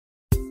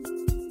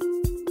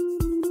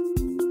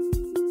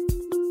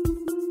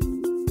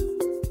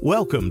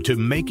Welcome to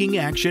Making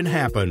Action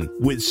Happen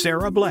with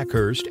Sarah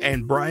Blackhurst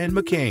and Brian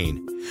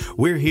McCain.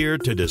 We're here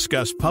to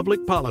discuss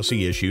public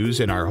policy issues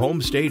in our home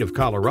state of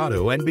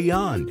Colorado and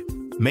beyond.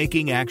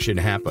 Making Action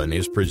Happen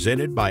is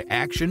presented by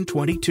Action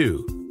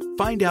 22.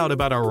 Find out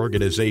about our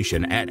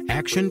organization at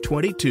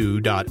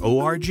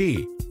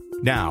action22.org.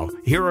 Now,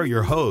 here are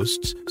your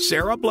hosts,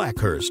 Sarah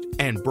Blackhurst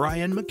and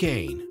Brian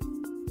McCain.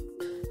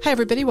 Hi,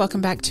 everybody.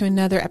 Welcome back to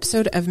another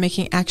episode of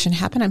Making Action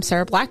Happen. I'm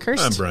Sarah Blackhurst.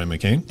 I'm Brian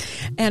McCain.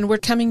 And we're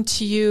coming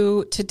to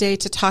you today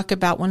to talk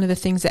about one of the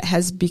things that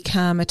has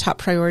become a top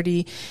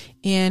priority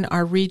in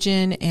our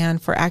region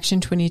and for Action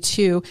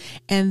 22,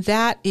 and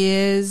that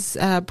is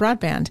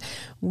broadband.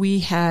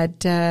 We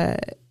had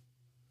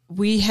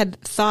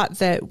thought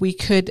that we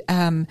could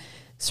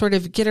sort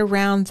of get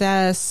around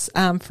this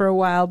for a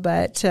while,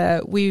 but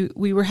we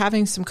were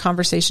having some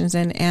conversations,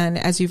 and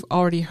as you've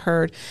already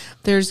heard,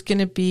 there's going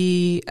to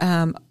be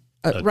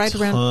right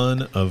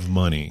around of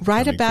money,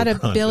 right about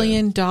 $1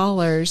 billion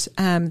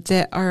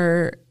that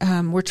are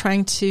we're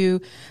trying to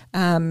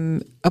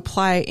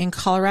apply in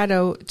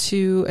Colorado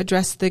to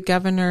address the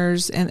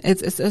governor's, and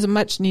it's a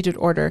much needed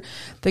order.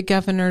 The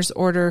governor's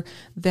order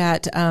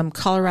that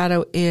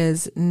Colorado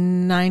has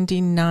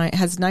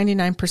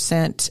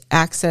 99%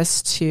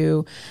 access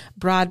to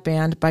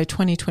broadband by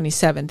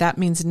 2027. That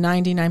means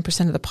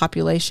 99% of the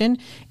population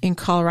in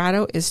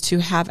Colorado is to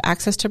have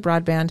access to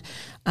broadband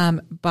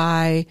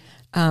by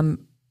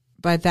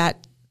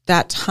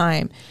that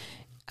time.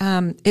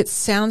 It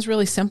sounds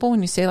really simple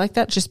when you say it like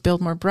that, just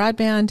build more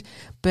broadband,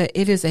 but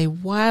it is a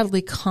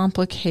wildly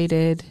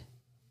complicated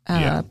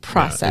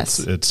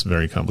process. Yeah, it's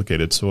very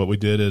complicated. So what we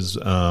did is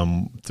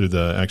through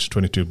the Action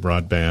 22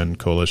 Broadband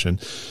Coalition,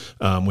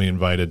 we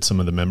invited some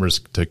of the members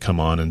to come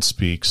on and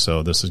speak.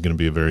 So this is going to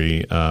be a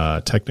very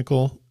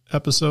technical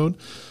episode.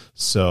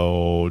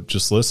 So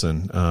just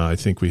listen. I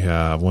think we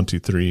have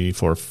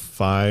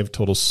 5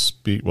 total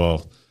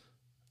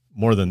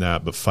more than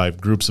that, but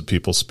 5 groups of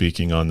people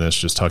speaking on this,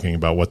 just talking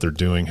about what they're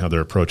doing, how they're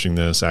approaching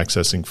this,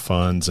 accessing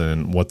funds,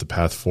 and what the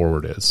path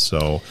forward is.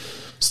 So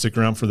stick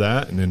around for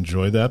that and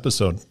enjoy the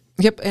episode.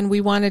 Yep. And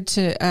we wanted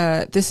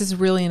to, this is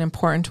really an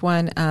important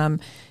one.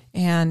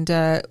 And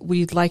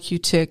we'd like you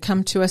to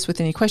come to us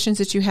with any questions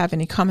that you have,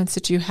 any comments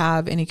that you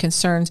have, any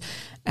concerns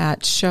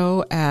at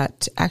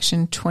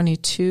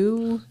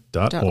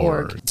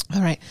show@action22.org.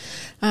 All right.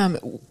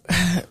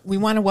 We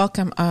want to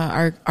welcome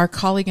our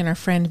colleague and our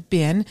friend,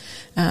 Ben.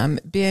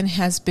 Ben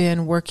has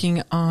been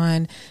working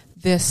on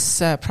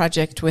this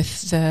project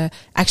with the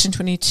Action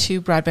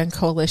 22 Broadband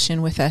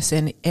Coalition with us,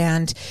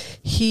 and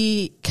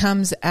he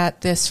comes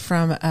at this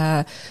from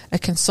a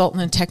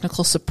consultant and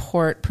technical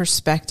support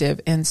perspective,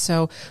 and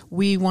so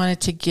we wanted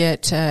to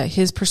get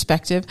his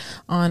perspective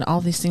on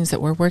all these things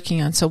that we're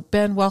working on. So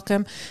Ben,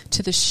 welcome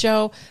to the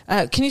show.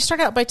 Can you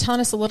start out by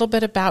telling us a little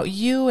bit about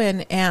you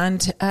and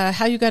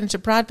how you got into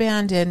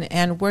broadband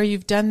and where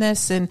you've done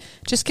this, and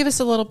just give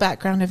us a little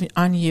background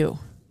on you.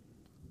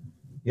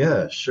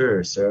 Yeah,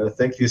 sure, Sarah.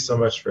 Thank you so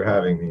much for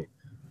having me.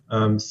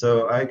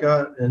 So I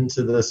got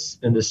into this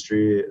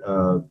industry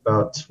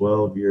about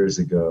 12 years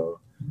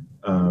ago,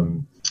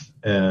 and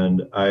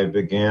I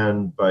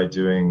began by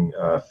doing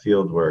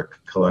field work,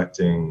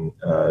 collecting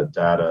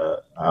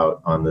data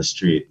out on the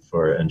street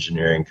for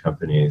engineering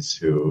companies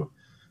who,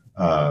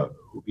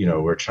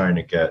 were trying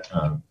to get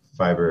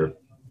fiber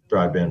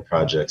broadband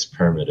projects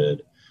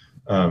permitted.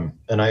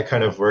 And I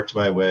kind of worked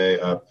my way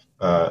up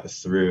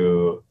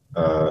through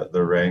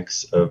the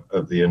ranks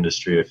of the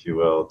industry, if you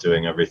will,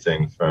 doing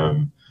everything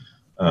from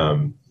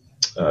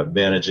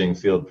managing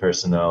field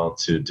personnel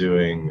to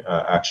doing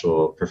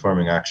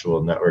performing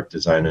actual network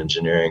design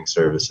engineering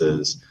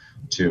services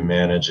to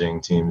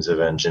managing teams of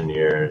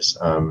engineers.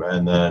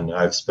 And then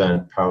I've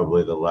spent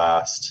probably the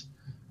last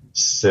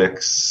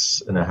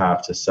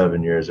 6.5 to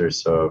 7 years or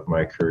so of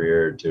my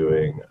career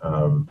doing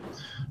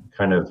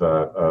kind of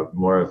a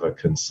more of a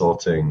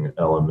consulting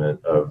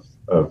element of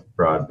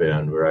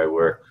broadband, where I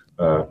work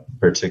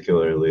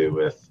particularly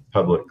with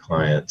public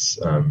clients,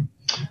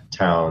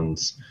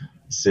 towns,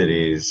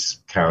 cities,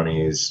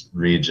 counties,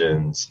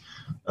 regions,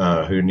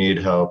 who need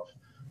help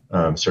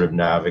sort of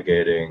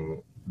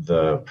navigating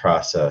the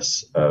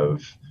process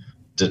of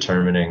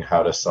determining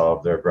how to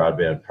solve their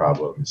broadband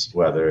problems,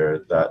 whether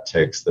that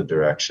takes the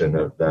direction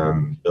of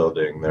them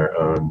building their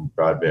own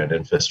broadband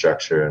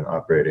infrastructure and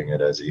operating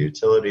it as a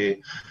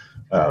utility,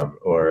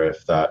 or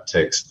if that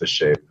takes the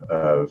shape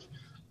of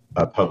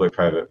a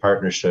public-private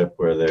partnership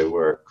where they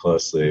work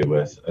closely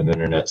with an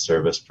internet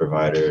service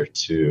provider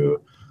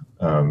to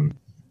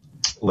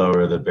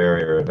lower the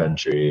barrier of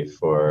entry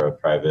for a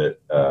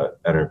private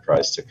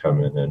enterprise to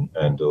come in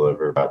and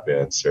deliver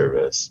broadband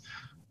service.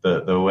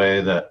 The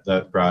way that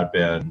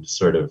broadband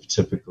sort of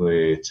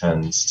typically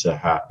tends to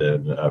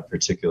happen,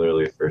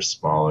 particularly for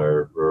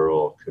smaller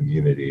rural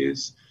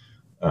communities,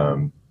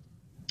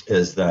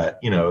 is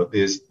that,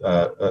 these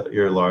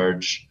your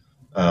large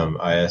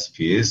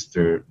ISPs,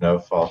 through no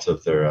fault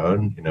of their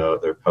own,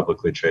 they're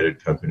publicly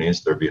traded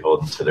companies, they're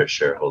beholden to their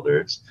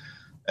shareholders.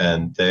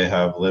 and they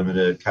have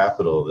limited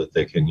capital that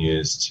they can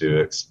use to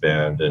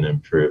expand and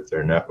improve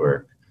their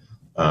network.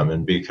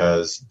 And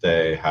because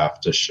they have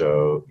to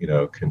show,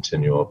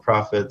 continual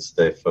profits,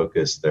 they tend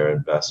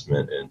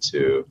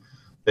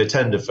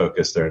to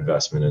focus their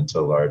investment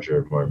into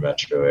larger, more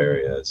metro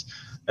areas.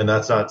 And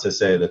that's not to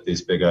say that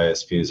these big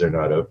ISPs are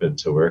not open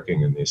to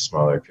working in these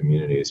smaller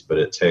communities, but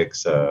it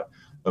takes a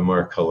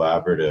more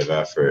collaborative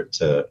effort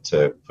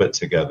to put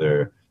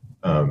together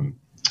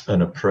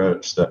an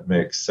approach that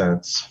makes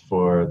sense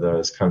for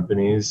those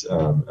companies,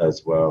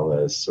 as well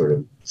as sort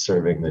of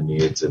serving the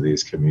needs of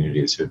these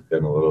communities who've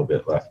been a little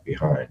bit left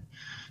behind.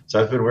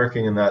 So I've been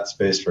working in that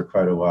space for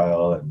quite a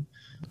while,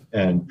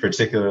 and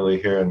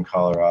particularly here in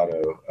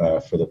Colorado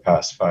for the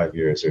past 5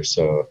 years or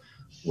so,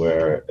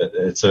 where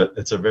it's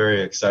a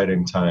very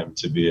exciting time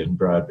to be in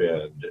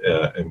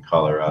broadband in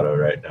Colorado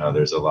right now.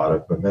 There's a lot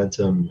of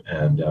momentum,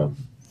 and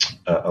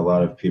a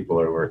lot of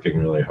people are working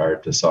really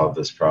hard to solve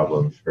this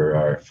problem for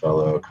our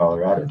fellow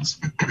Coloradans.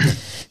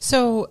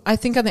 So I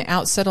think on the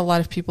outset, a lot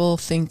of people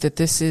think that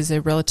this is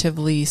a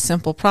relatively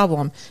simple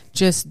problem.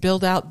 Just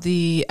build out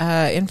the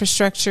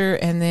infrastructure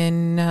and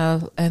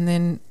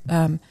then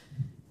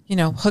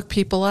hook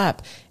people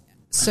up.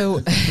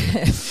 So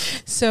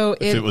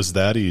if it was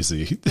that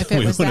easy,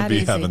 we wouldn't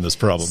be having this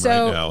problem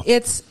right now.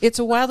 It's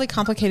a wildly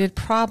complicated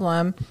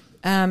problem.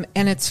 And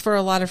it's for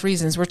a lot of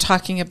reasons. We're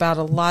talking about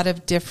a lot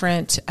of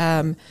different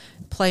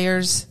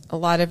players, a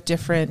lot of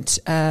different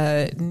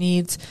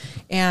needs,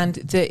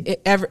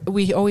 and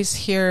we always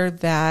hear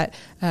that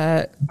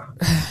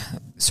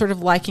sort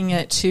of liking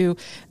it to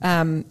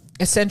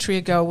a century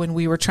ago when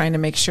we were trying to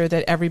make sure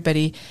that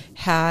everybody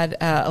had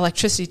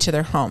electricity to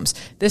their homes.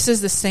 This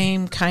is the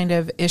same kind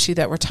of issue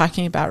that we're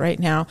talking about right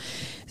now.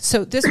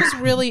 So this was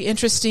really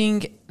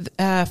interesting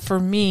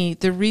for me.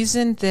 The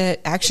reason that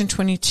Action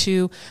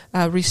 22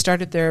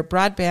 restarted their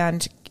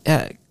broadband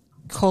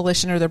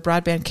coalition or their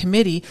broadband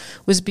committee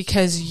was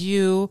because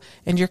you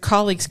and your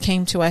colleagues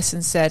came to us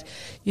and said,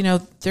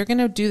 they're going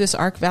to do this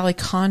Ark Valley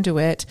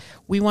conduit.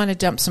 We want to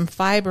dump some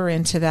fiber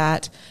into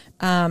that.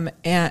 And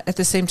at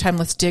the same time,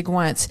 let's dig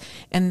once.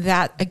 And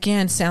that,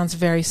 again, sounds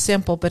very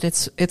simple, but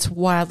it's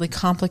wildly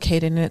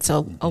complicated. And it's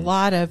a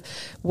lot of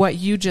what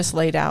you just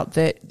laid out,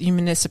 that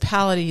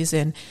municipalities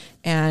and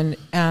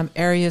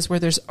areas where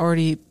there's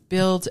already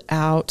build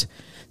out.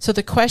 So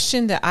the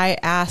question that I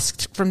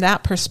asked from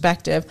that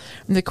perspective,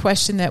 and the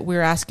question that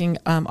we're asking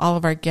all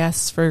of our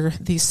guests for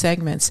these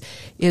segments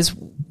is,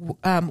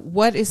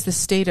 what is the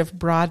state of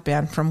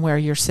broadband from where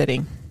you're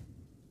sitting?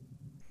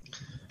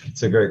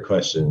 It's a great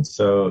question.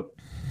 So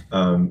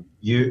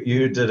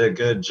you did a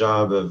good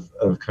job of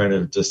kind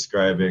of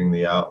describing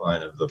the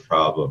outline of the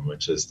problem,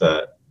 which is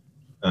that,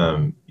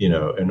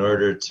 in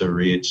order to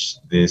reach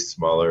these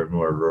smaller,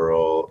 more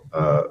rural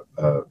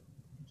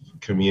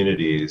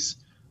communities,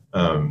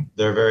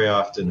 there very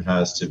often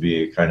has to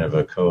be kind of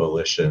a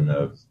coalition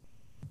of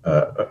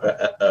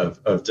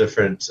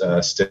different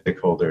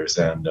stakeholders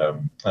and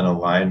an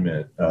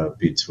alignment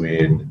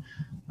between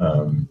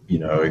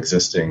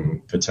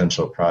existing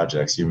potential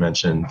projects. You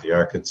mentioned the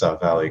Arkansas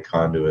Valley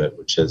Conduit,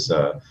 which is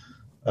a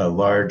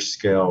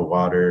large-scale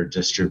water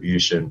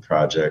distribution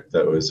project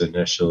that was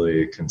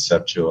initially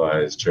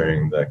conceptualized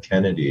during the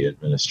Kennedy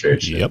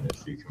administration,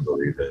 if you can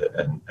believe it,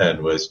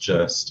 and was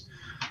just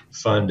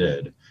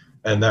funded.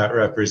 And that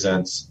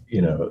represents,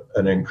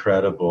 an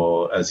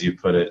incredible, as you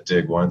put it,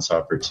 dig once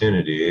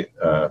opportunity.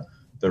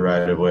 The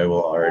right-of-way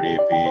will already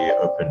be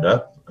opened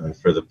up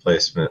for the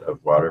placement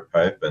of water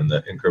pipe, and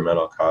the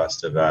incremental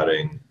cost of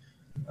adding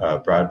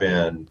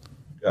broadband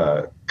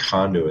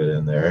conduit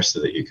in there so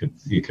that you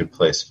could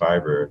place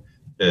fiber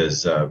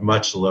is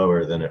much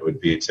lower than it would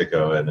be to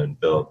go in and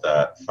build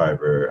that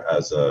fiber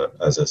as a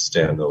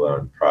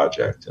standalone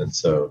project. And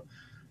so,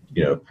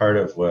 part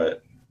of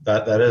what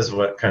that is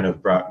what kind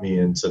of brought me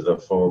into the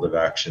fold of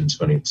Action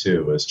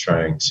 22, was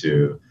trying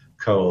to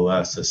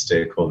coalesce a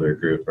stakeholder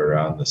group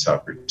around this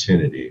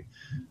opportunity.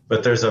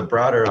 But there's a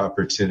broader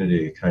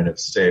opportunity kind of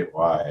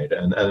statewide,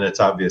 and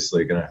it's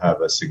obviously going to have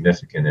a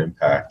significant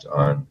impact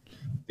on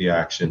the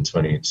Action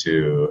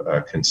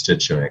 22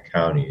 constituent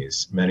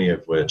counties, many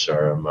of which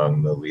are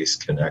among the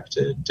least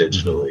connected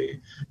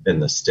digitally in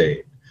the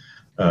state.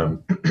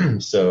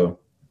 So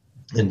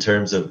in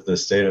terms of the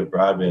state of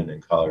broadband in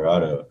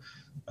Colorado,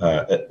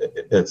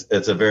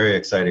 it's a very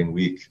exciting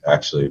week,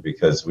 actually,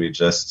 because we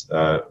just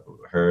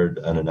heard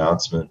an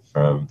announcement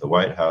from the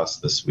White House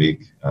this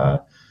week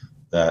that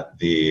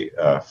the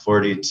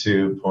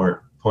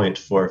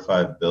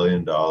 $42.45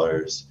 billion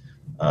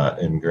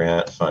in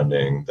grant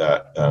funding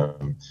that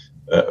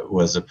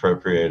was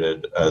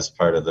appropriated as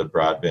part of the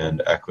Broadband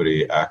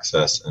Equity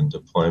Access and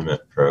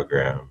Deployment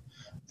Program.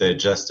 They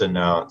just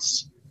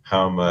announced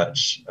how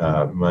much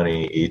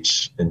money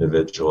each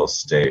individual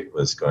state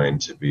was going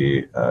to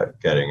be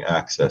getting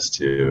access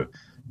to.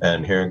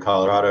 And here in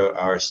Colorado,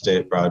 our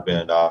state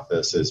broadband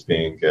office is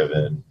being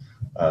given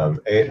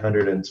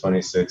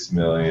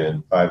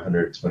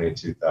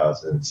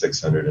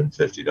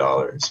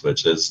 $826,522,650,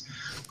 which is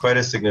quite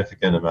a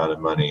significant amount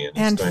of money, and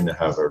it's going to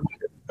have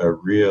a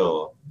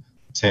real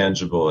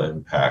tangible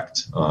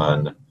impact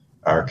on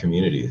our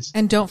communities.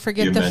 And don't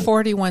forget the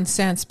 41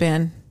 cents,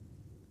 Ben.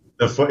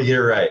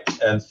 You're right,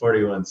 and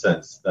 41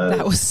 cents.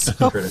 That was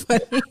so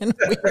funny and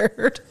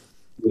weird.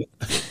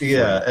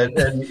 Yeah,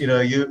 and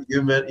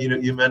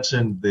you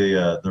mentioned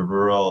the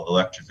Rural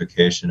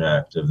Electrification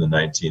Act of the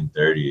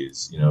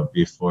 1930s.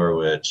 Before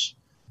which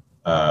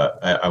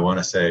I want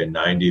to say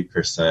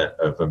 90%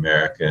 of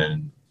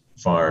American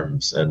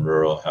farms and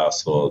rural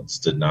households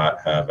did not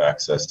have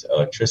access to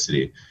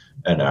electricity,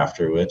 and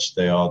after which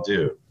they all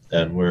do.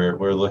 And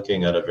we're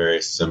looking at a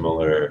very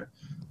similar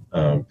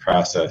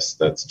process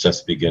that's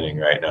just beginning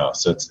right now.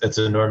 So it's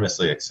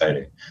enormously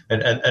exciting.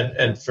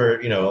 And for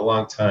a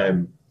long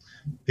time,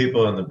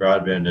 people in the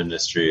broadband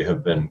industry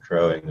have been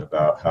crowing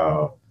about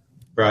how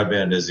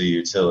broadband is a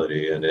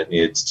utility and it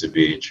needs to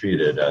be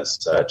treated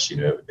as such.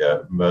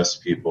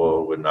 Most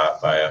people would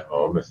not buy a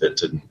home if it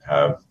didn't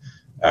have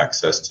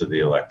access to the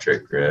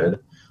electric grid.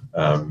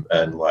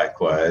 And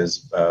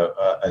likewise,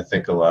 I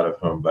think a lot of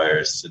home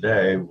buyers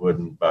today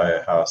wouldn't buy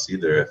a house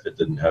either if it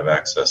didn't have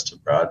access to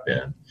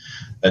broadband.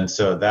 And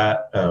so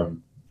that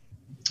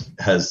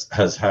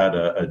has had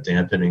a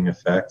dampening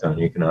effect on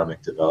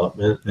economic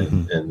development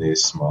in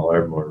these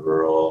smaller, more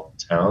rural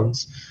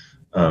towns,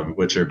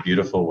 which are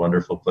beautiful,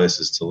 wonderful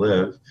places to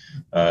live.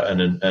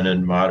 And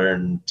in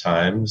modern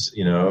times,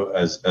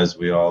 as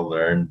we all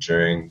learned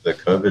during the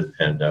COVID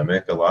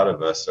pandemic, a lot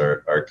of us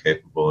are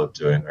capable of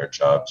doing our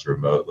jobs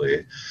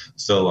remotely,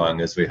 so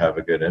long as we have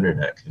a good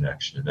internet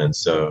connection. And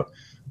so,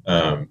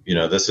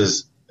 this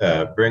is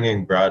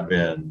bringing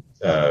broadband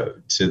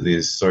to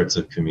these sorts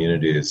of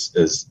communities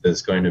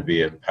is going to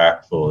be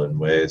impactful in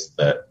ways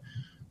that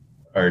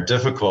are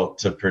difficult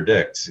to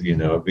predict,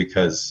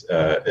 because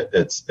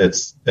it's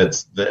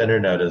the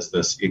internet is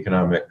this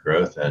economic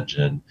growth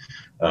engine.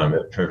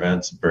 It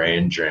prevents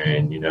brain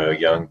drain,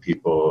 young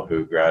people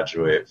who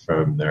graduate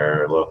from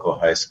their local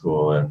high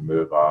school and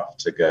move off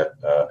to get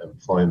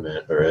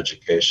employment or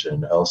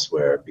education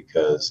elsewhere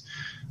because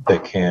they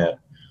can't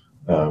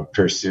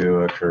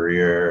pursue a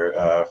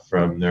career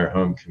from their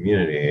home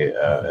community,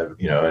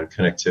 and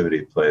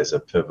connectivity plays a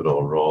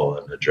pivotal role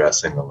in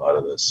addressing a lot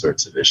of those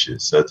sorts of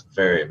issues. So it's a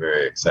very,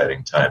 very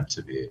exciting time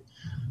to be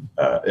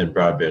in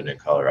broadband in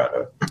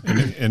Colorado.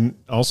 And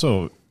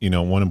also,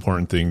 one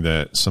important thing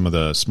that some of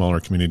the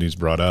smaller communities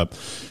brought up,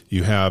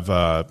 you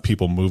have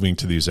people moving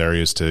to these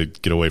areas to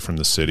get away from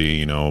the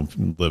city,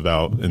 live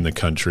out in the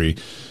country.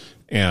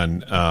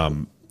 And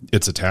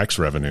it's a tax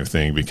revenue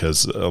thing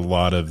because a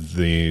lot of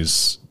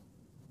these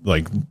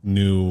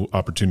new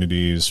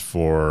opportunities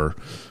for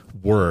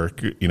work,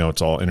 it's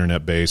all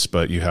internet based,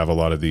 but you have a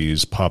lot of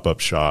these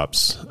pop-up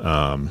shops,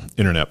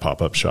 internet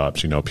pop-up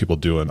shops, people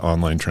doing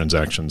online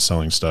transactions,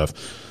 selling stuff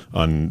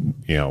on,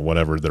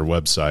 whatever their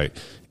website.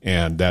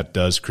 And that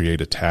does create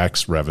a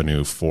tax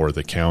revenue for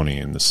the county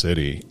and the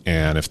city.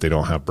 And if they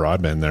don't have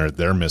broadband there,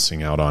 they're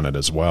missing out on it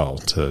as well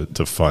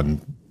to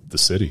fund the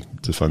city,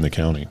 to fund the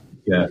county.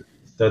 Yeah,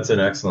 that's an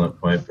excellent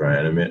point,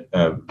 Brian. I mean,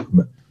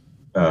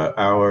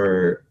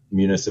 our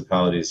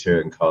municipalities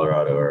here in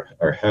Colorado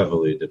are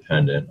heavily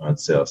dependent on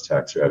sales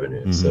tax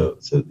revenue. Mm-hmm.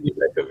 So you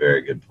make a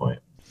very good point.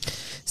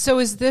 So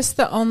is this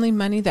the only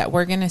money that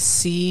we're going to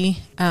see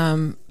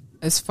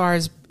as far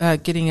as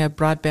getting a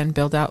broadband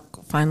build out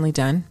finally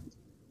done?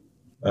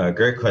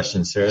 Great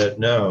question, Sarah.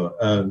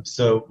 No.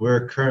 So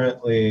we're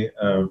currently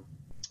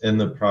in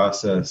the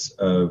process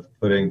of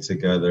putting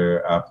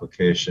together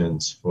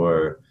applications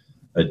for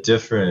a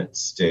different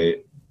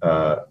state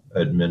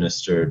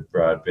administered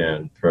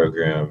broadband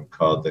program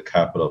called the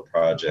Capital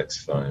Projects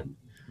Fund,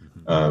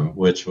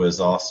 which was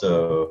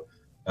also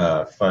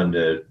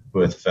funded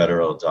with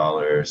federal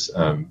dollars,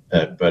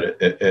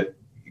 but it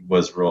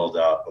was rolled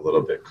out a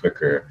little bit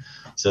quicker.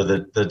 So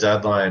the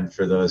deadline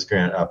for those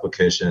grant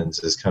applications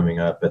is coming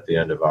up at the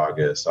end of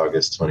August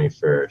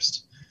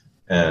 21st.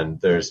 And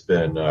there's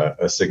been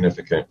a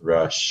significant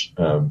rush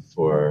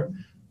for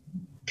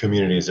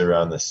communities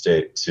around the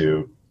state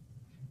to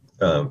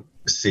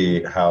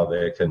see how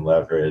they can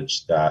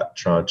leverage that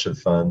tranche of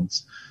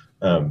funds.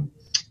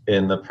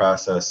 In the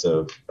process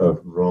of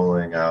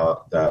rolling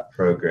out that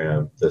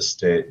program, the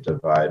state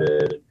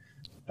divided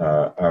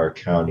our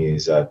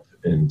counties up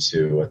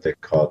into what they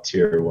call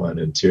Tier 1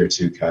 and Tier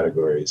 2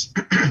 categories.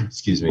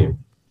 Excuse me.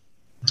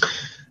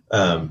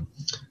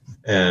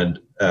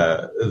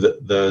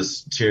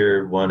 Those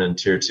Tier 1 and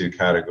Tier 2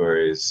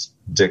 categories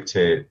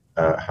dictate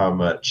how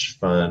much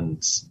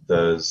funds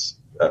those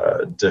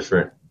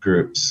different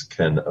groups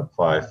can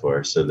apply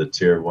for. So the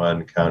Tier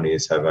 1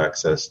 counties have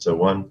access to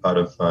one pot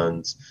of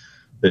funds.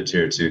 The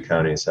Tier 2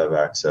 counties have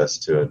access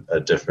to a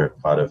different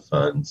pot of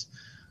funds.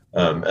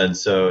 And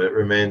so it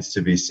remains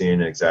to be seen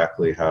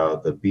exactly how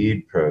the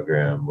BEAD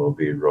program will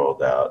be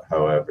rolled out.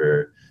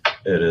 However,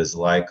 it is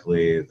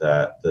likely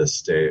that the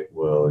state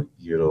will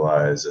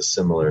utilize a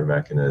similar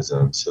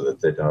mechanism so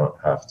that they don't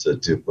have to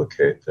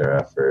duplicate their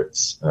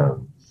efforts.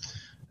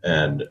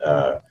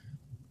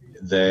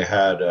 they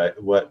had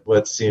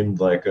what seemed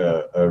like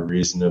a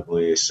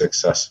reasonably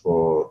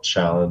successful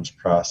challenge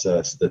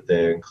process that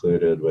they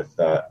included with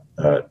that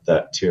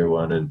tier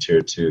 1 and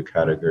tier 2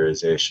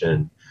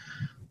 categorization.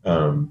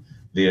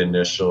 The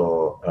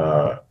initial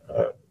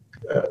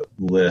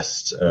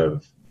list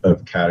of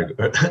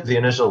the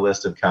initial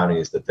list of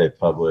counties that they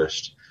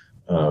published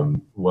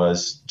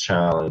was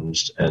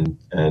challenged,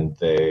 and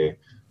they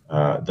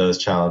those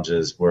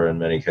challenges were in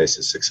many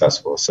cases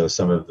successful. So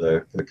some of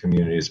the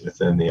communities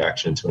within the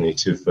Action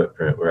 22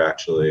 footprint were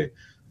actually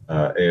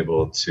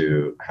able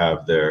to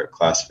have their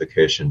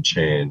classification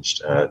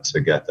changed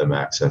to get them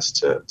access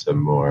to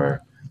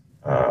more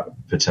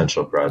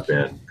potential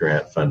broadband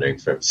grant funding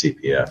from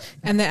CPF.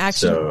 And the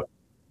action. So,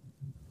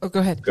 go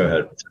ahead. Go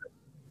ahead.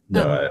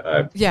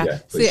 No,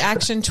 So the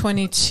Action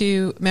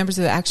 22 members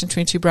of the Action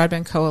 22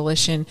 Broadband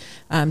Coalition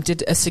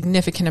did a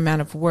significant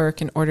amount of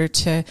work in order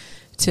to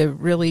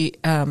really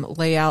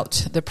lay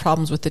out the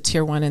problems with the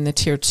tier 1 and the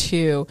tier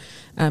 2,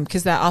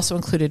 because that also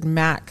included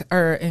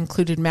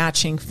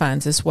matching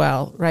funds as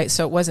well, right?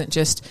 So it wasn't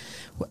just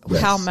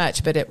how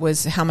much, but it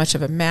was how much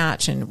of a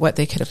match and what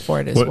they could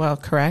afford as well.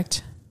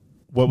 Correct?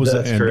 What was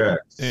That's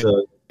correct.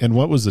 And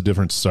what was the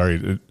difference?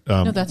 Sorry,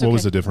 what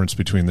was the difference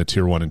between the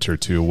tier 1 and tier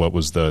 2? What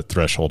was the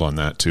threshold on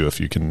that too? If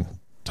you can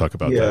talk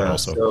about that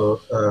also. So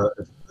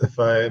if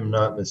I'm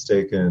not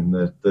mistaken,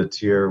 the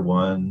tier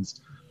 1s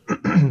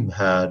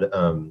had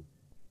a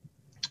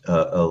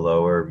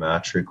lower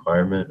match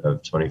requirement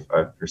of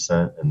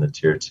 25%, and the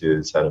tier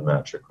 2s had a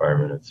match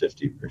requirement of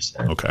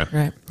 50%. Okay,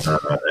 right.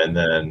 And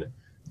then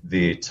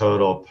the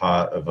total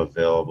pot of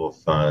available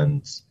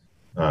funds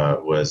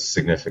was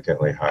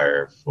significantly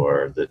higher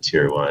for the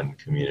tier 1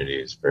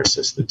 communities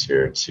versus the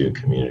tier 2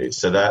 communities.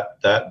 So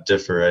that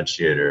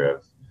differentiator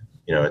of,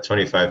 a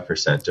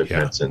 25%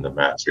 difference in the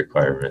match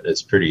requirement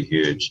is pretty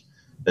huge,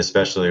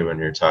 especially when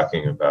you're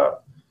talking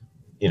about,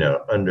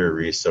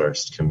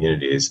 under-resourced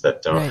communities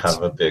that don't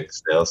have a big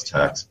sales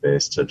tax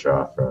base to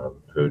draw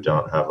from, who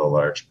don't have a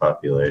large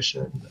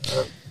population.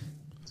 So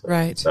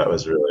that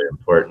was really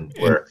important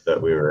work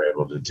that we were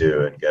able to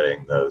do in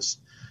getting those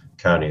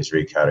counties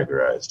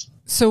recategorized.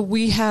 So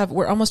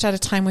we're almost out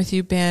of time with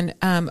you, Ben.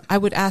 I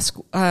would ask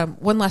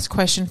one last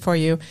question for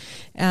you,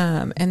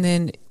 and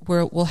then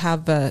we'll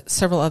have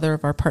several other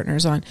of our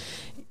partners on.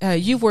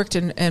 You've worked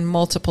in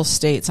multiple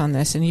states on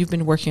this, and you've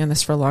been working on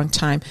this for a long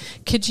time.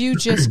 Could you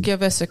just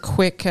give us a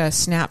quick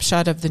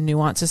snapshot of the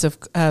nuances of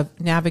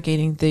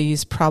navigating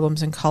these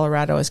problems in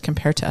Colorado as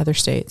compared to other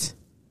states?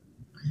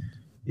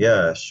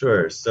 Yeah,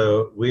 sure.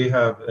 So we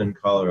have in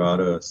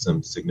Colorado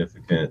some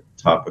significant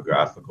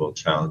topographical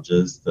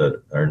challenges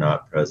that are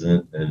not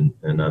present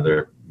in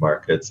other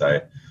markets.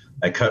 I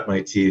cut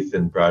my teeth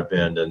in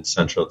broadband in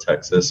Central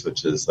Texas,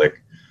 which is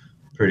like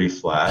pretty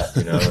flat,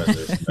 and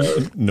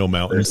there's no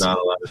mountains. There's not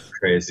a lot of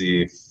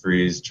crazy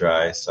freeze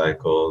dry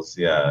cycles.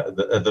 Yeah,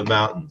 the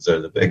mountains are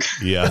the big,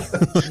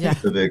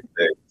 the big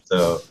thing.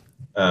 So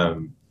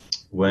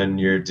when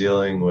you're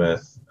dealing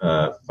with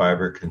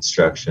fiber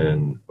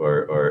construction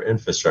or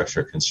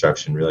infrastructure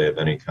construction, really of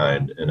any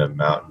kind, in a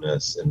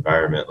mountainous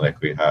environment like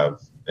we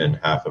have in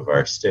half of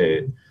our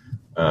state,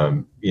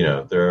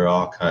 there are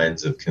all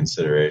kinds of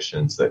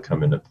considerations that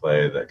come into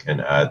play that can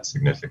add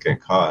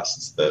significant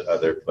costs that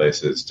other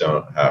places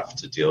don't have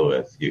to deal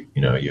with.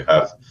 You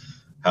have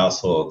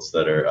households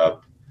that are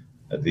up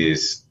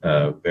these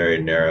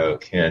very narrow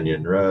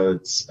canyon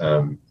roads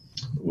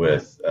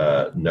with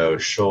no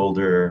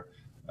shoulder,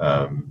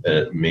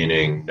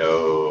 meaning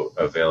no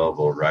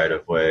available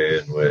right-of-way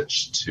in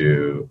which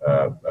to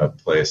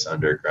place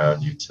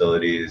underground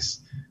utilities.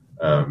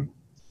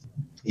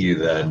 You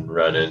then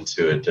run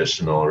into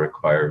additional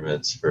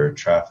requirements for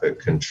traffic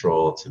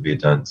control to be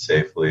done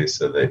safely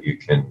so that you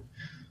can,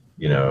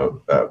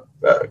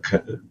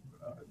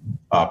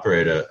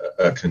 operate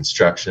a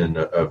construction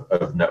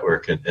of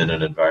network in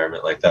an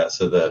environment like that.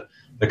 So the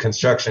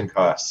construction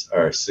costs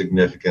are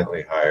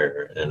significantly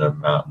higher in a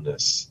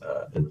mountainous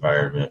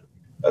environment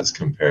as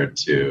compared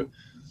to,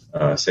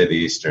 say, the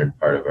eastern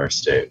part of our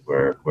state,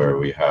 where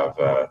we have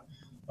a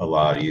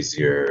lot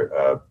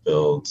easier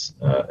build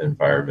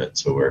environment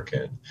to work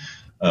in.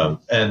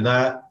 And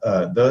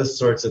those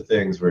sorts of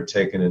things were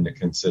taken into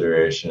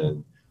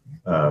consideration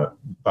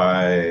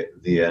by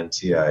the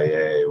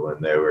NTIA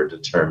when they were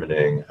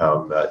determining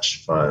how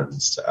much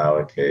funds to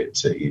allocate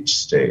to each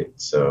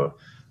state. So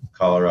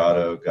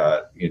Colorado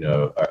got,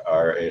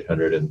 our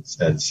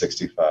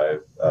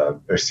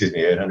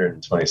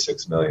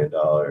 $826 million.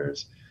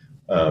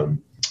 A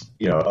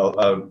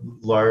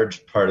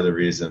large part of the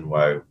reason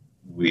why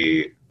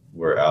we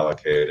were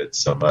allocated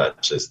so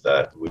much is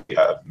that we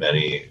have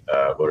many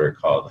what are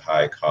called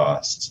high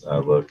cost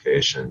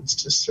locations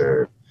to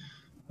serve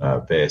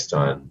based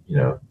on,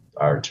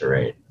 our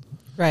terrain.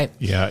 Right.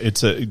 Yeah,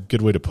 it's a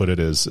good way to put it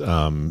is,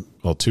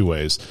 two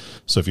ways.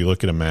 So if you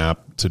look at a map,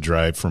 to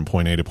drive from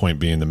point A to point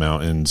B in the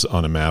mountains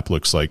on a map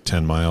looks like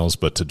 10 miles,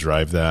 but to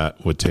drive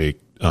that would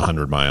take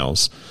 100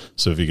 miles.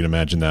 So if you can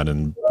imagine that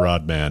in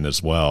broadband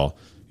as well,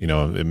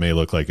 it may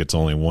look like it's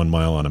only 1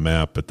 mile on a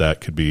map, but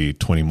that could be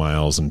 20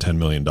 miles and $10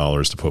 million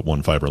to put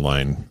one fiber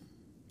line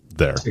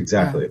there.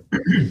 Exactly.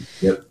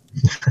 Yep.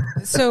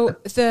 So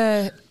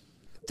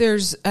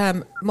there's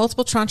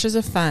multiple tranches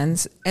of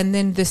funds, and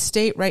then the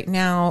state right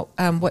now,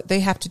 what they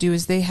have to do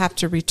is they have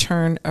to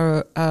return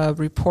a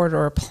report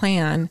or a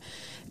plan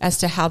as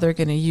to how they're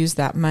going to use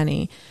that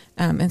money.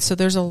 And so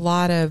there's a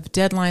lot of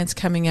deadlines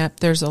coming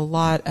up. There's a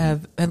lot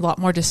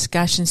more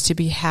discussions to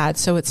be had.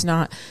 So it's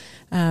not,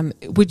 I'm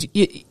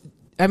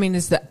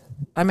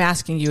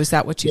asking you, is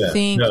that what you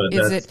think? No,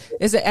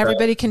 is it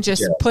everybody can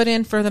just put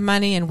in for the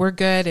money and we're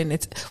good? And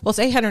it's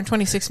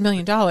 $826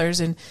 million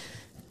and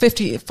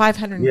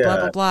 500 blah,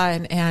 blah, blah,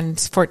 and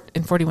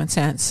 41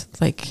 cents.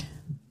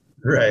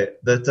 Right.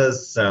 That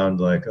does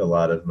sound like a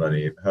lot of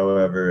money.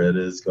 However, it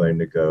is going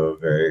to go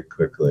very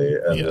quickly.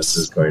 And This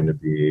is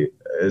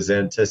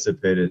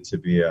anticipated to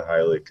be a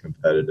highly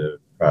competitive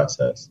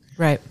process.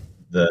 Right.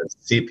 The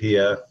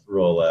CPF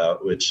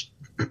rollout, which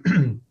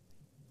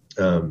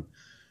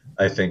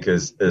I think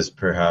is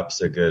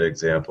perhaps a good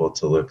example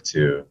to look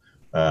to,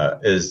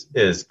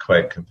 is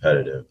quite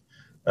competitive.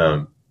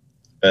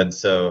 And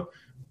so,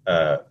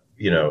 I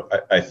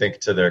think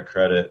to their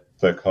credit,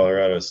 the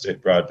Colorado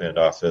State Broadband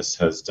Office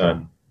has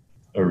done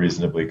a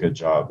reasonably good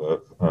job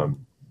of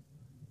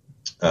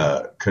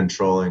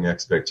controlling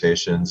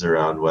expectations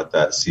around what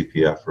that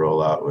CPF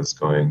rollout was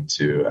going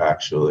to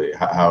actually,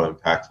 how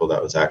impactful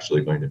that was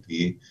actually going to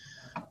be.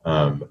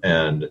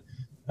 And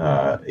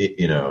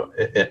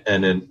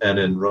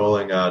in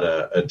rolling out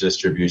a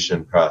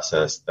distribution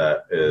process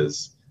that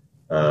is,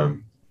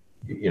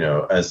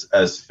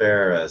 as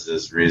fair as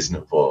is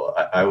reasonable,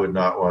 I would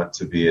not want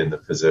to be in the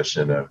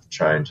position of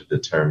trying to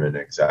determine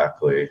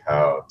exactly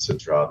how to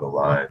draw the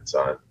lines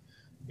on,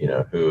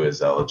 who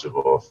is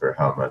eligible for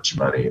how much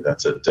money.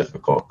 That's a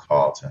difficult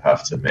call to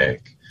have to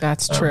make.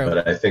 That's true.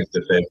 But I think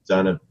that they've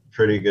done a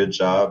pretty good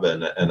job,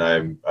 and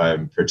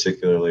I'm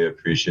particularly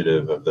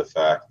appreciative of the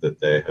fact that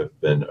they have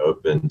been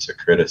open to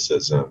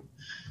criticism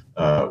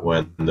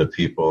when the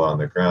people on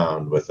the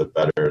ground with a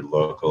better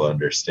local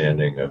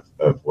understanding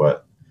of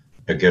what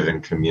a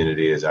given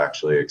community is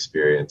actually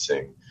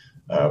experiencing.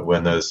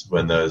 In those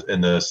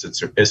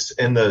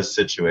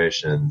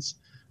situations,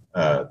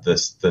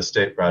 the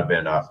State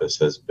Broadband Office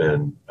has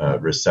been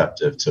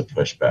receptive to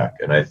pushback,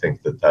 and I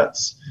think that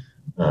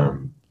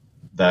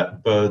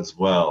bodes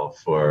well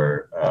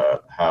for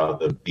how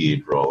the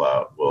BEAD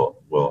rollout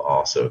will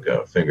also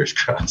go. Fingers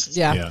crossed.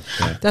 Yeah.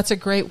 That's a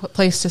great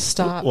place to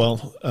stop.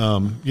 Well,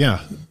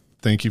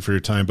 thank you for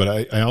your time.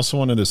 But I also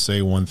wanted to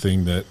say one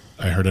thing that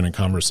I heard in a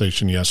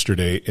conversation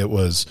yesterday. It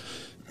was,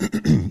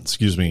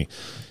 excuse me,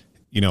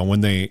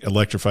 when they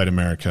electrified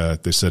America,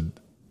 they said,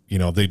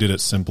 they did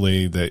it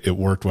simply, that it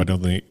worked. Why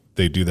don't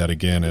they do that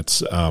again?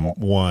 It's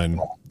one,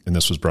 and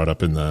this was brought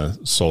up in the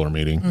solar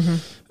meeting.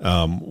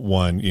 Mm-hmm.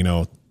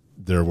 One,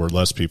 there were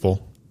less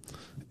people,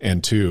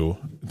 and two,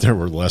 there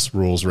were less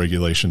rules,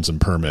 regulations, and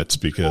permits,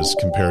 because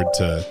compared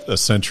to a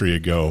century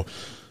ago,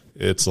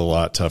 it's a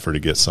lot tougher to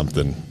get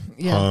something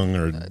hung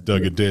or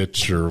dug a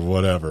ditch or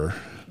whatever.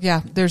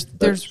 Yeah,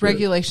 there's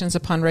regulations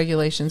upon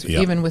regulations,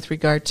 even with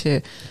regard to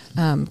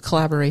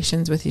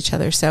collaborations with each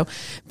other. So,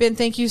 Ben,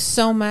 thank you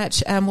so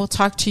much. We'll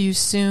talk to you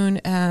soon,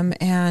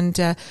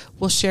 and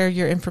we'll share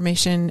your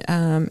information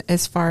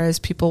as far as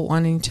people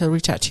wanting to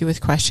reach out to you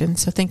with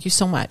questions. So thank you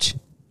so much.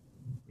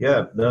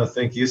 Yeah, no,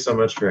 thank you so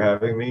much for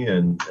having me,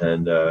 and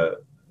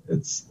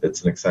it's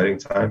an exciting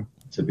time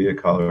to be a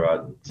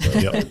Coloradan.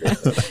 So.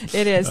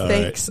 It is.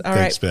 Thanks. All right.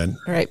 Thanks, Ben.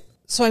 All right.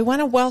 So I want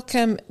to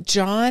welcome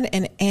John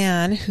and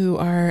Ann, who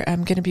are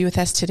going to be with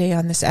us today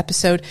on this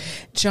episode.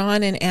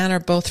 John and Ann are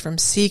both from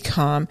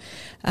CCOM,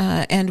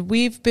 and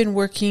we've been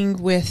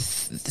working with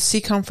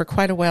CCOM for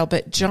quite a while,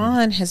 but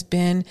John has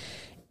been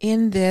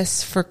in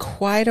this for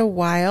quite a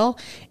while,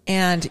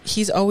 and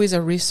he's always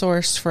a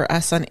resource for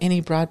us on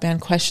any broadband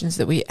questions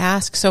that we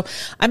ask. So,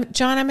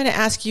 John, I'm going to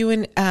ask you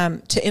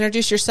to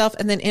introduce yourself,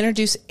 and then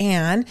introduce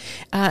Ann,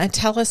 and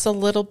tell us a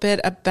little bit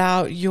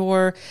about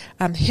your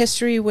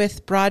history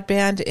with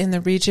broadband in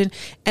the region.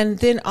 And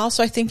then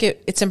also, I think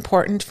it's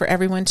important for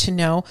everyone to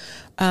know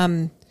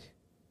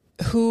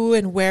who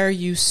and where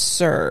you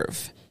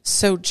serve.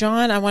 So,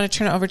 John, I want to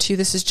turn it over to you.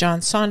 This is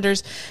John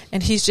Saunders,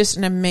 and he's just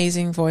an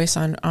amazing voice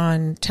on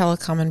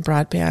telecom and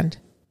broadband.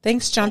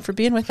 Thanks, John, for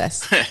being with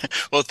us.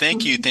 Well,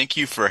 thank you. Thank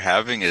you for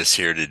having us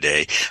here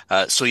today.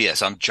 So,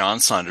 yes, I'm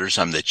John Saunders.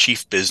 I'm the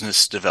Chief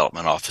Business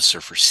Development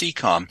Officer for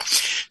CCOM.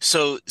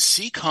 So,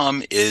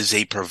 CCOM is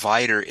a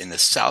provider in the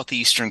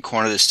southeastern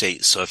corner of the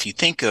state. So, if you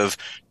think of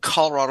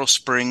Colorado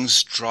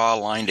Springs, draw a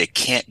line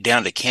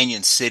down to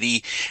Canyon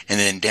City, and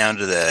then down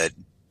to the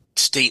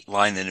state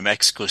line, the New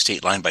Mexico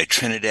state line by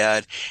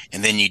Trinidad,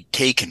 and then you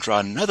take and draw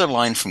another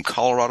line from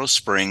Colorado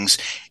Springs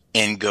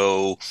and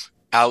go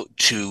out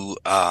to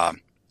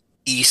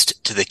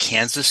east to the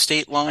Kansas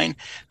state line,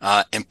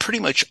 and pretty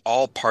much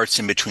all parts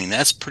in between.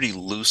 That's pretty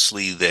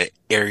loosely the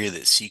area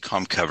that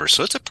CCOM covers.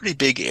 So it's a pretty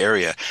big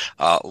area,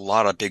 a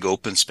lot of big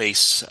open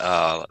space,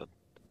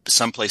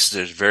 some places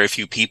there's very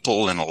few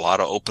people and a lot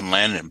of open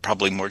land and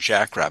probably more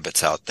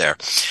jackrabbits out there.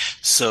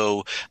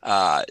 So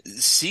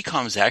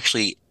CCOM is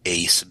actually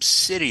a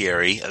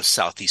subsidiary of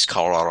Southeast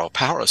Colorado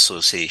Power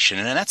Association,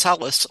 and that's how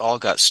this all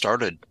got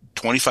started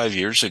 25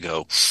 years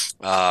ago.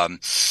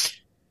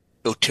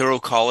 Otero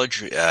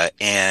College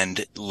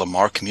and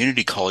Lamar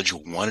Community College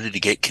wanted to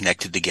get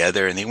connected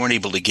together, and they weren't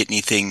able to get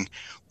anything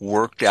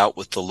worked out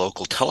with the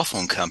local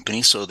telephone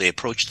company, so they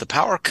approached the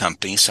power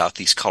company,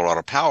 Southeast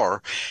Colorado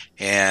Power,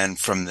 and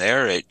from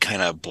there it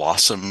kind of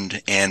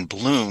blossomed and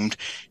bloomed,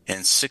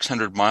 and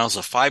 600 miles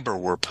of fiber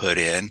were put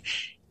in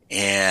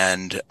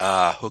and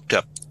hooked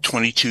up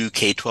 22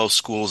 K-12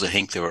 schools. I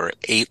think there were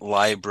 8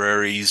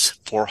 libraries,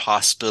 4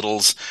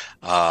 hospitals,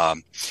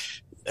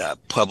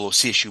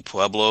 CSU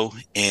Pueblo,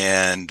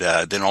 and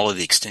then all of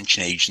the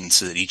extension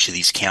agents at each of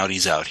these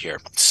counties out here.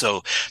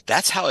 So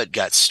that's how it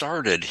got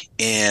started.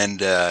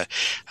 And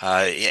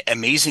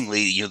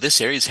amazingly,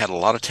 this area's had a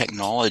lot of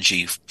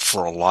technology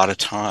for a lot of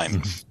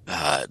time.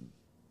 Mm-hmm.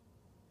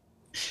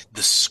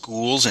 The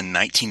schools in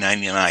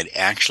 1999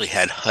 actually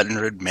had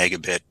 100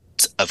 megabits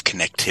of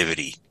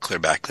connectivity clear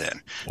back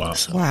then.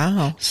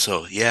 Wow.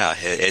 So yeah,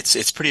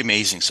 it's pretty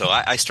amazing. So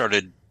I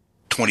started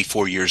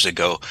 24 years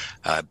ago.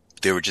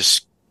 They were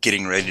just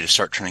getting ready to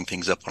start turning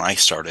things up when I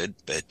started.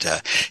 But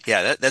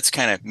that's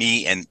kind of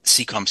me and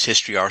CCOM's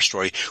history, our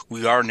story.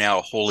 We are now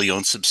a wholly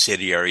owned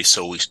subsidiary,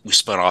 so we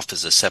spun off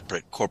as a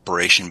separate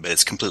corporation, but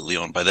it's completely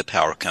owned by the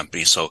power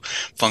company. So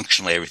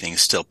functionally, everything is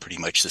still pretty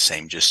much the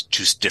same, just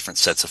 2 different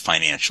sets of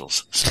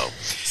financials.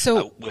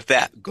 So with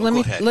that, go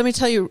ahead. Let me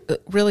tell you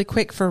really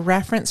quick for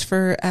reference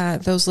for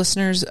those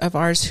listeners of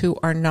ours who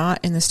are not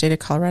in the state of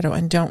Colorado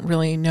and don't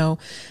really know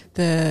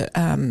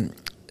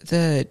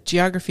the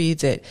geography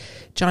that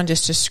John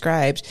just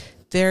described.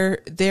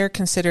 They're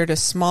considered a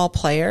small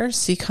player.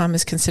 CCOM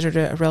is considered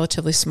a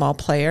relatively small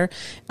player,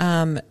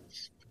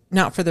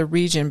 not for the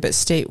region, but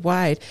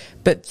statewide.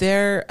 But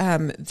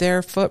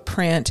their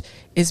footprint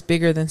is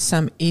bigger than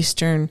some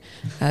eastern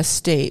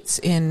states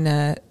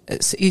in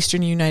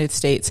eastern United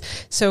States.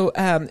 So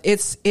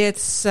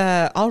it's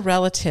all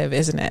relative,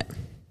 isn't it?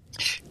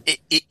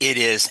 It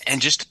is.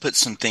 And just to put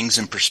some things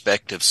in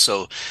perspective,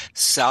 so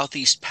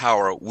Southeast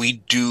Power,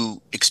 we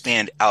do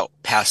expand out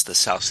past the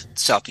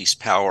Southeast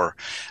Power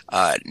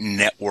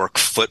network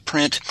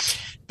footprint,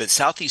 but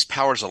Southeast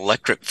Power's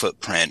electric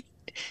footprint,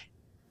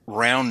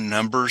 round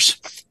numbers,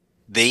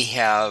 they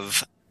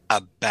have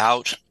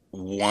about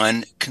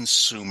 1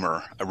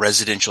 consumer, a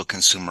residential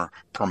consumer,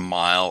 per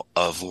mile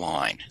of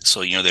line.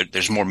 So,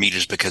 there's more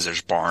meters because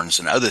there's barns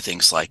and other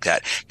things like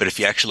that. But if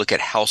you actually look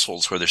at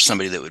households where there's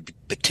somebody that would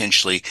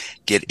potentially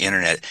get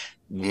internet,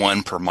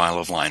 1 per mile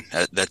of line,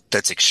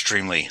 that's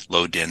extremely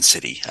low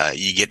density.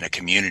 You get in a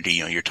community,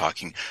 you're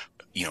talking,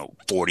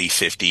 40,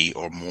 50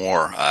 or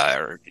more,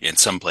 or in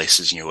some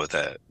places,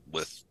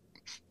 with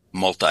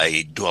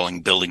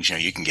multi-dwelling buildings,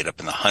 you can get up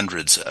in the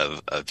hundreds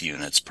of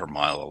units per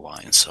mile of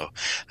line. So,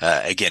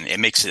 again, it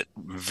makes it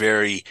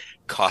very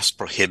cost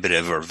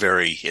prohibitive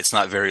it's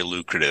not very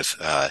lucrative,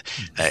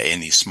 in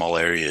these small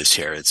areas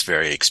here. It's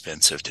very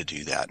expensive to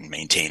do that and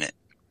maintain it.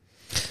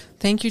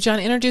 Thank you, John.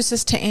 Introduce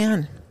us to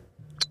Ann.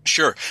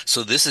 Sure.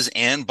 So this is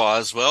Ann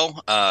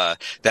Boswell.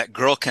 That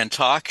girl can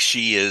talk.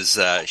 She's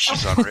on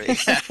radio.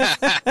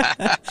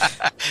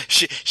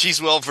 She's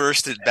well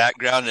versed in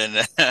background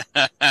and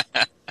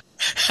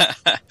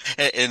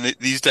and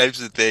these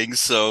types of things.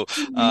 So,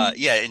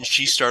 and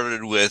she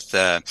started with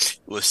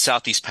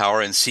Southeast Power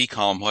and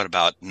CCOM,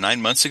 about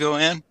 9 months ago,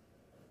 Ann?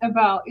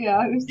 About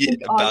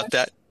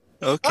that.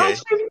 Okay.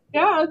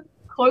 Yeah,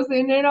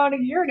 closing in on a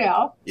year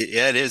now.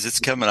 Yeah, it is.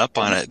 It's coming up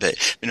on it. But,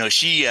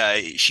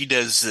 she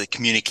does the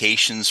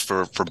communications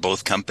for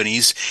both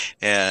companies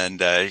and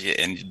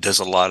does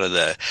a lot of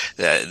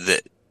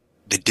the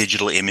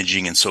digital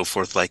imaging and so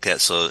forth like that.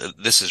 So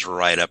this is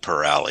right up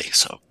her alley.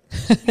 So.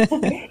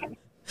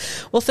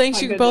 Well,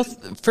 thanks you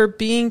both for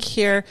being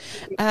here.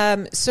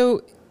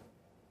 So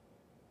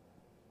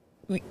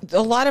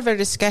a lot of our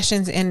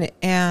discussions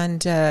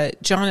and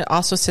John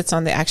also sits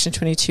on the Action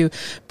 22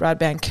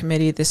 Broadband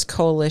Committee, this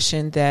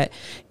coalition that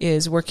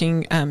is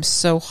working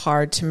so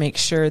hard to make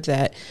sure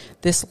that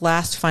this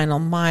last final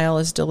mile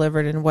is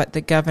delivered and what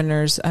the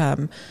governor's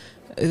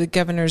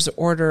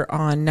order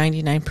on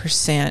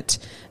 99%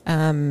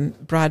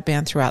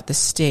 broadband throughout the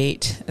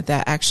state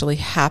that actually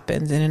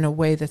happens and in a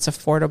way that's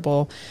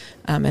affordable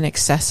and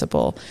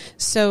accessible.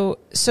 So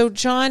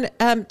John,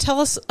 tell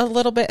us a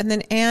little bit, and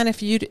then Ann,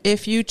 if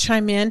you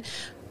chime in,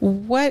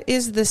 what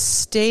is the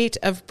state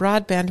of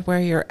broadband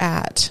where you're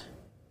at?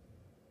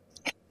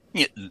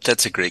 Yeah,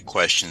 that's a great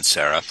question,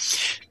 Sarah.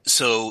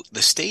 So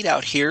the state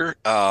out here,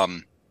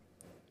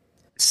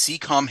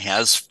 CCOM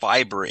has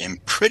fiber in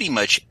pretty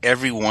much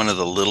every one of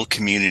the little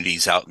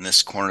communities out in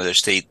this corner of the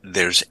state.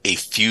 There's a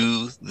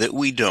few that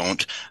we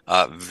don't,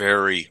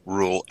 very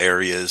rural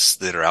areas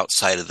that are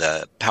outside of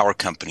the power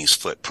company's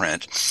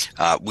footprint.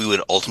 We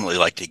would ultimately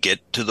like to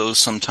get to those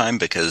sometime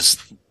because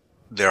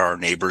there are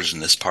neighbors in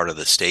this part of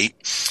the state.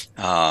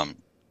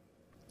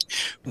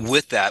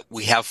 With that,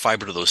 we have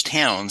fiber to those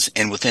towns,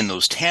 and within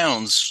those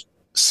towns,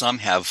 some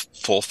have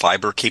full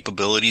fiber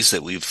capabilities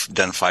that we've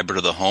done fiber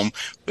to the home.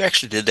 We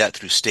actually did that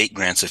through state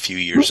grants a few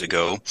years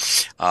ago.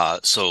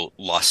 So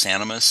Los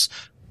Animas,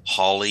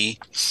 Hawley,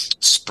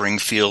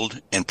 Springfield,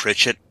 and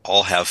Pritchett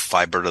all have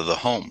fiber to the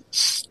home.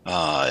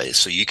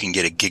 So you can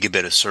get a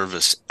gigabit of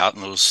service out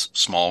in those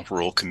small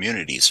rural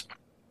communities.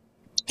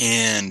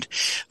 And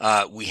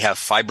we have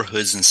fiber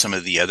hoods in some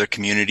of the other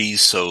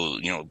communities. So,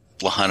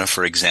 La Junta,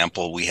 for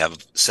example, we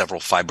have several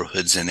fiber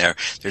hoods in there.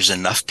 There's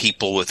enough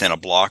people within a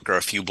block or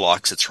a few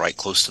blocks that's right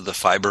close to the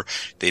fiber.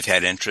 They've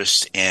had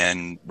interest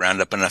and round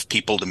up enough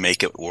people to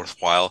make it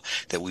worthwhile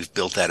that we've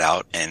built that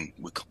out, and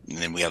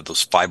then we have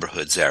those fiber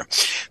hoods there.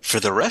 For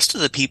the rest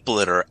of the people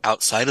that are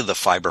outside of the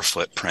fiber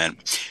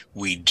footprint,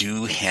 we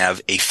do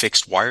have a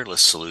fixed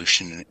wireless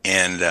solution,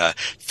 and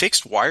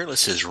fixed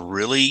wireless is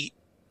really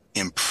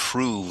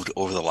improved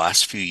over the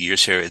last few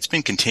years here. It's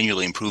been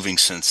continually improving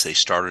since they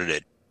started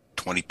it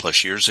 20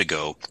 plus years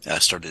ago,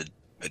 started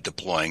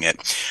deploying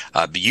it.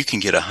 But you can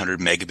get 100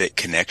 megabit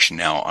connection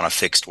now on a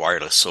fixed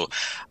wireless. So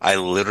I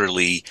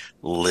literally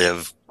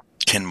live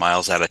 10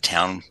 miles out of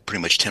town,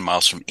 pretty much 10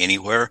 miles from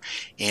anywhere.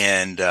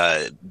 And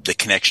the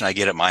connection I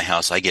get at my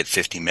house, I get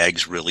 50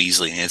 megs real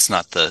easily. And it's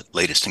not the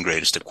latest and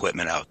greatest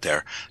equipment out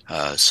there.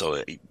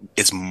 So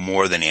it's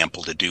more than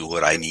ample to do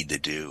what I need to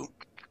do.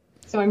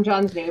 So I'm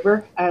John's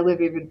neighbor. I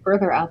live even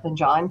further out than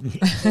John.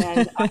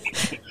 And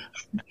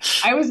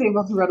I was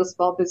able to run a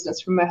small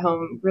business from my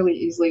home really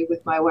easily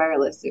with my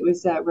wireless. It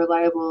was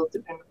reliable,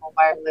 dependable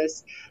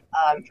wireless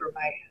for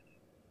my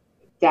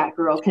That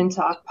Girl Can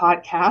Talk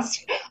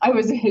podcast. I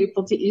was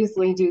able to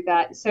easily do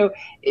that. So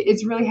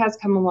it really has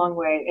come a long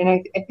way. And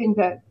I think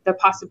that the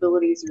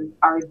possibilities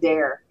are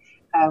there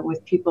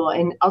with people.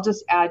 And I'll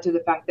just add to the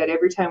fact that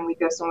every time we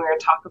go somewhere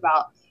and talk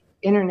about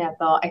internet,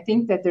 though, I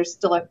think that there's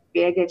still a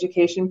big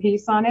education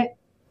piece on it.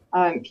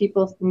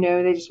 People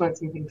know they just want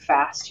something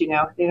fast, they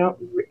don't,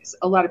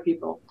 a lot of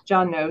people,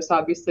 John knows,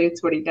 obviously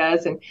it's what he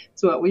does and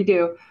it's what we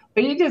do,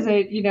 but he does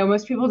it,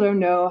 most people don't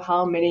know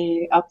how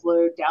many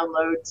upload,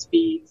 download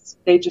speeds.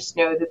 They just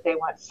know that they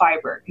want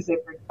fiber because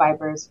they've heard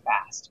fiber is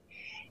fast.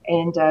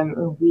 And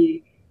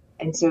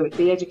so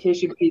the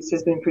education piece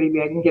has been pretty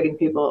big in getting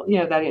people,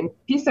 that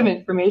piece of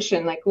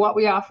information, like what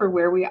we offer,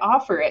 where we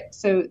offer it.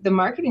 So the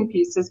marketing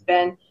piece has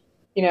been,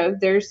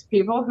 there's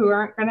people who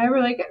aren't going to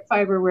really get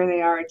fiber where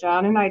they are.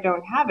 John and I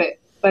don't have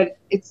it, but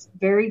it's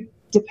very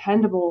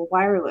dependable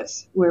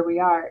wireless where we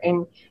are.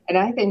 And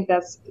I think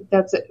that's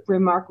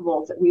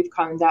remarkable that we've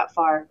come that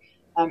far,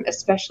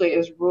 especially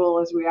as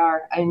rural as we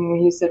are. I mean,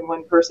 when you said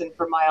 1 person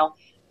per mile,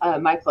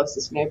 my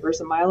closest neighbor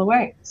is a mile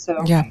away.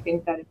 So yeah. I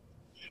think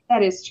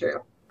that is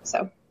true.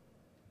 So.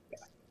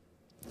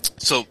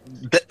 So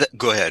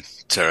go ahead,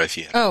 Sarah, if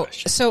you have a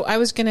question. So I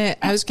was gonna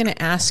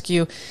ask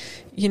you,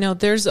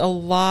 there's a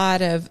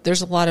lot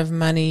of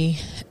money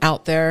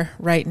out there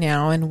right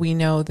now, and we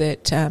know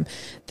that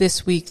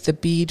this week the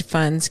BEAD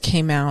funds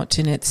came out,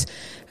 and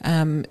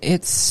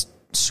it's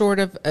short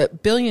of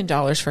 $1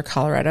 billion for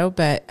Colorado,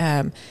 but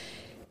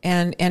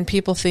and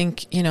people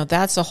think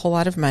that's a whole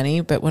lot of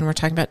money, but when we're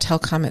talking about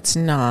telecom, it's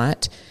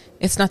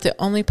not the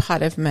only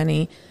pot of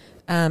money.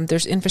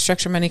 There's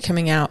infrastructure money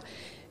coming out.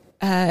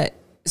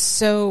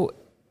 So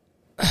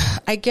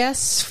I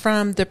guess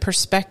from the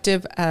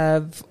perspective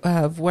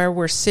of where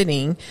we're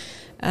sitting,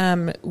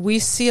 we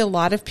see a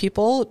lot of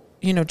people,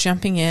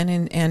 jumping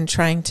in and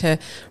trying to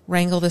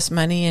wrangle this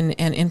money and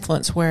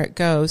influence where it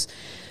goes.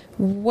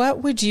 What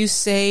would you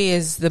say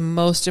is the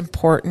most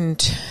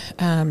important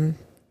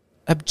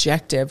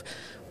objective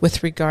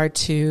with regard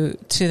to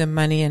the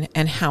money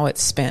and how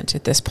it's spent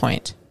at this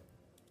point?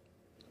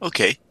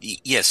 Okay.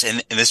 Yes.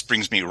 And this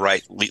brings me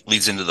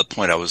leads into the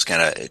point I was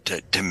going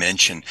to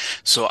mention.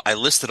 So I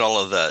listed all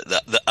of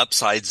the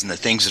upsides and the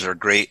things that are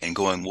great and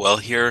going well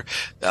here.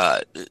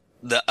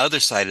 The other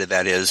side of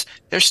that is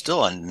there's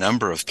still a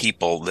number of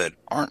people that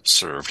aren't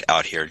served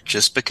out here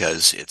just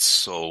because it's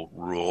so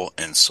rural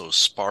and so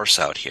sparse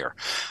out here.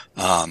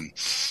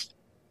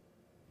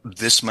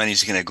 This money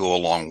is going to go a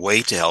long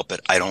way to help it.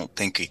 I don't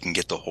think we can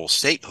get the whole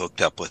state hooked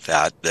up with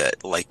that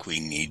like we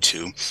need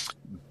to,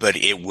 but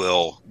it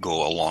will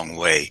go a long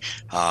way.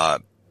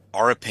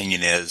 Our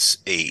opinion is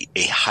a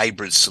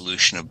hybrid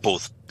solution of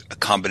both a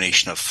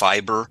combination of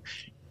fiber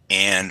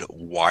and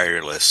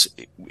wireless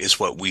is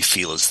what we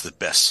feel is the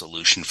best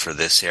solution for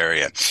this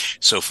area.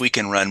 So if we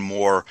can run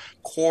more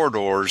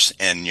corridors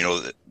and,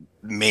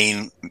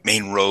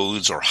 main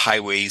roads or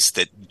highways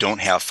that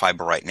don't have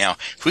fiber right now,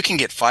 if we can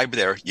get fiber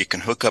there, you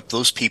can hook up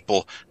those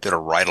people that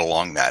are right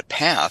along that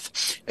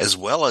path, as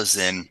well as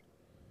then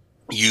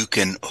you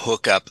can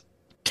hook up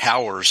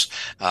towers,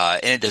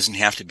 and it doesn't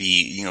have to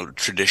be,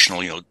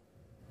 traditional,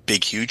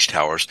 big, huge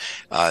towers.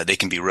 They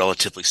can be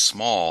relatively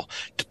small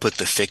to put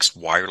the fixed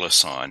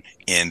wireless on,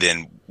 and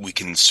then we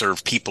can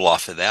serve people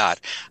off of that.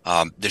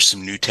 There's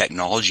some new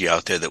technology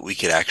out there that we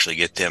could actually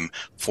get them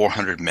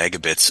 400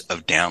 megabits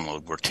of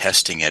download. We're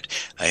testing it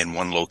in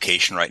one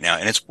location right now,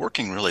 and it's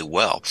working really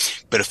well.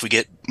 But if we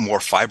get more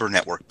fiber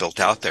network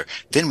built out there,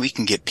 then we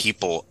can get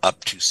people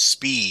up to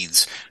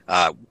speeds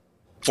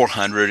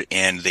 400,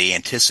 and they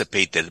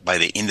anticipate that by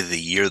the end of the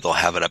year they'll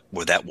have it up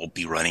where that will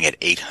be running at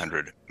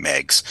 800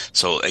 megs.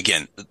 So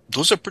again,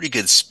 those are pretty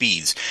good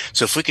speeds.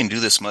 So if we can do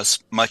this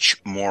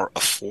much more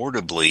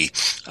affordably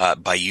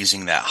by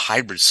using that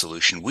hybrid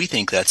solution, we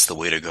think that's the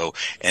way to go.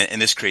 And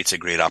this creates a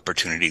great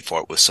opportunity for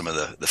it with some of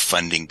the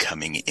funding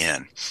coming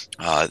in.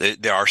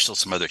 There are still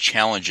some other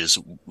challenges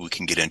we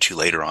can get into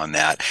later on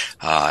that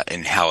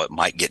and how it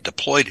might get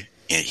deployed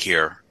in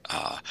here.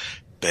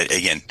 But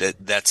again,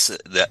 that's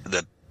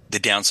the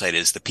downside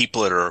is the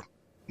people that are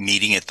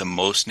needing it the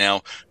most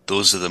now,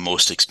 those are the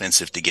most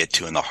expensive to get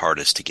to and the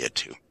hardest to get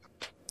to.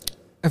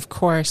 Of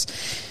course.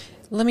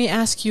 Let me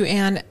ask you,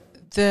 Anne,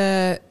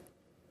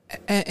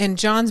 and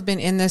John's been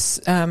in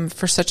this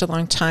for such a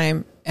long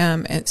time,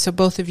 and so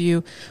both of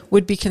you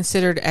would be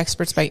considered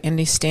experts by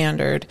indie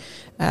standard.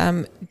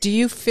 Do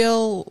you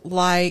feel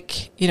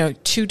like,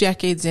 2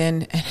 decades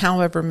in, and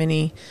however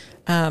many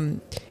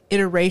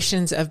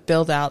iterations of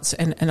build outs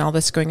and all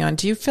this going on,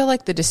 do you feel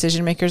like the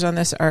decision makers on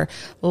this are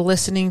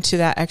listening to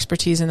that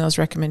expertise and those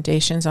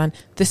recommendations on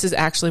this is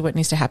actually what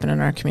needs to happen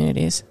in our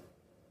communities?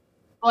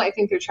 Well, I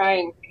think they're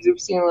trying, because we've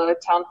seen a lot of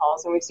town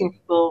halls and we've seen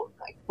people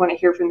want to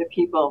hear from the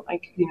people,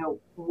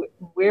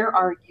 where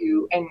are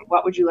you and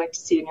what would you like to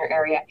see in your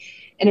area?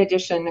 In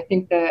addition, I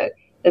think that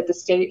the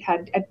state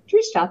had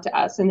reached out to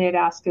us and they had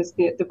asked us,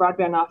 the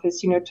broadband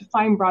office, to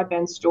find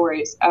broadband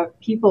stories of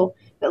people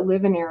that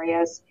live in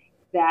areas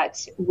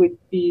that would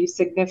be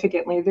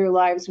their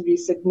lives would be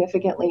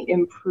significantly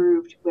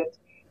improved with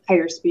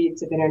higher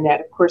speeds of internet.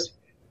 Of course,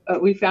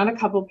 we found a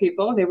couple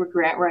people. They were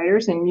grant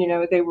writers, and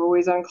they were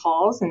always on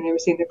calls, and they were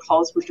saying their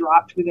calls were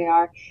dropped where they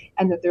are,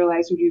 and that their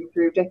lives would be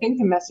improved. I think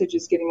the message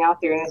is getting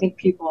out there, and I think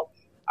people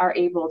are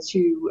able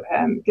to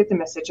get the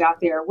message out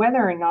there. Whether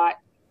or not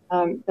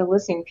the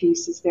listening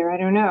piece is there, I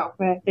don't know,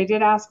 but they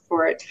did ask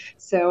for it.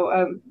 So,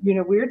 I'm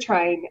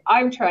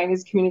trying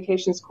as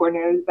communications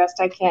coordinator the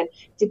best I can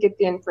to get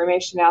the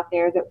information out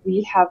there that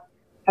we have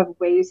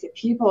ways that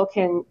people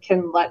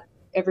can let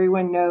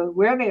everyone know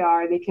where they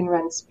are. They can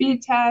run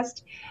speed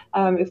tests.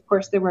 Of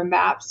course, there were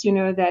maps,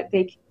 that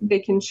they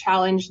can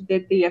challenge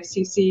the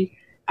FCC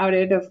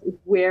outed of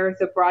where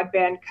the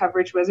broadband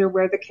coverage was or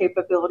where the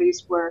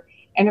capabilities were.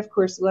 And of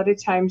course, a lot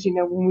of times,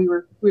 when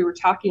we were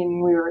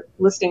talking, we were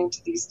listening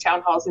to these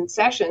town halls and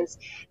sessions,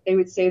 they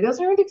would say those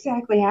aren't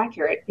exactly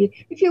accurate.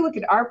 If you look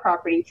at our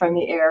property from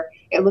the air,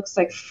 it looks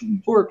like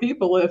 4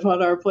 people live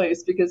on our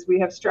place because we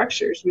have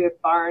structures, we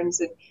have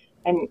barns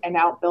and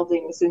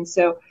outbuildings. And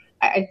so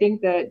I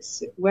think that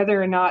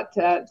whether or not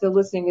the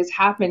listening is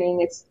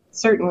happening, it's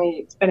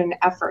been an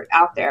effort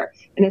out there.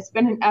 And it's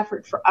been an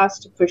effort for us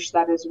to push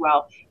that as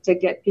well, to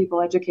get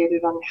people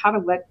educated on how to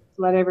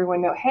let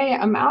everyone know, hey,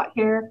 I'm out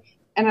here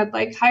and I'd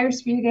like higher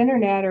speed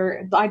internet,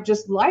 or I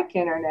just like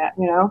internet,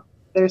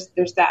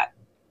 there's that.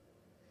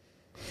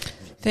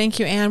 Thank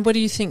you, Anne. What do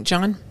you think,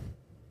 John?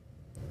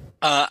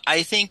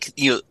 I think,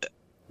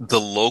 the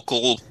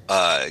local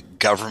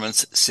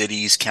governments,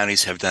 cities,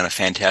 counties have done a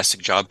fantastic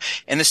job.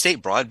 And the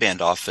state broadband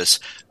office,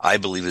 I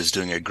believe, is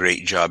doing a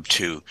great job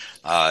too.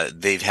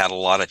 They've had a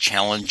lot of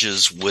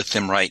challenges with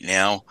them right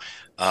now,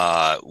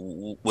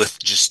 with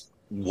just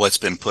what's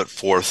been put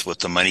forth with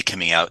the money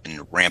coming out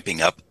and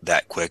ramping up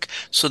that quick.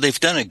 So they've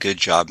done a good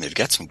job, and they've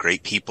got some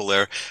great people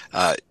there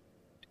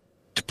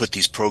to put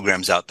these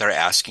programs out there,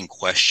 asking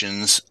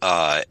questions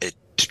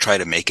to try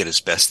to make it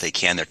as best they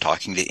can. They're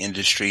talking to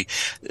industry.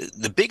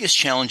 The biggest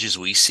challenges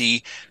we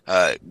see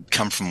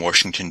come from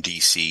Washington,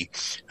 D.C.,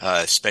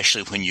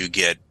 especially when you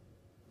get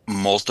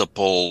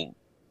multiple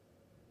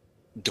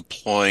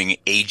deploying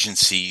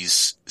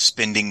agencies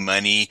spending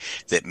money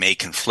that may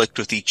conflict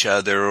with each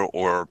other,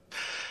 or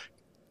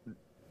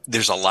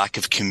there's a lack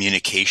of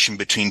communication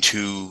between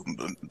 2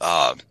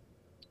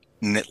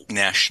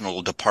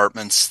 national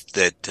departments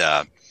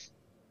that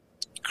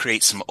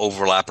create some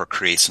overlap or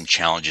create some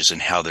challenges in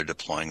how they're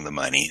deploying the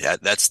money.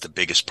 That's the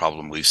biggest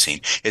problem we've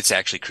seen. It's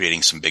actually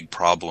creating some big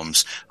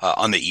problems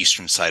on the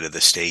eastern side of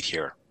the state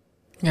here.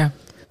 Yeah.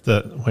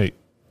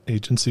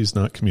 Agencies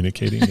not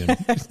communicating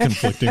and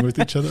conflicting with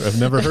each other? I've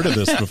never heard of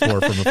this before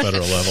from a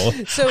federal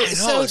level.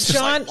 So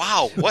John,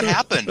 wow, what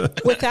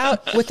happened?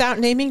 without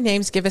naming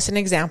names, give us an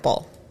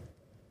example.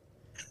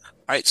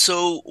 All right.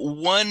 So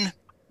one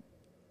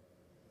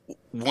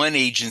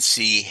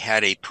agency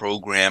had a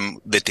program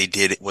that they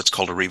did what's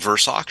called a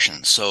reverse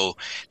auction. So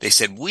they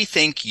said, we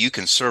think you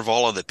can serve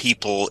all of the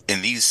people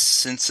in these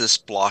census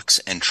blocks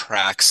and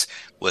tracts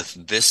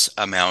with this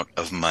amount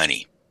of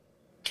money.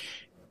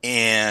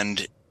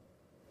 And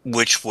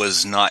which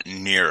was not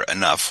near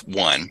enough,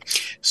 one.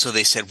 So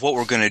they said, what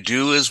we're going to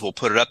do is we'll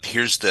put it up.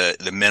 Here's the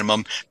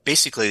minimum.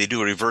 Basically, they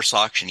do a reverse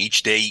auction.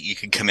 Each day you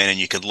could come in and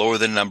you could lower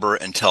the number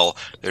until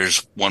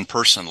there's one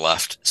person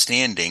left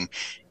standing.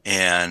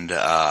 And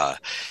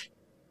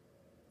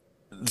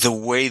the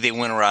way they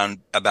went around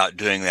about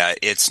doing that,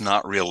 it's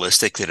not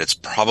realistic that it's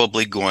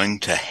probably going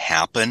to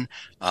happen.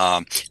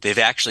 They've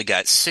actually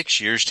got 6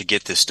 years to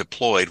get this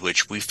deployed,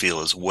 which we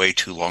feel is way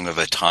too long of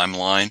a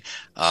timeline.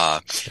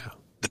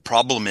 The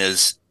problem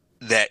is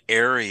that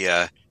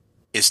area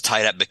is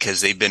tied up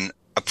because they've been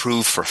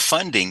approved for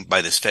funding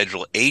by this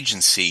federal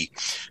agency.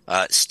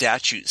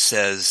 Statute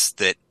says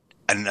that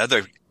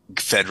another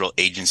federal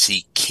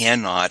agency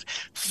cannot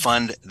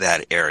fund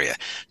that area.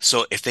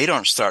 So if they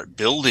don't start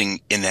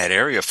building in that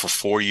area for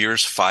 4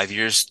 years, 5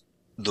 years,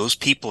 those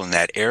people in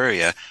that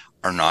area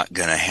are not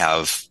going to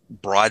have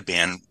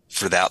broadband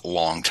for that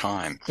long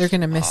time. They're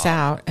going to miss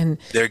out. And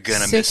they're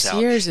going to miss out.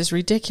 6 years is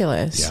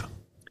ridiculous. Yeah.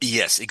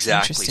 Yes,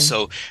 exactly.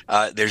 So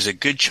there's a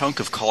good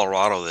chunk of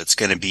Colorado that's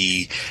going to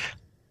be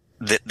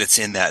that's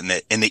in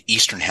the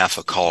eastern half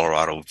of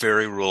Colorado,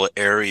 very rural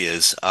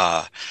areas.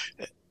 And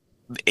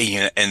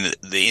the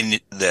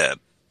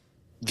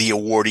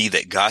awardee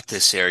that got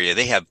this area,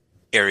 they have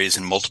areas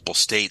in multiple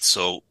states.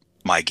 So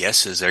my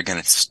guess is they're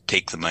going to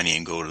take the money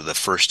and go to the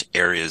first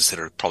areas that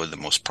are probably the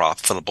most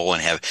profitable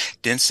and have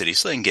density,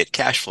 so they can get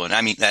cash flow. And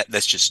I mean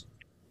that's just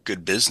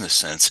good business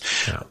sense.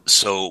 Yeah.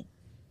 So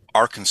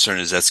our concern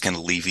is that's going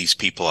to leave these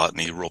people out in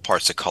the rural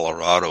parts of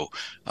Colorado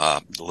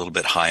a little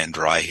bit high and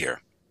dry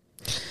here.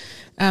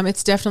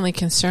 It's definitely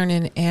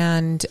concerning,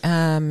 and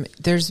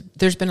there's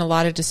been a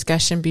lot of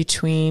discussion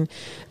between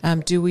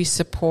do we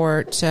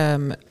support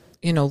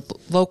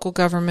local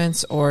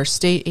governments or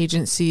state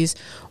agencies,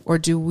 or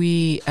do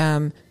we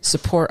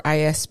support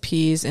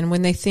ISPs? And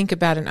when they think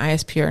about an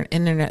ISP or an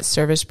internet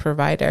service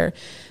provider,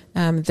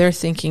 they're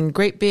thinking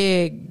great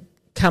big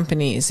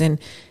companies,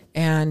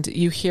 and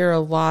you hear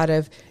a lot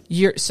of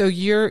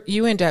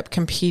you end up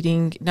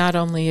competing not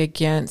only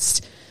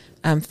against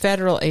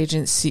federal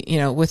agency,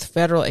 with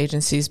federal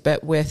agencies,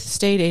 but with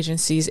state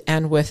agencies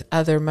and with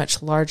other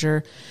much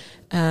larger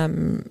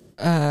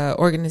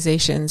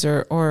organizations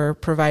or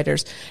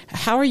providers.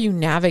 How are you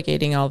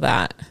navigating all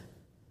that?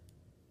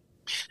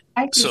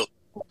 So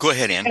go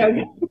ahead,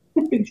 Ann.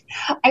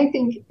 I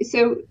think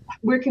so.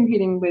 We're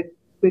competing with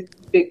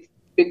big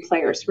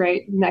players,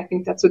 right? And I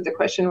think that's what the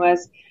question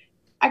was.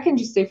 I can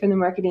just say from the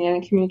marketing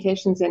and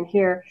communications in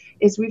here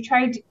is we've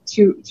tried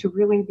to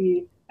really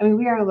be. I mean,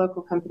 we are a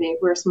local company.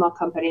 We're a small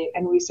company,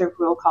 and we serve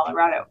rural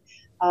Colorado.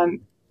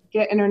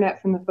 Get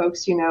internet from the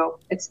folks you know.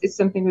 It's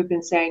something we've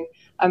been saying.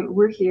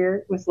 We're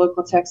here with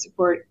local tech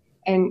support,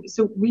 and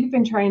so we've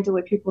been trying to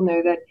let people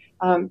know that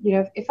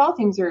if all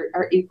things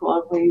are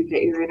equal, where you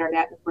get your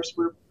internet, of course,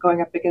 we're going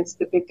up against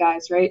the big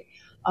guys, right?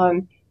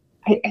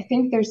 I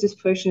think there's this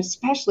push, and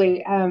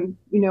especially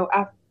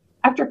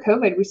after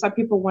COVID, we saw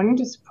people wanting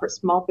to support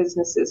small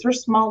businesses or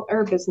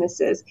smaller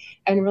businesses,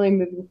 and really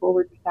moving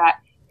forward with that.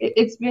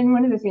 It's been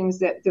one of the things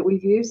that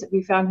we've used that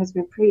we found has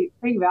been pretty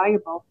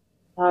valuable.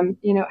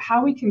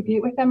 How we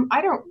compete with them,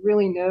 I don't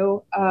really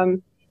know.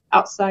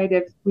 Outside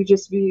of we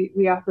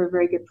offer a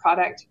very good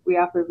product, we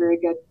offer very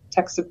good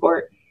tech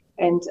support,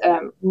 and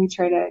we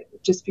try to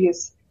just be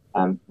as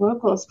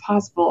local as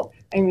possible.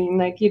 I mean,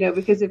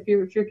 because if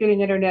you're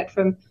getting internet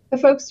from the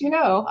folks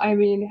I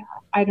mean,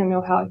 I don't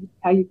know how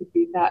you could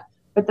beat that.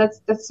 But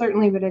that's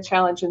certainly been a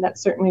challenge, and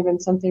that's certainly been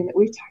something that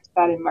we've talked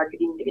about in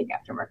marketing meeting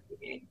after marketing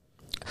meeting.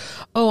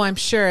 Oh, I'm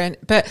sure.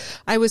 But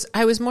I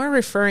was more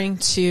referring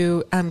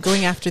to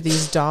going after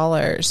these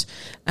dollars.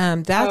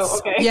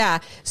 Okay. Yeah.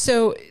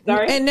 So,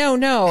 sorry? And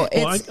no.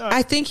 It's,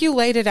 I think you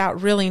laid it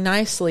out really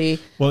nicely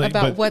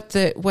about what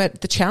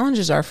the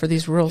challenges are for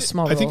these rural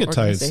small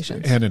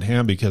organizations. Ties hand in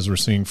hand, because we're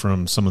seeing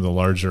from some of the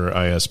larger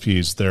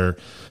ISPs, they're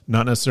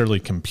not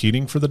necessarily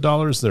competing for the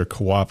dollars, they're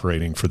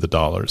cooperating for the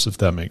dollars, if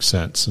that makes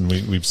sense. And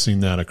we've seen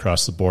that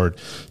across the board.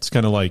 It's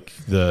kind of like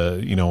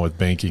with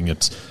banking,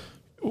 it's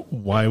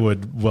why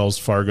would Wells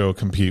Fargo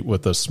compete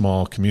with a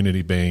small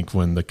community bank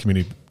when the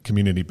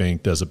community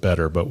bank does it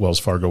better, but Wells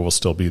Fargo will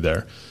still be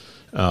there?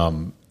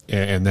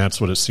 And that's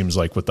what it seems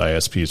like with the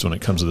ISPs when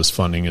it comes to this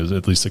funding, is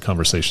at least the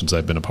conversations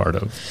I've been a part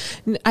of.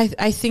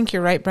 I think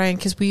you're right, Brian,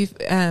 because we've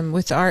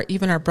with our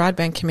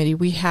broadband committee,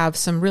 we have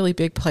some really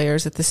big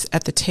players at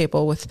the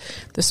table with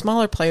the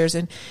smaller players,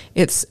 and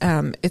it's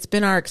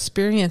been our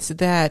experience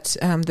that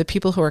the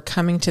people who are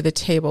coming to the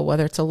table,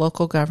 whether it's a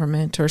local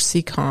government or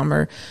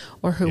CCOM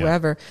or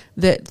whoever,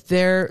 that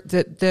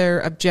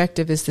their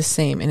objective is the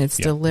same, and it's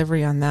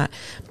delivery on that.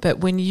 But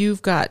when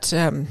you've got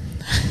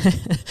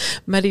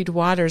muddied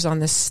waters on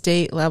the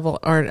state level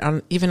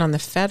or even on the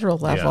federal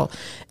level,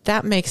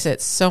 that makes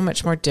it so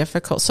much more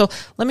difficult. So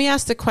let me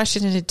ask the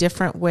question in a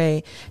different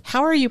way.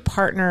 How are you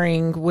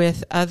partnering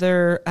with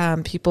other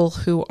people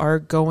who are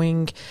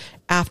going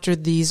after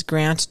these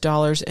grant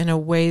dollars in a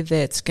way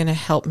that's going to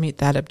help meet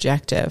that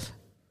objective?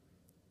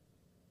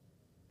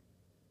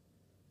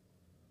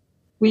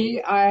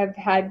 We have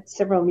had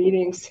several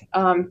meetings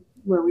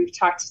where we've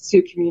talked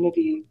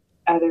to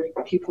other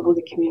people,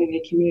 the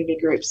community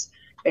groups,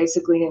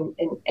 basically,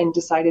 and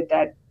decided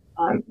that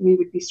we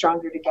would be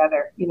stronger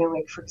together.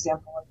 Like, for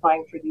example,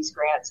 applying for these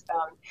grants,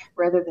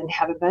 rather than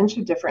have a bunch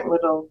of different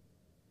little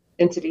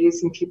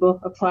entities and people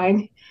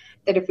applying,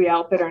 that if we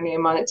all put our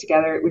name on it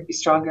together, it would be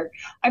stronger.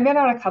 I've been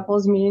on a couple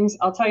of meetings.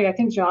 I'll tell you, I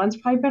think John's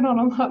probably been on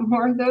a lot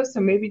more of those, so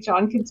maybe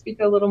John can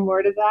speak a little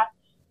more to that.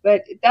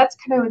 But that's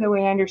kind of the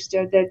way I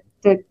understood that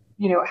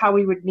how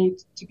we would need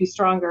to be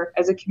stronger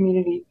as a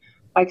community,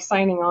 like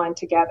signing on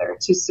together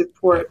to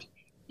support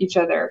each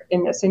other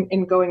in this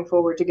and going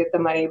forward to get the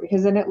money,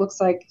 because then it looks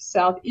like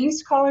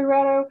Southeast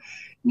Colorado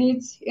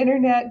needs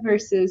internet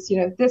versus,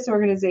 this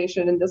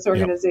organization and this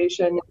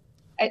organization. Yep.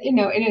 And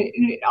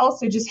it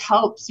also just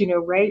helps,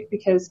 right?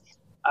 Because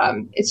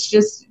it's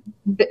just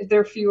there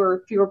are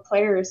fewer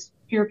players,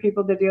 fewer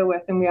people to deal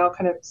with, and we all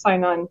kind of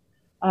sign on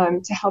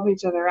to help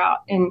each other out.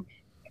 And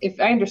if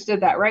I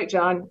understood that right,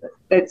 John,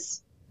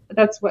 that's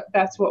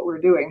what we're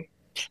doing.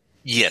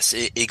 Yes,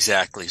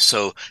 exactly.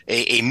 So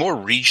a more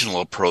regional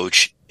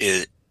approach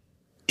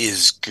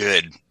is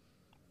good.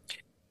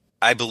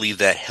 I believe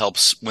that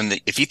helps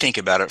if you think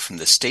about it from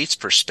the state's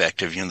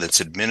perspective, that's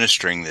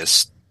administering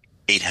this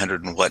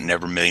 $800 and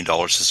whatever million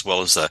dollars, as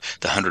well as the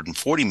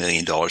 $140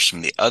 million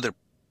from the other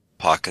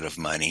pocket of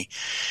money.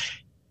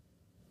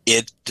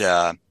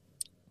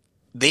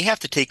 They have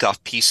to take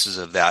off pieces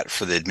of that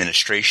for the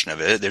administration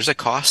of it. There's a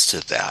cost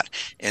to that.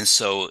 And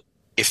so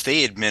if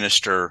they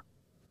administer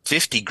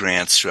 50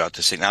 grants throughout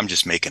the state, I'm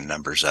just making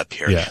numbers up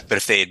here, but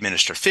if they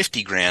administer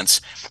 50 grants,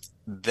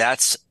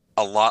 that's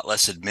a lot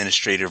less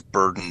administrative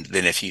burden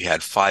than if you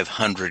had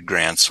 500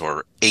 grants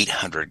or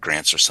 800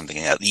 grants or something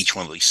like that, each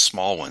one of these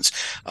small ones.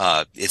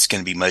 It's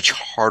going to be much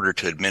harder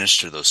to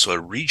administer those. So a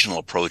regional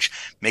approach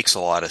makes a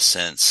lot of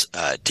sense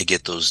to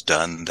get those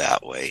done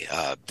that way.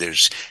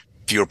 There's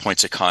fewer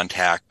points of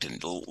contact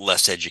and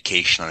less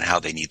education on how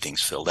they need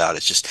things filled out.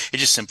 It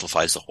just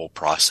simplifies the whole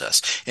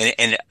process.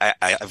 And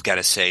I've got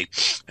to say,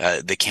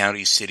 the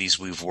counties, cities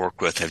we've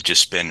worked with have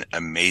just been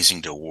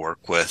amazing to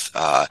work with.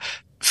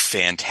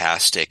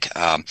 Fantastic.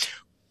 And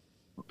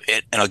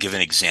I'll give an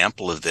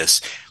example of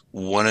this.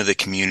 One of the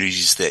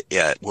communities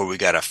where we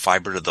got a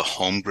fiber to the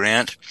home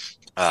grant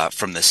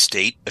from the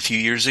state a few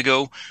years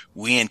ago,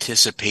 we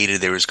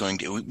anticipated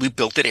we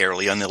built it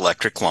airly on the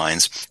electric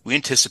lines. We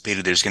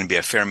anticipated there's going to be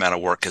a fair amount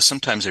of work because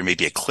sometimes there may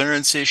be a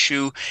clearance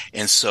issue.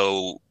 And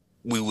so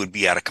we would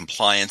be out of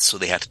compliance. So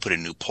they have to put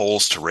in new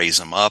poles to raise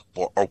them up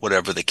or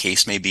whatever the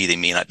case may be. They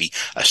may not be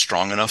a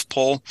strong enough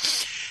pole.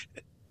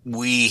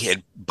 We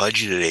had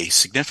budgeted a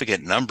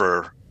significant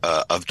number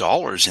of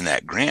dollars in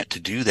that grant to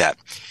do that.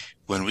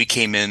 When we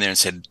came in there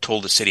and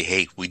told the city,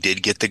 hey, we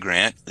did get the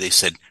grant, they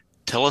said,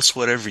 tell us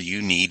whatever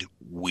you need.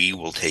 We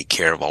will take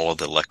care of all of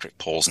the electric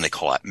poles, and they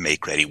call it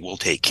make ready. We'll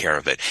take care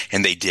of it.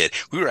 And they did.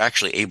 We were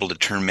actually able to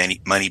turn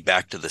money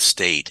back to the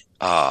state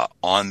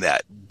on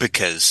that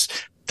because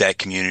that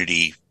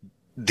community,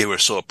 they were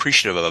so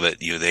appreciative of it.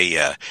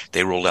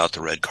 They rolled out the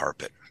red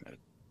carpet.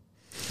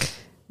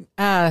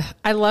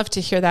 I love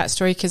to hear that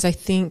story because I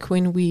think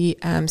when we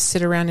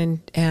sit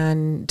around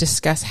and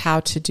discuss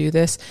how to do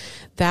this,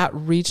 that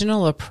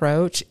regional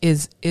approach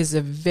is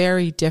a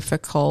very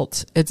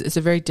difficult. It's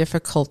a very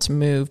difficult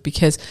move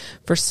because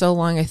for so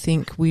long I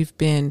think we've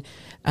been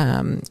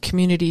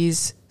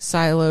communities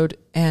siloed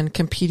and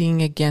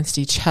competing against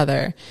each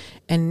other.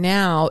 And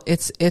now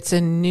it's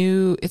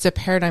a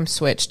paradigm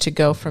switch to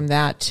go from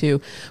that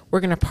to we're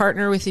going to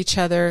partner with each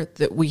other,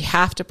 that we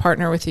have to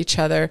partner with each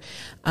other,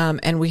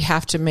 and we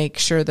have to make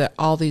sure that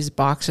all these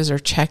boxes are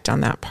checked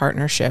on that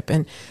partnership.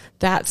 And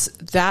that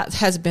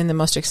has been the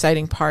most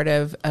exciting part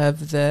of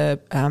the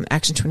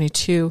Action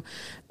 22.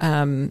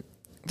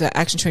 The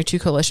Action 22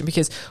 coalition,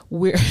 because I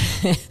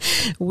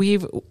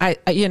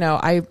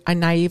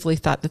naively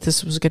thought that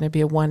this was going to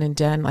be a one and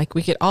done. Like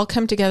we could all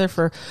come together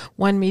for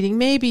one meeting,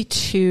 maybe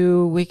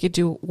two. We could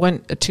do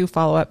two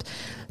follow-ups.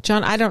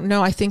 John, I don't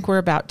know. I think we're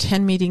about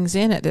 10 meetings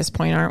in at this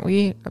point, aren't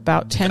we?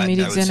 About 10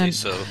 meetings in and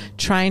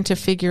trying to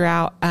figure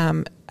out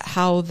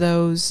how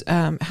those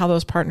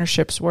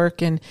partnerships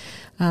work. And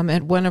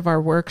at one of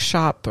our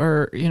workshop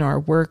or our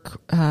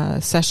work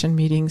session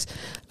meetings,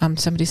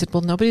 somebody said,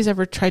 "Well, nobody's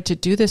ever tried to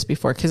do this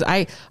before." Because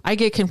I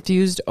get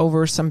confused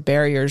over some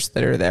barriers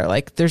that are there.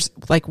 Like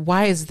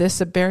why is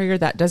this a barrier?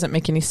 That doesn't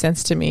make any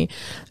sense to me.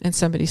 And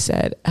somebody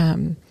said,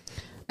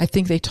 I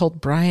think they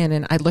told Brian,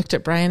 and I looked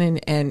at Brian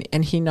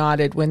and he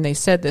nodded when they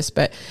said this,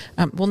 but,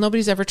 well,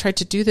 nobody's ever tried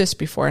to do this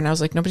before. And I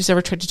was like, nobody's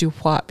ever tried to do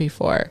what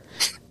before?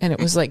 And it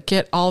was like,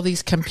 get all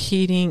these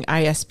competing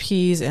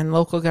ISPs and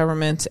local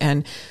governments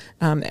and,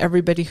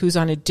 everybody who's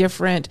on a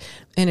different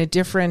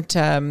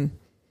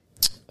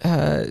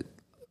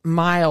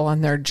mile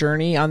on their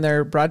journey, on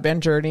their broadband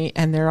journey,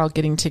 and they're all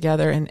getting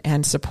together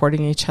and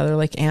supporting each other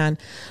like Ann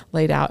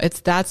laid out.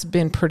 That's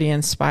been pretty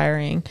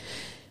inspiring.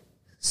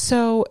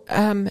 So,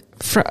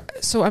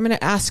 so I'm going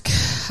to ask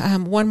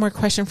one more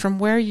question from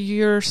where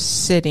you're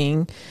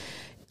sitting.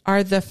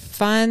 are the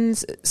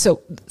funds,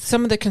 so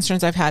some of the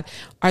concerns I've had,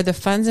 are the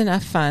funds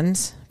enough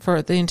funds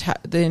for the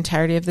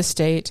entirety of the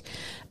state?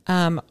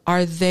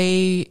 Are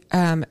they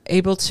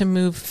able to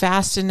move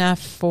fast enough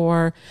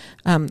for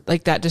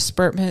like that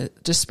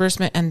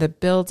disbursement and the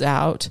build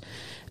out?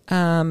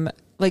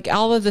 Like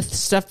all of the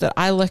stuff that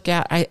I look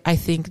at, I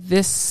think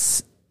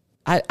this,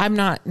 I'm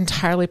not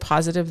entirely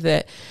positive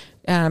that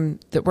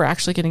that we're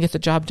actually going to get the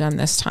job done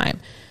this time.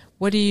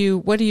 What do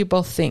you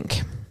both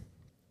think?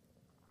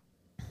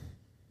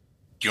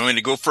 Do you want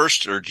me to go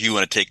first, or do you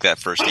want to take that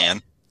first,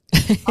 Ann?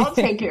 I'll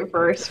take it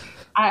first.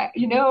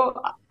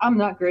 I'm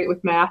not great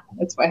with math.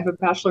 That's why I have a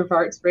Bachelor of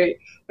Arts, right?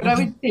 But I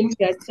would think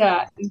that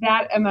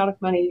that amount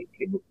of money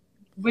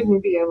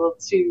wouldn't be able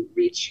to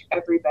reach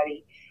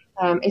everybody.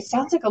 It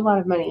sounds like a lot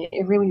of money.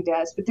 It really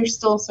does. But there's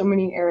still so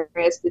many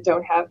areas that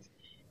don't have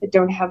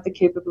the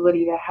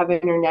capability to have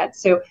internet.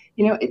 So,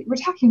 we're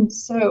talking,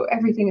 so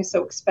everything is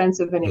so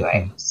expensive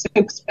anyway, so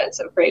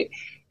expensive, right?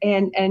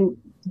 And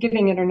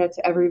getting internet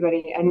to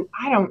everybody. And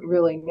I don't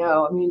really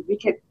know. I mean, we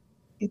could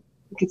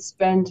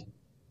spend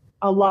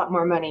a lot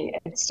more money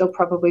and still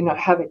probably not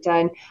have it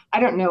done. I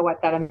don't know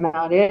what that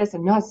amount is.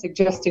 I'm not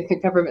suggesting the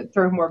government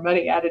throw more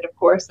money at it, of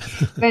course,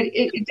 but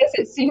it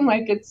doesn't seem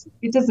like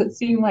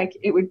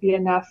it would be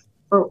enough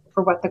for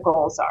what the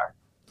goals are,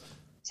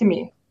 to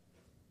me.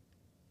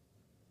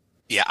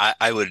 Yeah,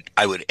 I would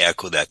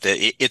echo that.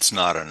 It's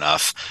not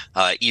enough.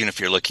 Even if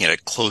you're looking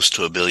at close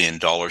to $1 billion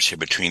here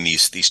between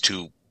these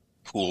two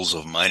pools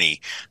of money,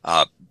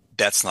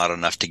 that's not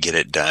enough to get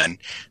it done.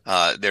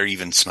 There are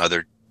even some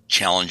other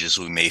challenges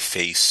we may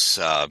face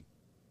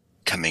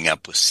coming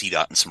up with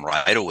CDOT and some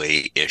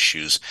right-of-way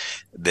issues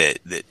that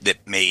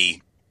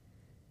may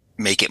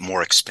make it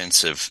more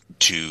expensive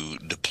to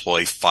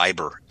deploy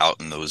fiber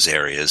out in those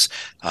areas.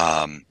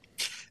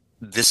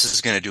 This is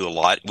going to do a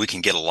lot. We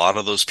can get a lot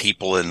of those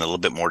people in a little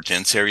bit more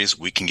dense areas.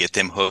 We can get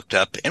them hooked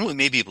up, and we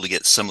may be able to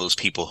get some of those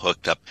people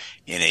hooked up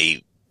in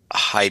a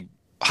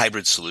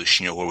hybrid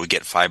solution, where we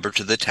get fiber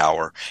to the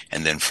tower,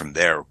 and then from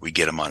there we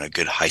get them on a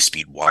good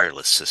high-speed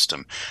wireless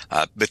system.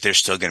 But there's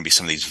still going to be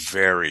some of these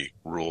very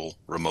rural,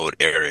 remote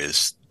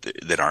areas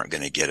that aren't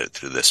going to get it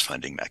through this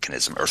funding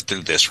mechanism or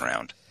through this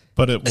round.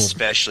 But it will,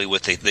 especially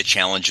with the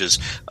challenges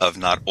of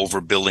not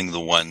overbuilding the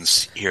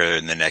ones here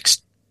in the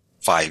next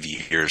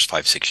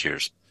 6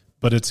 years.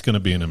 But it's going to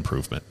be an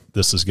improvement.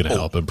 This is going to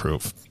help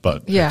improve,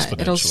 but yeah,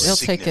 it'll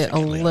take it a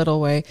little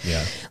way.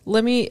 Yeah.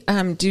 Let me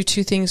do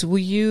two things. Will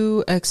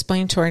you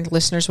explain to our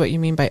listeners what you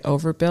mean by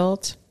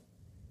overbuild?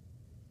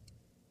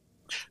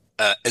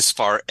 As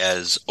far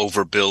as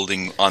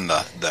overbuilding on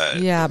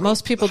the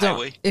most people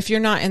highway? Don't. If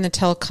you're not in the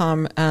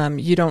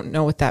telecom, you don't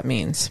know what that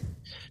means.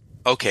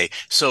 Okay,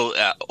 so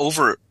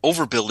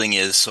overbuilding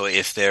is, so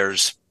if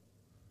there's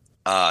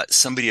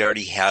somebody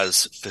already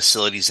has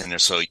facilities in there,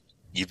 so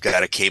you've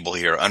got a cable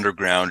here,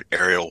 underground,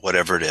 aerial,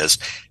 whatever it is.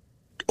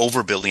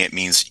 Overbuilding it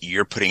means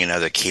you're putting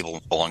another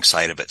cable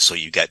alongside of it, so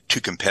you've got two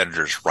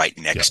competitors right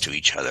next to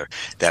each other.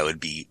 That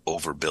would be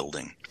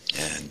overbuilding,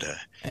 and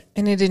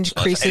it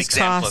increases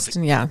cost.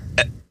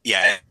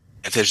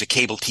 If there's a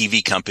cable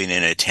TV company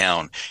in a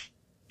town,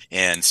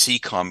 and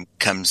CCOM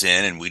comes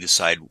in, and we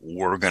decide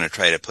we're going to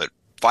try to put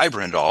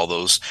fiber into all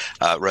those,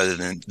 rather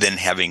than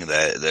having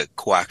the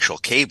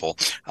coaxial cable,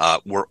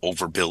 we're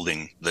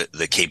overbuilding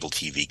the cable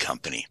TV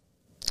company.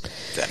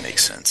 If that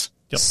makes sense.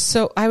 Yep.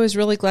 So I was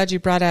really glad you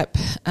brought up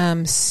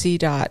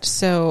CDOT.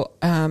 So,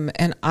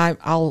 and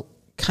I'll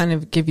kind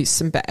of give you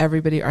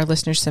our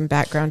listeners, some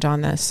background on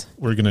this.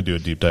 We're going to do a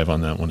deep dive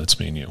on that when it's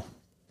me and you.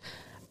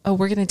 Oh,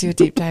 we're going to do a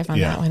deep dive on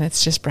that one.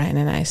 It's just Brian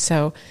and I.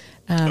 So,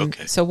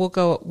 so we'll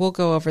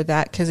go over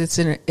that, because it's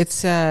an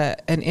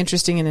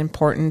interesting and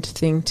important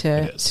thing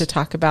to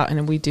talk about,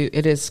 and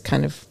it is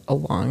kind of a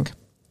long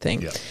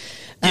thing.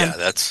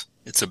 Yeah,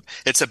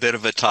 it's a bit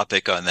of a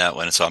topic on that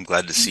one, so I'm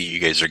glad to see you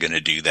guys are going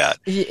to do that.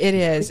 It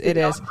is.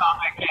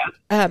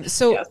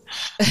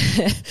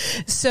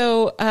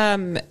 So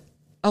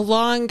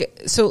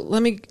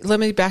let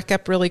me back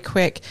up really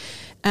quick.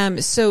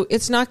 So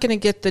it's not going to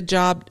get the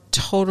job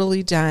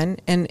totally done,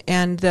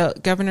 and the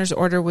governor's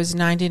order was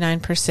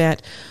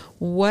 99%.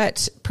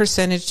 What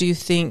percentage do you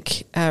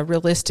think,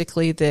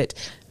 realistically, that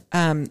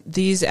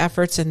these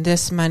efforts and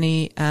this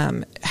money,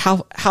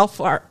 how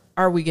far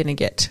are we going to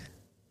get?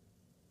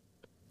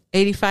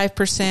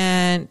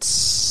 85%,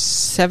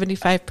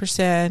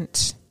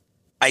 75%?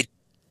 I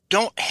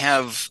don't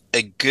have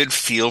a good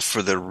feel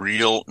for the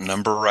real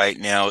number right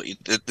now.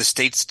 The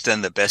state's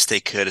done the best they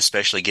could,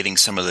 especially getting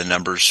some of the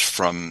numbers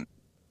from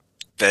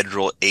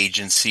federal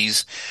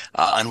agencies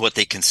on what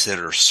they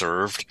consider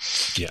served.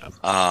 Yeah.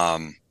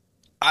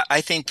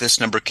 I think this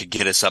number could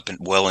get us up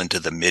well into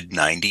the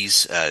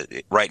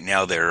mid-90s. Right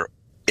now,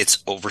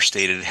 it's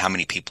overstated how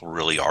many people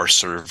really are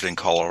served in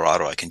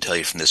Colorado. I can tell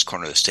you from this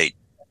corner of the state,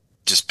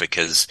 just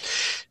because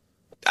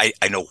I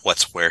know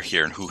what's where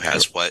here and who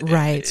has what.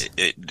 Right.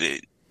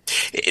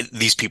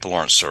 These people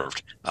aren't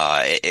served.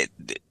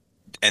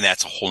 and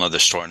that's a whole nother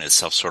story in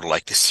itself, sort of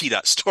like the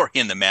CDOT story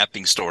and the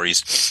mapping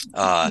stories.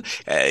 There's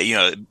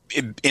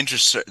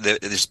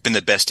been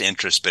the best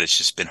interest, but it's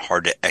just been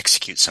hard to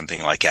execute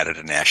something like that at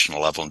a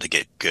national level and to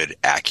get good,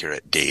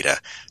 accurate data,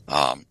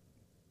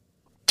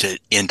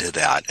 into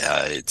that.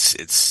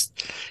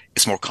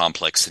 It's more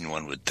complex than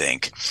one would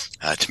think,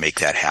 to make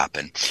that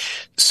happen.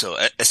 So,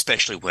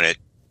 especially when it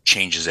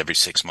changes every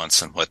 6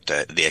 months and what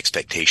the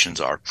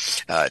expectations are,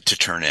 to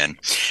turn in.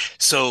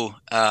 So,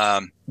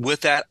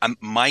 with that,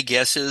 my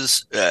guess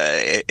is,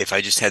 if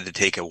I just had to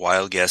take a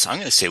wild guess, I'm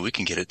going to say we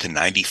can get it to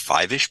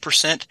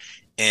 95-ish%.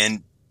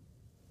 And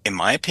in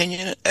my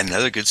opinion,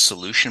 another good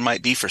solution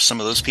might be for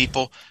some of those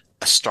people,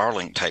 a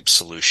Starlink type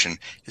solution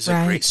is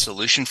a great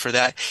solution for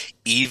that.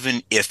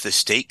 Even if the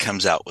state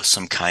comes out with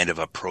some kind of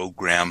a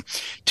program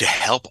to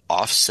help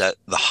offset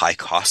the high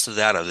cost of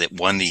that,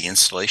 the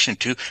installation,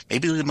 two,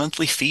 maybe the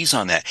monthly fees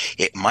on that.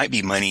 It might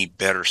be money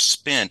better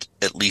spent,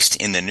 at least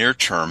in the near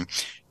term,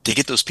 to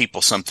get those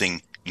people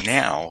something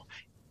now.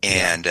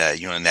 And,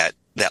 in that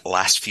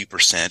last few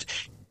percent,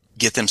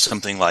 get them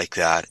something like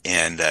that.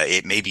 And,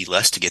 it may be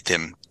less to get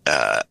them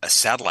a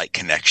satellite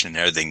connection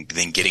there than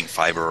getting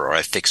fiber or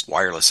a fixed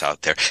wireless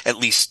out there, at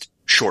least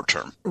short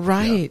term.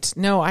 Right.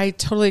 Yeah. No, I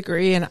totally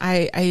agree. And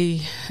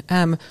I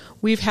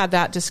we've had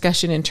that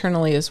discussion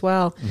internally as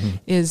well,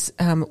 is,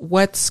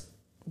 what's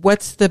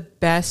the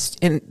best,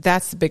 and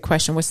that's the big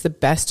question, what's the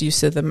best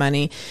use of the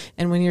money?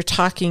 And when you're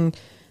talking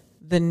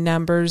the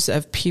numbers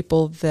of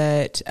people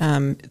that,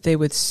 they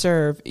would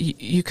serve,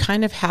 you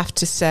kind of have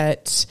to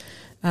set,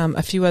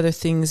 a few other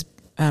things,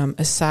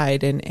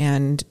 aside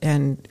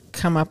and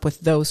come up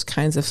with those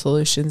kinds of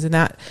solutions. And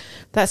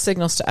that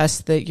signals to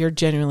us that you're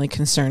genuinely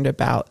concerned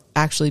about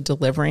actually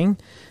delivering,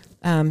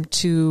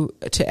 to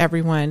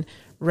everyone,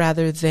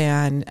 rather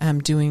than,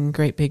 doing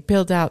great big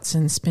build outs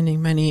and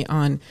spending money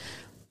on,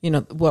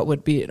 what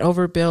would be an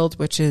overbuild,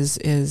 which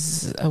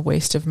is a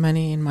waste of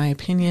money, in my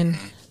opinion.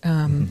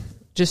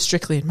 Just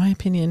strictly in my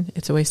opinion,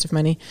 it's a waste of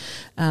money.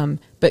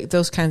 But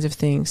those kinds of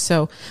things.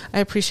 So I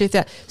appreciate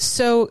that.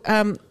 So,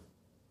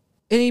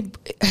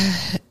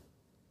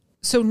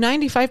 so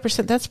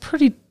 95%, that's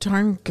pretty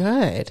darn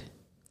good.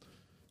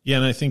 Yeah.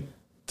 And I think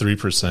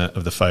 3%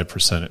 of the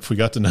 5%, if we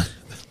got to,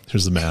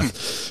 here's the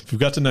math. If we've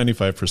got to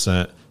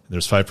 95%,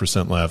 there's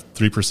 5% left,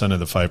 3% of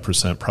the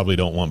 5% probably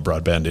don't want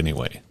broadband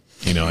anyway.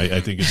 I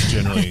think it's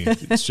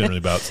generally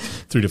about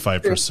 3 to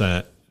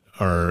 5%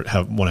 want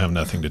to have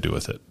nothing to do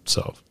with it.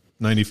 So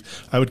I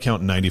would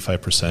count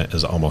 95%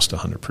 as almost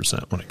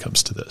 100% when it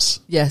comes to this.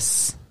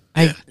 Yes.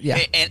 And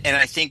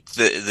I think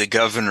the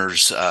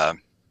governor's,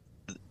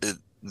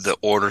 the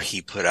order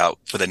he put out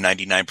for the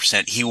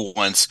 99%, he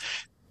wants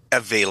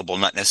available,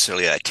 not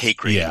necessarily a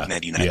take rate of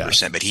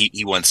 99%, but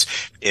he wants,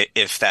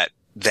 if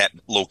that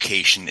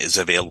location is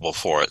available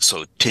for it.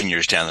 So 10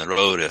 years down the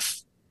road,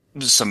 if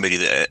somebody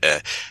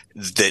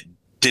that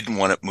didn't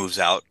want it moves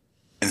out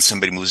and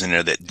somebody moves in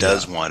there that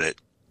does want it,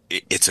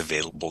 it's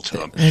available to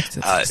them.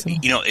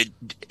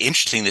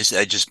 Interesting.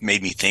 That just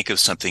made me think of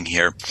something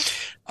here.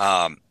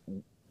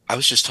 I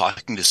was just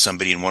talking to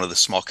somebody in one of the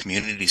small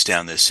communities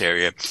down this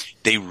area.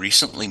 They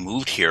recently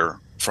moved here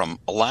from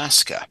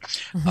Alaska.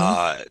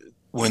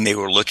 When they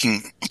were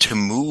looking to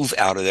move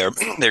out of there,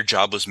 their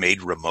job was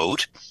made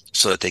remote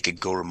so that they could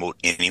go remote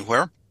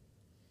anywhere.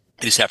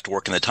 They just have to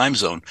work in the time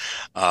zone,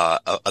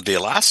 the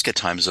Alaska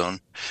time zone.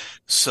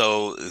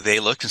 So they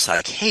looked and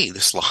said, hey,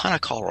 this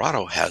Lahana,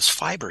 Colorado has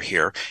fiber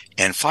here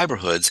and fiber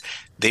hoods.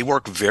 They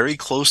worked very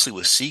closely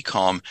with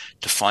CCOM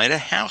to find a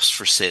house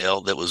for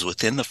sale that was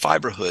within the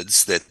fiber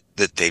hoods that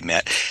they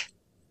met.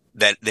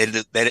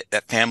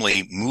 That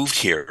family moved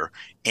here,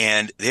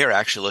 and they're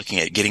actually looking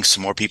at getting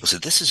some more people.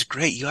 Said, this is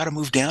great. You ought to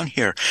move down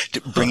here,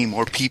 to bringing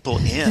more people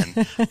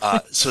in,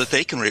 so that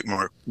they can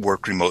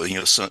work remotely.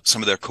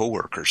 Some of their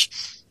coworkers.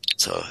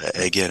 So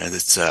again,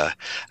 it's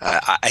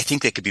I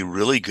think that could be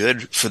really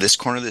good for this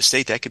corner of the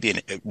state. That could be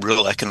a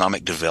real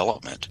economic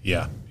development.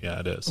 Yeah,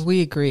 it is.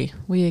 We agree.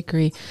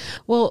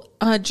 Well,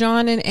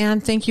 John and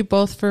Ann, thank you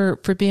both for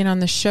being on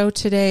the show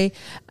today.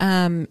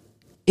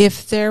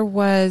 If there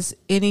was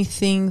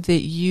anything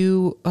that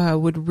you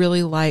would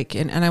really like,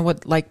 and I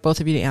would like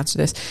both of you to answer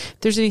this, if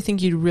there's anything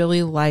you'd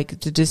really like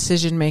the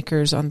decision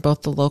makers on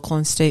both the local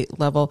and state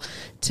level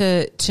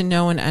to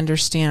know and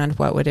understand,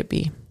 what would it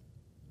be?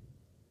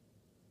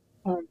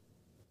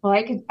 Well,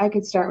 I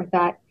could start with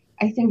that.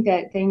 I think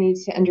that they need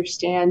to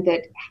understand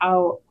that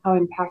how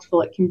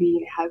impactful it can be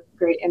to have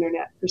great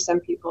internet for some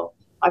people.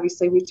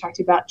 Obviously, we've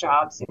talked about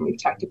jobs, and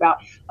we've talked about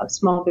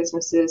small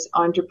businesses,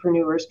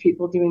 entrepreneurs,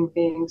 people doing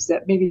things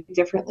that maybe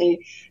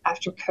differently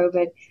after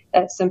COVID,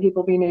 that some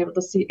people being able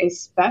to see a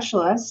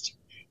specialist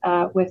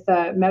with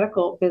a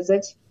medical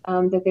visit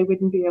that they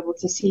wouldn't be able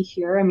to see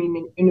here. I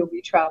mean,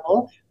 we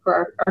travel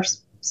for our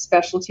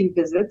specialty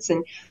visits,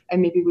 and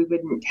maybe we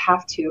wouldn't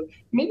have to.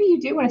 Maybe you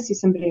do want to see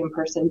somebody in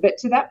person, but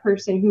to that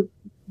person who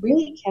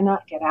really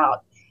cannot get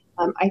out,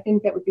 I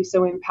think that would be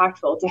so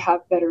impactful to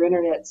have better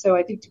internet. So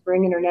I think to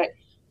bring internet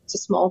to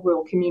small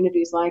rural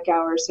communities like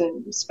ours,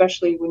 and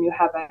especially when you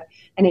have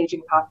an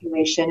aging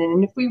population.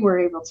 And if we were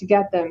able to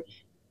get them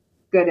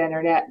good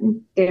internet,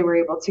 and they were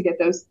able to get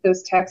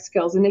those tech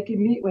skills, and they could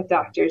meet with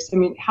doctors, I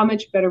mean, how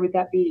much better would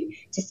that be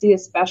to see a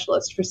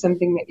specialist for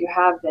something that you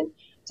have than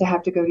to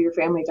have to go to your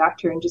family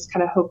doctor and just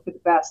kind of hope for the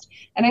best.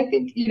 And I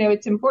think,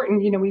 it's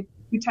important,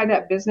 we tie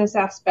that business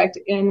aspect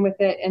in with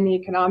it and the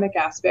economic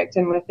aspect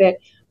in with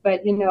it.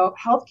 But,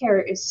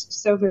 healthcare is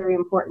so very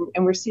important.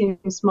 And we're seeing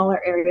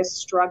smaller areas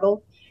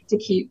struggle to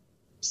keep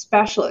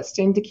specialists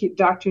and to keep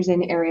doctors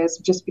in areas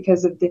just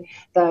because of the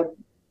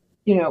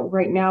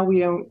right now we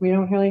don't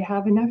really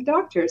have enough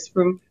doctors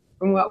from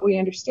what we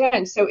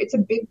understand. So it's a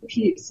big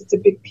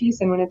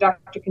piece. And when a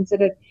doctor can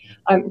sit in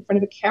front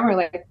of a camera,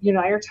 like you and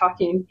I are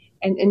talking,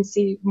 and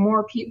see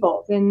more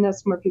people, then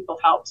those more people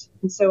helped.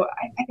 And so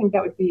I think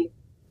that would be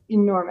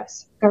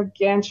enormous,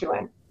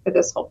 gargantuan for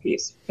this whole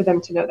piece, for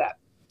them to know that.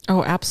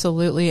 Oh,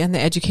 absolutely. And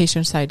the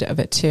education side of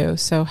it too.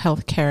 So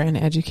healthcare and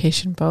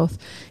education both,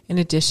 in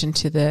addition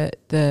to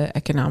the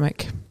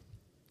economic.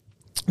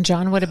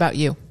 John, what about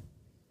you?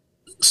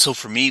 So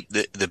for me,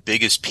 the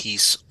biggest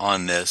piece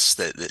on this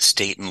that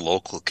state and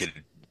local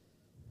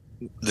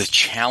the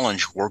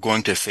challenge we're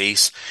going to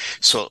face.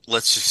 So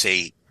let's just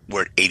say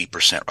we're at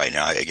 80% right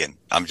now. Again,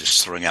 I'm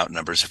just throwing out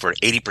numbers. If we're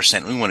at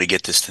 80%, we want to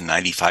get this to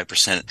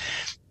 95%.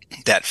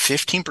 That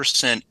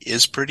 15%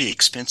 is pretty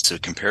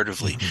expensive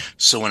comparatively. Mm-hmm.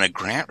 So when a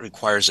grant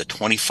requires a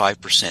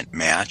 25%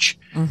 match,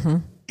 mm-hmm.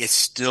 it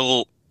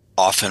still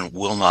often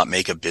will not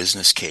make a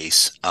business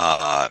case.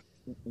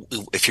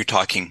 If you're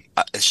talking,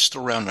 let's just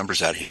throw round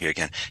numbers out here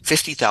again,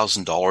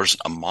 $50,000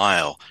 a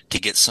mile to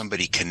get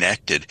somebody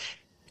connected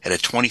at a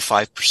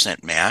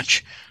 25%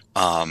 match.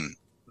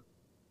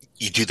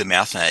 You do the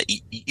math on that,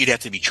 you'd have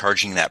to be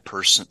charging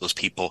those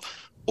people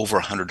over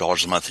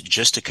 $100 a month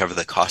just to cover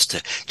the cost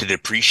to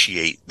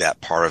depreciate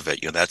that part of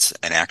it. That's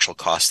an actual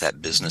cost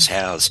that business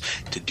has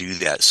to do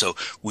that. So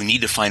we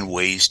need to find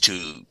ways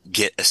to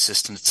get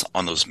assistance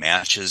on those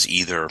matches,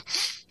 either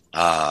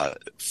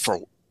for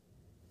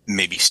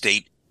maybe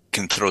state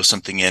can throw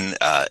something in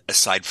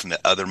aside from the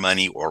other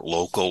money, or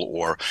local,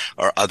 or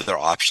other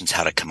options,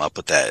 how to come up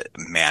with that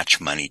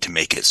match money to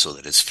make it so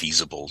that it's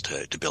feasible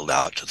to build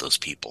out to those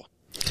people.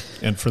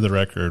 And for the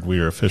record, we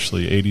are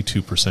officially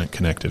 82%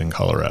 connected in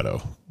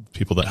Colorado.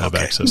 People that have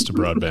access to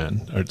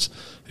broadband.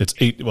 It's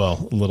a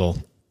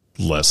little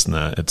less than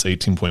that. It's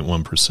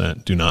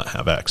 18.1% do not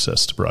have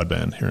access to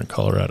broadband here in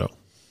Colorado.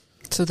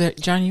 So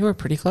John, you were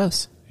pretty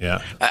close.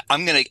 Yeah.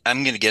 I'm gonna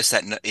guess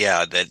that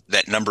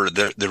that number,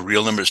 the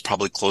real number is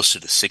probably closer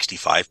to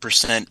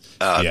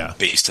 65%,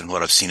 based on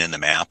what I've seen in the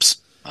maps.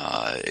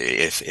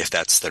 If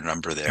that's the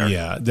number there.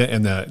 Yeah.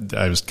 And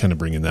I was kind of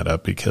bringing that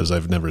up because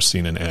I've never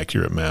seen an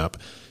accurate map,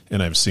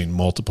 and I've seen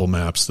multiple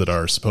maps that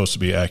are supposed to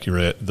be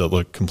accurate that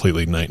look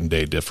completely night and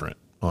day different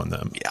on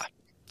them. Yeah.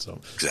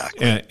 So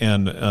exactly.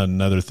 And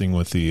another thing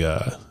with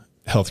the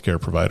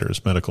healthcare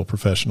providers, medical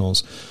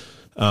professionals,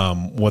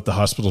 what the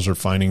hospitals are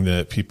finding,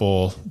 that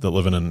people that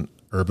live in an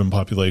urban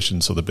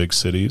population, so the big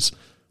cities,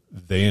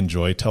 they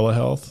enjoy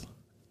telehealth,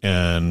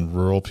 and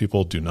rural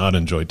people do not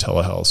enjoy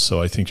telehealth.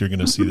 So I think you're going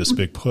to see this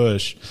big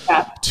push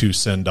to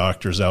send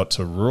doctors out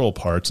to rural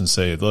parts and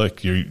say,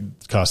 look, your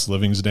cost of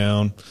living's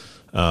down.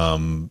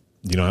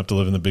 You don't have to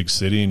live in the big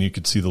city, and you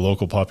could see the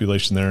local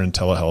population there and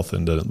telehealth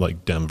into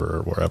like Denver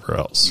or wherever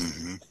else.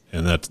 Mm-hmm.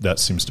 And that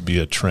seems to be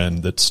a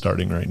trend that's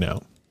starting right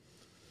now.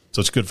 So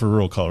it's good for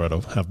rural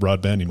Colorado. Have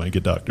broadband, you might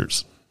get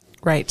doctors.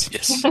 Right.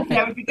 Yes.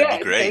 That would be good. That'd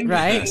be great.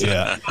 Right.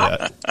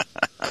 Yeah.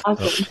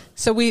 Awesome.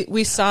 So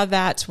we saw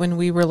that when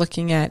we were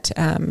looking at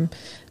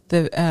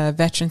the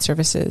veteran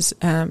services.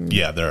 They're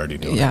already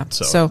doing it.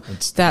 So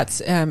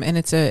that's and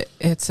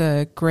it's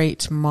a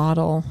great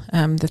model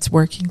that's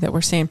working, that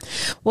we're seeing.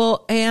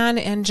 Well, Anne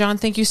and John,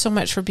 thank you so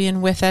much for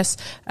being with us.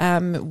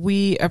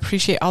 We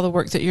appreciate all the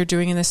work that you're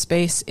doing in this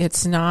space.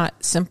 It's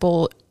not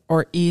simple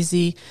or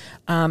easy,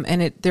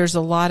 and there's a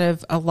lot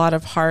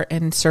of heart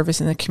and service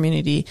in the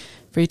community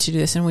for you to do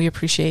this, and we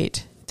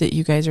appreciate that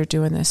you guys are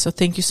doing this. So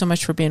thank you so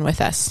much for being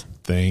with us.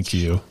 Thank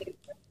you.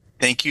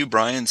 Thank you,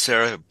 Brian,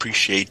 Sarah.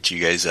 Appreciate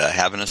you guys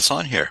having us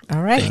on here.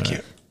 All right. Thank you.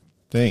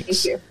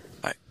 Thanks. Thank you.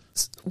 Bye.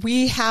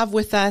 We have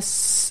with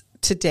us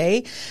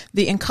today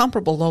the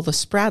incomparable Lola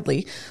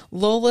Spradley.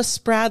 Lola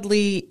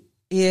Spradley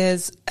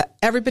is,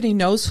 everybody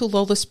knows who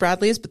Lola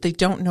Spradley is, but they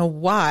don't know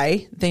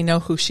why they know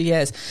who she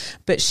is.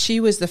 But she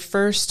was the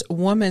first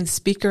woman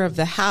Speaker of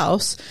the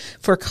House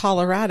for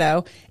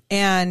Colorado,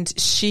 and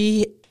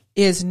she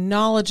is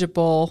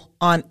knowledgeable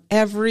on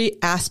every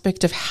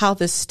aspect of how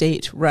the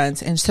state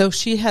runs. And so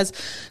she has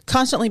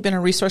constantly been a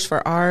resource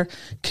for our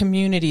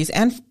communities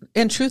and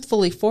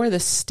truthfully for the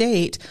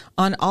state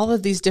on all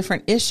of these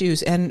different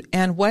issues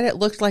and what it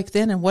looked like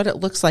then and what it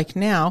looks like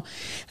now.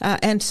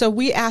 And so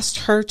we asked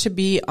her to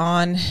be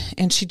on,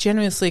 and she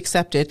generously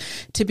accepted,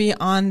 to be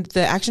on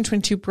the Action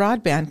 22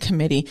 Broadband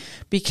Committee,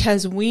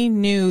 because we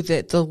knew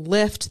that the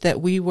lift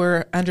that we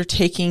were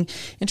undertaking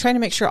and trying to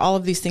make sure all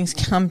of these things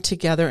come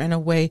together in a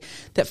way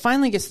that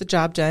finally gets the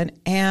job done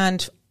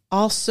and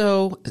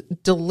also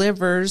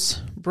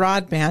delivers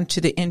broadband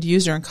to the end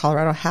user in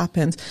Colorado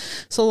happens.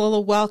 So Lola,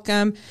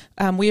 welcome.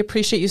 We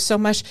appreciate you so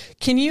much.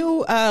 Can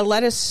you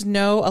let us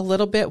know a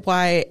little bit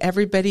why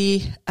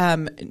everybody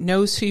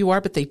knows who you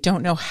are, but they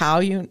don't know how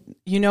you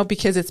know,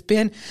 because it's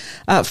been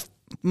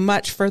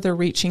much further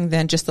reaching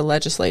than just the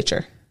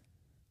legislature.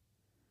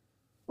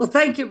 Well,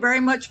 thank you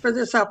very much for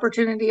this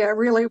opportunity. I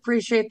really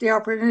appreciate the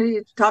opportunity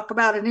to talk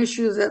about an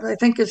issue that I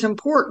think is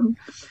important.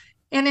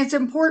 And it's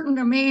important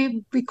to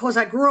me because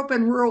I grew up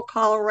in rural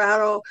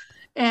Colorado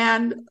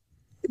and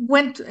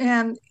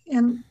coming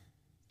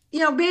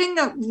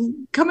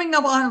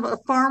up on a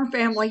farm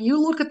family,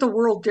 you look at the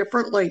world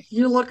differently.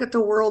 You look at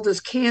the world as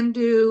can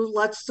do,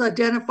 let's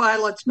identify,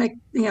 let's make,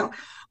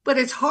 but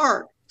it's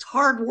hard. It's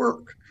hard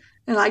work.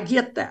 And I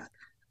get that.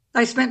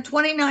 I spent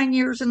 29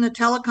 years in the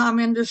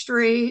telecom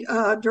industry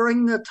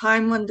during the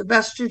time when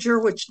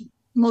divestiture, which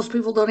most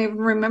people don't even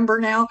remember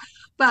now.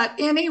 But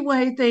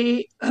anyway,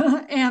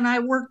 and I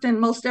worked in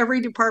most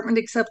every department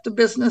except the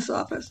business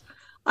office.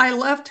 I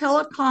left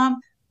telecom,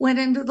 went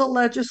into the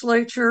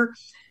legislature,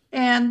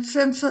 and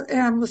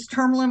was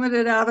term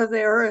limited out of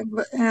there,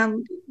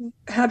 and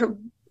had a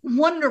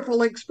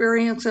wonderful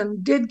experience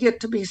and did get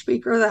to be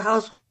Speaker of the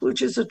House,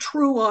 which is a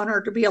true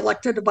honor to be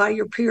elected by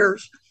your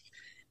peers.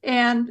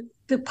 And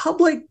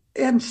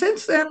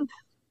since then,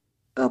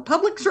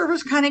 public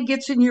service kind of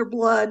gets in your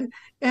blood.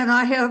 And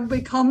I have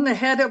become the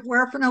head of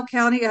Huerfano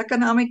County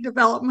Economic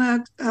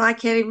Development. I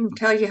can't even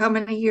tell you how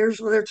many years,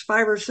 whether it's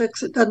 5 or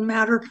 6, it doesn't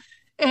matter.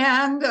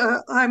 And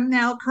I'm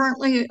now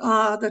currently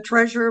the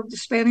treasurer of the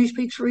Spanish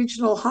Peaks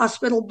Regional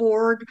Hospital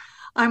Board.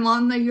 I'm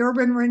on the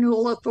Urban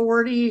Renewal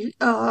Authority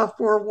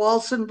for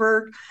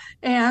Walsenburg,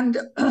 and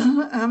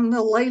I'm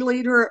the lay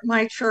leader at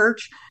my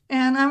church,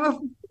 and I'm a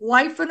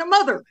wife and a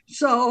mother.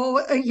 So,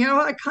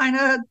 I kind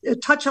of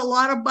touch a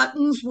lot of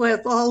buttons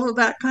with all of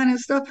that kind of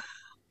stuff.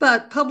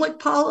 But public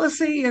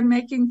policy and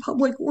making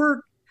public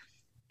work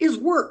is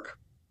work.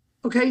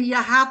 Okay, you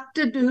have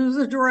to do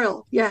the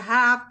drill. You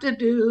have to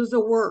do the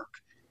work.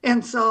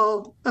 And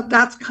so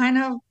that's kind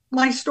of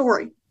my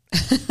story.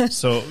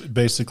 So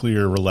basically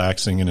you're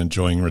relaxing and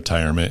enjoying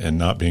retirement and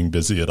not being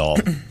busy at all.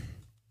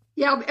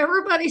 Yeah,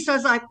 everybody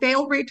says I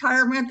failed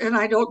retirement and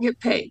I don't get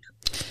paid.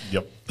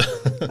 Yep.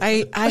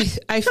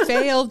 I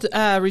failed.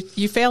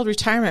 You failed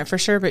retirement for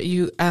sure, but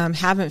you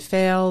haven't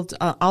failed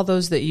all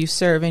those that you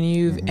serve, and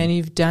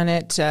you've done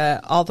it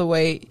all the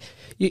way.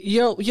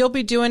 You'll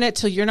be doing it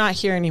till you're not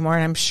here anymore,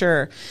 I'm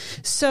sure.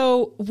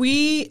 So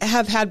we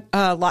have had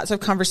lots of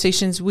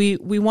conversations. We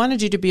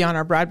wanted you to be on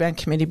our broadband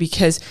committee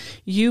because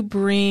you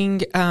bring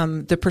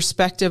the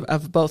perspective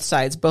of both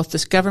sides, both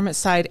this government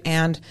side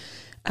and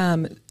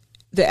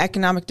the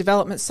economic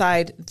development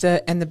side,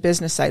 and the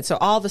business side. So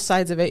all the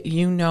sides of it,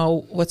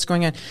 what's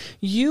going on.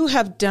 You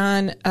have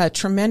done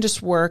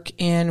tremendous work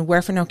in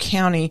Huerfano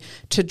County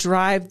to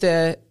drive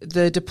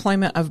the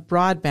deployment of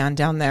broadband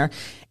down there.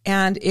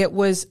 And it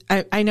was,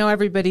 I know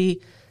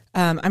everybody,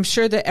 I'm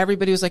sure that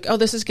everybody was like, oh,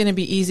 this is going to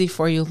be easy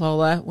for you,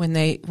 Lola, when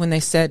they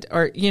said,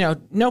 or,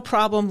 no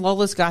problem,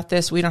 Lola's got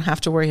this. We don't have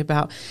to worry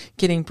about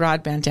getting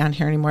broadband down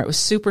here anymore. It was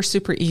super,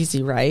 super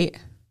easy, right?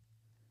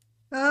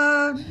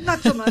 Not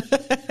so much.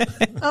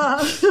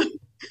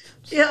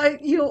 Yeah,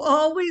 you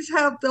always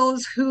have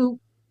those who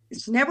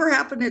it's never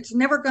happened. It's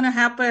never going to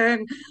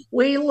happen.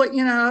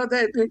 Huerfano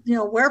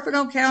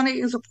County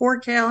is a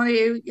poor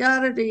county.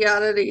 Yada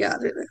yada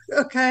yada.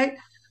 Okay.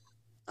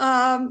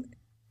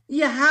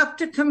 You have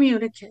to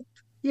communicate.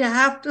 You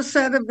have to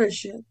set a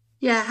vision.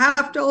 You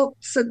have to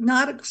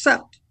not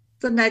accept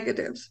the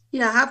negatives.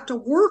 You have to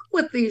work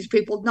with these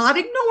people, not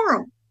ignore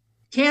them.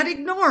 Can't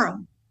ignore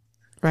them.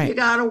 Right. You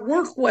got to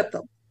work with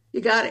them.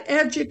 You got to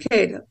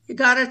educate them. You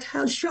got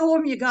to show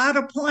them you got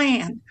a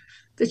plan,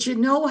 that you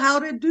know how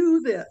to do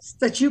this,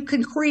 that you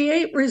can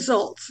create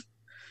results.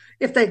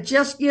 If they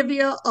just give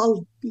you a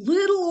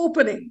little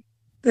opening,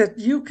 that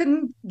you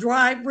can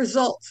drive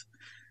results.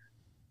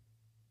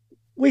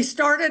 We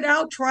started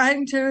out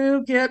trying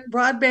to get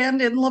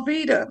broadband in La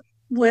Veta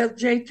with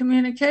J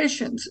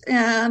Communications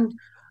and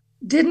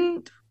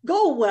didn't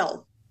go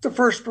well the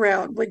first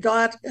round. We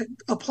got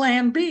a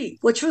plan B,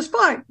 which was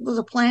fine. It was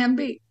a plan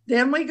B.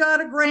 Then we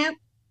got a grant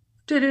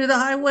to do the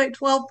Highway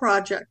 12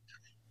 project.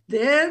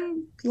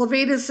 Then La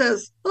Veta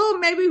says, oh,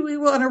 maybe we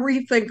want to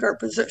rethink our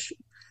position.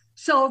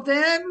 So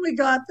then we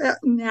got that.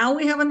 Now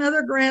we have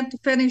another grant to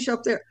finish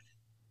up there.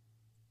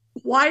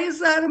 Why is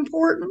that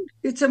important?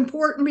 It's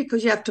important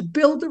because you have to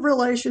build the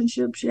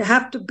relationships. You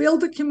have to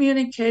build the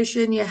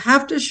communication. You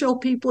have to show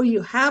people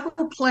you have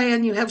a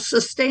plan. You have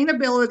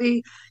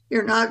sustainability.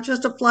 You're not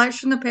just a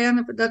flash in the pan.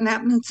 If it doesn't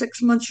happen in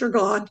 6 months, you're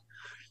gone.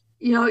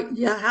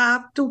 You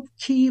have to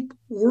keep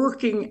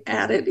working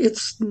at it.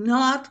 It's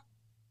not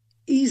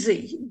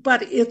easy,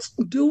 but it's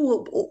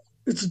doable.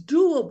 It's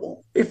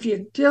doable if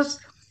you just,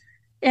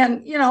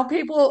 and,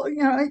 people,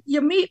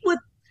 you meet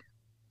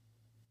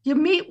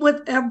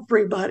with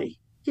everybody.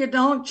 You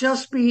don't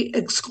just be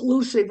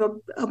exclusive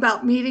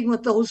about meeting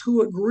with those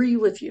who agree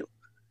with you.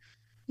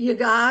 You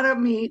got to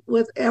meet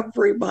with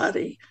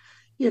everybody.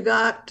 You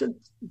got to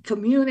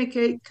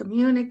communicate,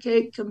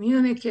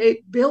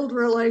 build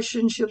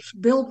relationships,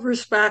 build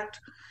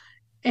respect,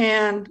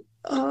 and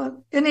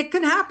it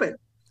can happen.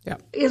 Yeah.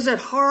 Is it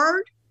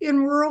hard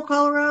in rural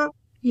Colorado?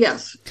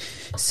 Yes.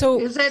 So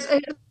is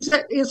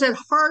it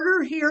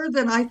harder here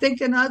than I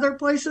think in other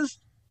places?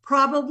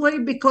 Probably,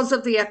 because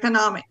of the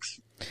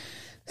economics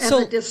and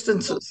the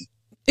distances.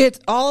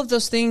 All of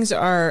those things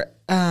are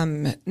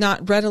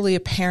not readily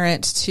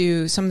apparent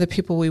to some of the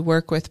people we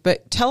work with,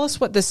 but tell us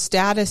what the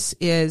status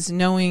is,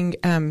 knowing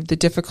the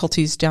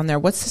difficulties down there.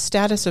 What's the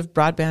status of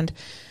broadband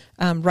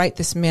right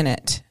this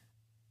minute?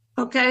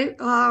 Okay.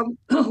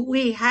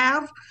 We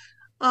have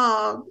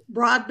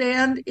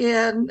broadband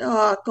in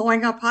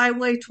going up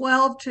Highway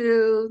 12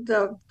 to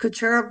the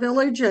Cuchera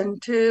Village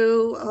and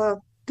to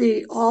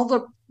all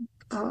the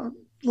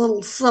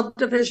little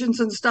subdivisions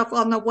and stuff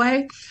on the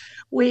way.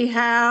 We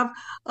have,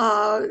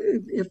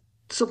 if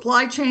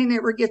supply chain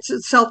ever gets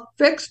itself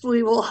fixed,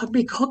 we will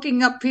be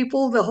hooking up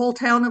people. The whole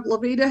town of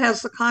Levita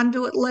has the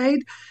conduit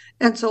laid.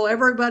 And so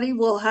everybody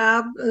will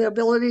have the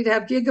ability to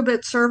have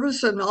gigabit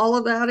service in all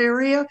of that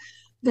area.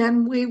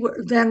 Then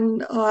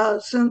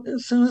as soon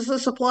as the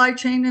supply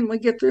chain and we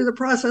get through the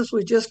process,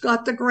 we just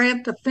got the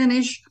grant to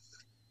finish.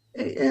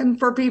 And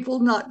for people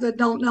that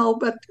don't know,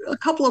 but a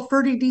couple of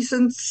pretty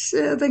decent,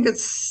 I think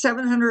it's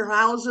 700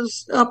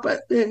 houses up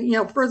at,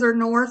 further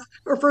north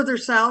or further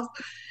south,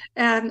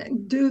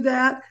 and do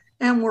that.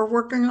 And we're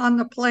working on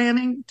the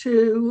planning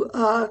to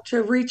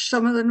reach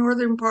some of the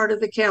northern part of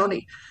the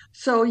county.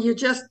 So you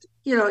just,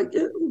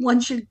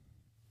 once you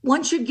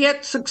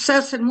get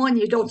success in one,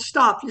 you don't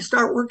stop. You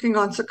start working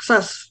on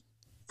success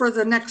for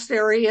the next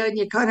area, and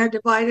you kind of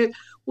divide it.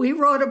 We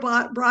wrote a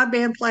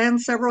broadband plan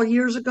several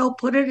years ago,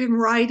 put it in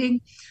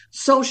writing,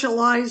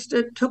 socialized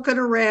it, took it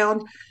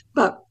around,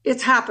 but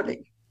it's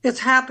happening. It's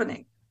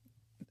happening.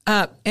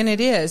 And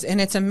it is,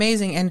 and it's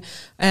amazing.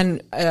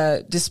 And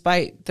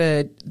despite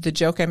the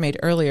joke I made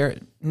earlier,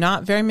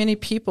 not very many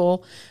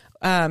people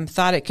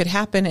thought it could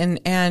happen.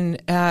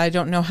 And I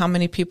don't know how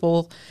many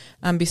people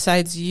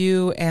besides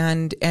you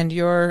and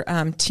your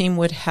team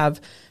would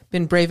have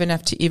been brave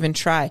enough to even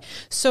try.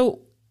 So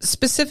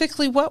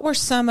specifically, what were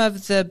some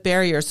of the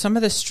barriers, some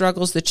of the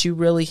struggles that you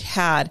really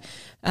had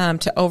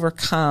to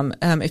overcome?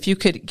 If you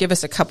could give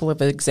us a couple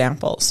of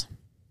examples.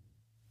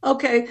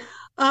 Okay.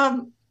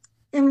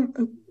 In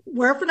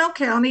Huerfano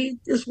County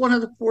is one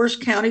of the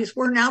poorest counties.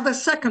 We're now the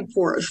second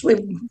poorest. We've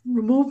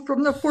moved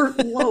from the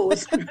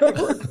lowest,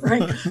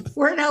 right?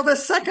 We're now the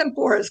second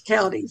poorest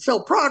county. So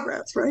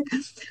progress, right?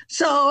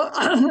 So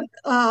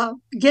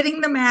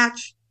getting the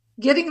match,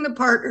 getting the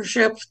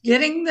partnerships,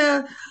 getting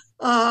the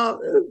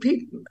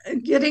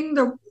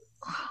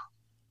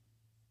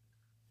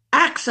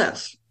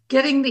access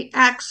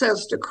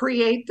to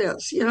create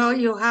this.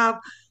 You have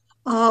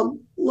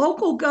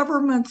local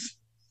governments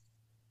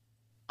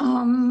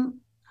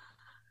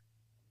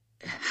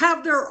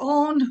have their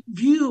own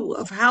view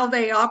of how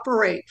they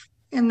operate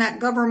in that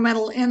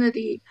governmental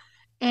entity.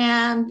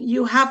 And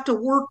you have to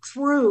work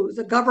through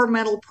the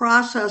governmental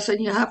process,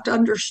 and you have to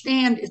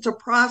understand it's a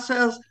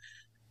process,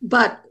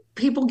 but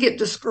people get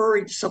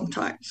discouraged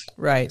sometimes.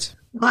 Right.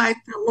 By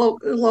the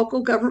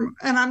local government.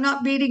 And I'm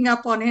not beating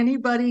up on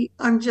anybody.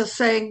 I'm just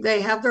saying they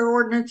have their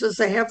ordinances,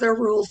 they have their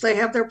rules, they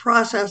have their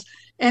process,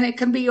 and it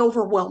can be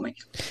overwhelming.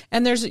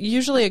 And there's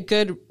usually a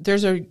good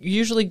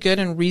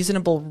and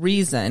reasonable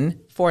reason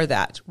for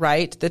that,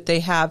 right? That they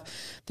have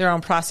their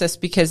own process,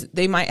 because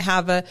they might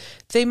have a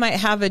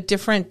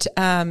different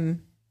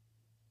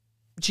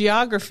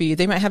geography.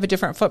 They might have a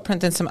different footprint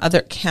than some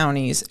other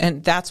counties.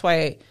 And that's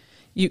why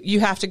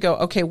you have to go,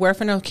 okay,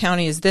 Huerfano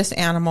County is this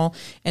animal,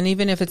 and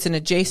even if it's an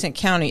adjacent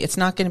county, it's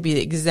not going to be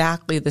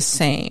exactly the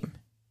same.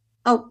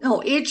 Oh,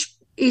 no, each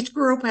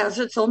group has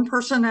its own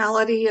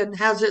personality and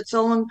has its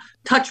own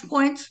touch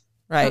points,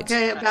 right?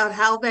 Okay, about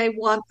how they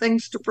want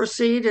things to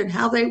proceed and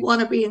how they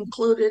want to be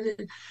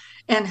included,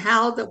 and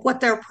what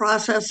their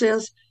process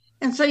is.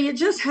 And so you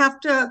just have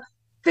to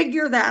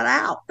figure that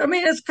out. I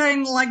mean, it's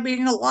kind of like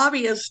being a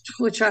lobbyist,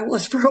 which I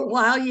was for a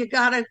while. You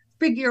got to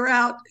figure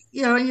out,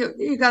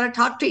 you got to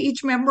talk to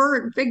each member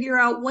and figure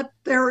out what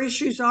their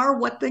issues are,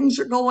 what things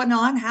are going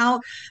on, how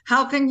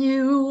can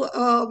you,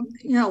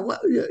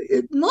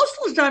 most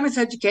of the time it's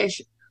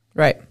education.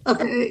 Right.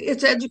 Okay.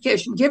 It's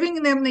education,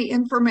 giving them the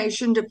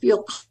information to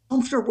feel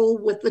comfortable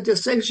with the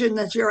decision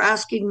that you're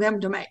asking them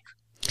to make.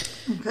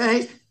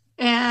 Okay.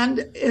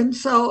 And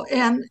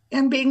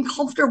being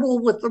comfortable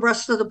with the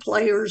rest of the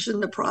players in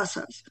the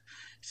process.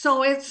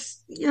 So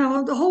it's,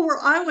 the whole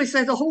world, I always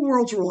say the whole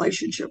world's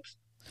relationships.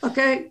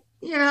 Okay.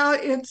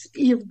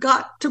 You've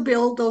got to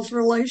build those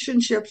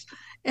relationships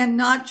and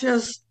not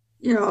just,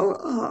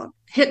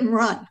 hit and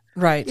run.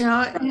 Right.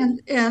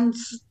 And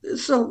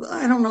so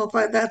I don't know if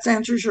that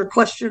answers your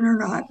question or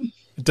not.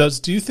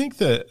 Do you think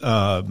that,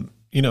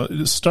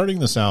 starting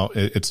this out,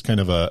 it's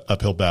kind of a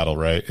uphill battle,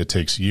 right? It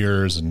takes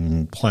years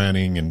and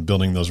planning and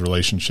building those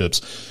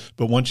relationships.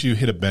 But once you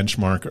hit a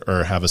benchmark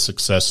or have a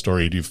success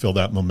story, do you feel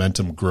that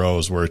momentum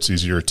grows, where it's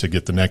easier to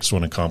get the next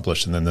one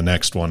accomplished and then the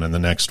next one? And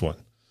there's usually a good and reasonable reason for that, right? That they have their own process, because they might have a different geography. They might have a different footprint than some other counties. And that's why you have to go, okay, Huerfano County is this animal, and even if it's an adjacent county, it's not going to be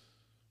exactly the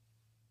same. Oh,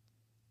 no, each group has its own personality and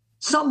has its own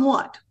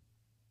Somewhat.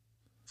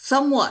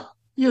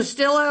 You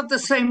still have the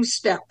same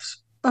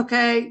steps,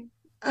 okay?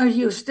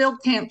 You still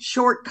can't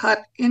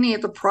shortcut any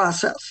of the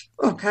process,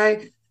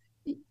 okay?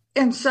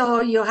 And so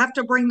you have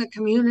to bring the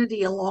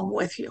community along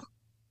with you.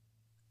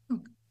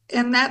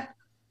 And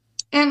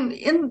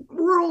in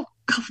rural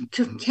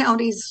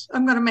counties,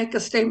 I'm going to make a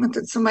statement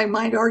that somebody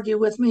might argue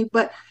with me,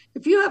 but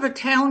if you have a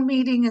town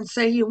meeting and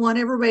say you want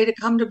everybody to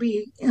come to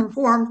be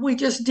informed, we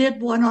just did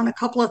one on a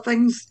couple of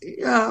things,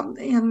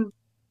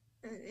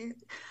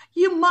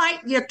 you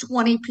might get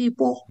 20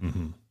 people.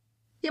 Mm-hmm.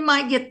 You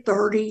might get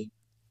 30.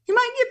 You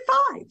might get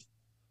 5.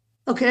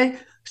 Okay.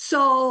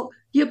 So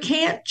you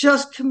can't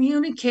just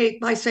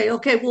communicate by saying,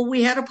 okay, well,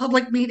 we had a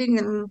public meeting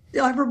and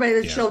everybody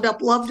that showed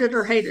up loved it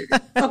or hated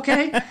it.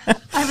 Okay.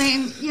 I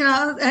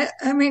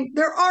mean,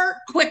 there aren't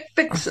quick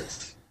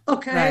fixes.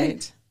 Okay.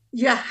 Right.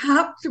 You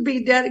have to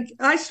be dedicated.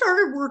 I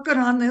started working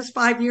on this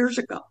 5 years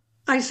ago.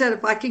 I said,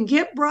 if I can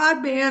get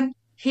broadband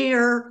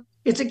here,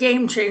 it's a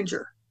game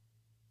changer.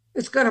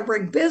 It's going to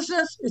bring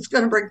business. It's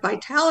going to bring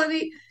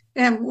vitality.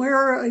 And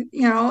we're,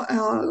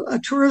 a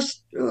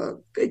tourist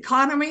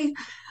economy.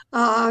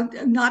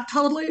 Not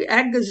totally.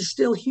 Ag is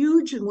still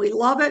huge, and we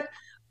love it.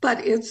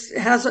 But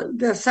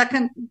the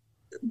second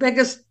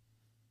biggest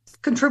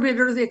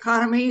contributor to the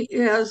economy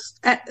is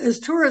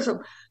tourism.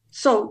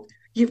 So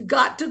you've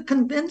got to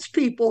convince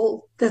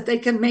people that they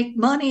can make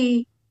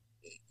money,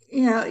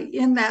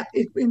 in that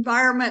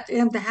environment,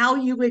 and how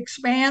you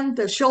expand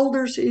the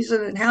shoulder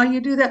season and how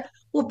you do that.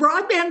 Well,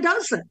 broadband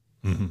does it.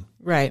 Mm-hmm.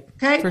 Right.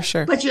 Okay. For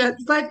sure. But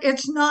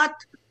it's not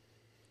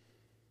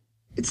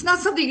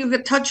something you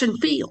can touch and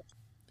feel.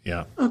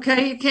 Yeah.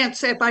 Okay. You can't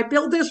say, if I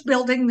build this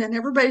building, then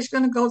everybody's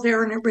going to go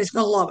there and everybody's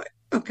going to love it.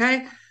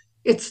 Okay.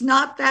 It's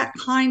not that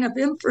kind of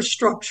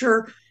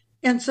infrastructure.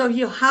 And so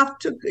you have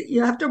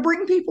to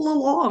bring people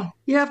along.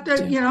 You have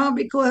to,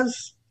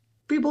 because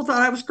people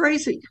thought I was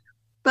crazy,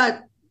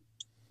 but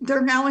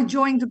they're now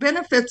enjoying the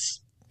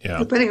benefits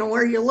depending on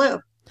where you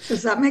live.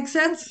 Does that make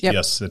sense? Yep.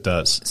 Yes, it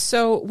does.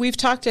 So we've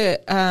talked to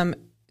a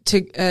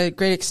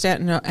great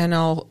extent, and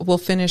we'll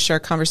finish our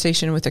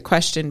conversation with a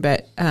question,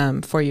 but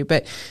for you.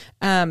 But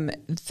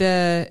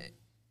there's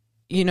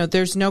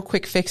no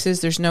quick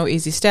fixes. There's no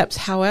easy steps.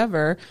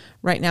 However,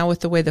 right now with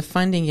the way the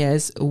funding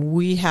is,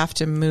 we have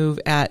to move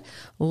at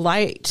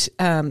light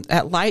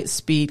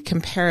speed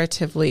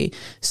comparatively.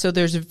 So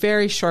there's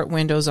very short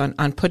windows on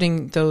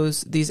putting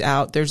these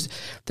out. There's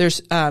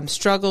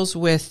struggles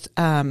with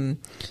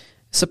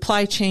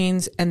supply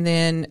chains, and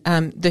then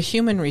the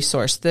human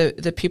resource,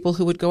 the people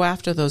who would go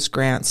after those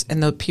grants,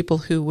 and the people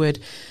who would,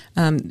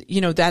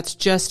 that's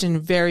just in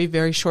very,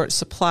 very short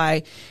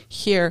supply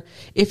here.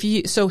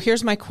 So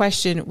here's my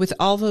question: with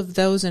all of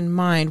those in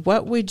mind,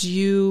 what would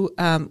you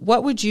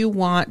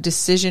want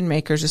decision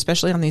makers,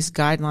 especially on these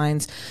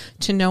guidelines,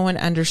 to know and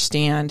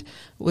understand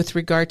with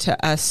regard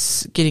to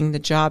us getting the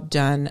job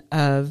done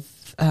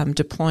of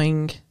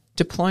deploying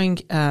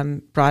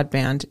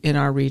broadband in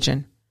our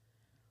region?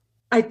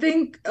 I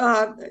think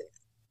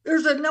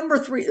there's a number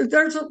 3.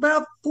 There's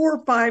about 4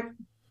 or 5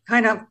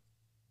 kind of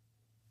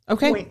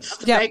points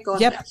to make on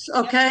this.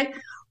 Okay,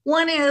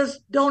 one is,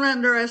 don't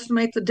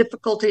underestimate the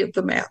difficulty of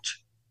the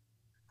match.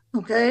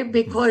 Okay,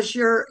 because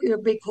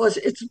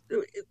it's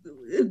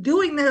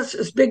doing this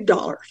is big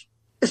dollars,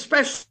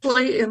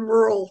 especially in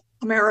rural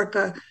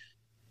America.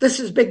 This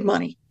is big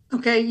money.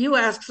 Okay, you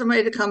ask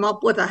somebody to come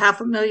up with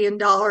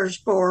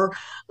 $500,000 for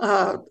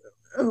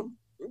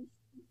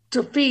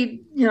to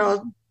feed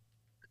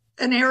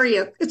an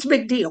area, it's a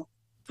big deal.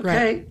 Okay.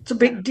 Right. It's a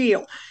big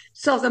deal.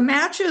 So the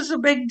match is a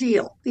big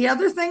deal. The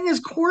other thing is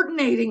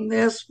coordinating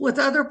this with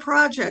other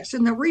projects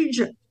in the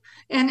region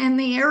and in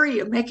the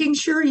area, making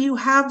sure you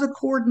have the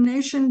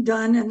coordination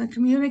done and the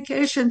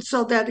communication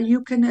so that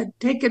you can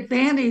take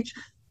advantage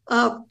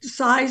of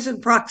size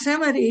and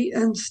proximity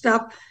and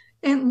stuff.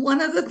 And one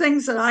of the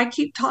things that I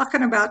keep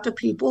talking about to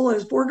people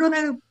is, we're going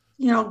to,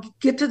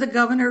 get to the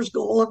governor's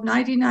goal of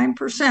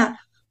 99%.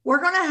 We're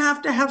going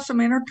to have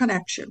some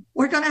interconnection.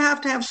 We're going to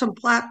have some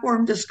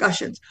platform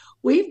discussions.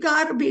 We've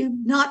got to be,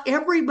 not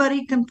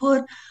everybody can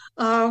put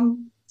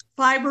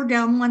fiber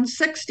down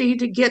 160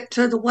 to get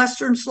to the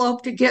western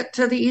slope, to get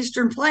to the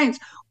eastern plains.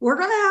 We're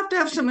going to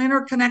have some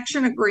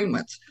interconnection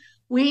agreements.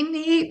 We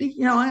need,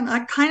 and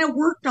I kind of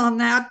worked on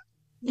that,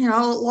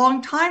 a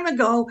long time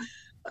ago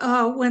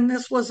when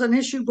this was an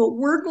issue, but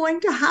we're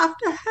going to have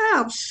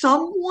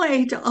some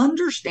way to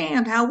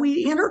understand how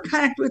we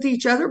interconnect with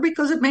each other,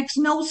 because it makes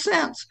no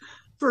sense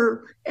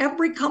for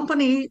every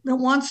company that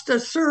wants to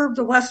serve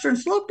the western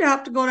slope to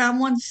have to go down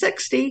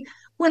 160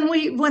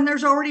 when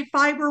there's already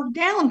fiber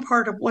down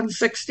part of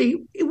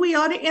 160. We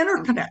ought to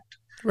interconnect.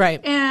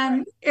 Right.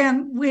 And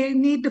we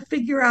need to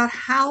figure out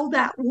how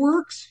that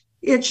works.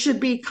 It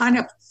should be kind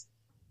of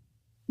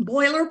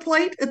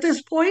boilerplate at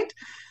this point.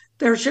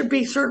 There should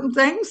be certain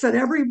things that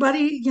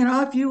everybody,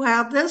 if you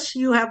have this,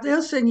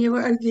 and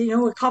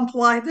you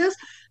comply this,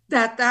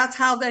 that's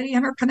how the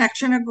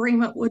interconnection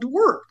agreement would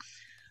work.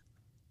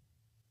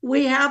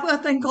 We have a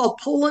thing called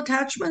pole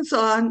attachments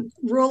on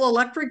rural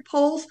electric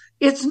poles.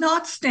 It's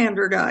not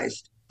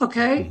standardized.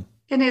 Okay.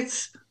 And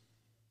it's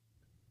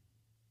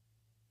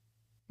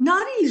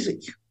not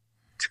easy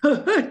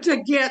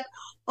to get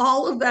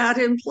all of that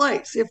in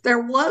place. If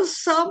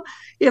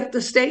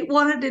the state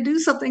wanted to do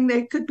something,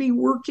 they could be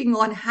working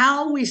on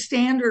how we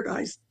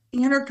standardize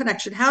the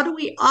interconnection. How do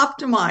we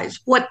optimize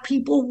what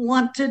people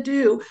want to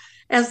do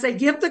as they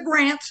give the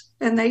grants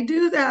and they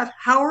do that?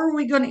 How are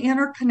we going to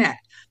interconnect?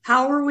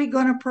 How are we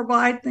going to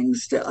provide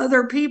things to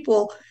other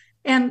people?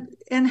 And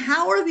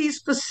how are these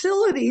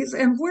facilities,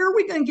 and where are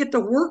we going to get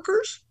the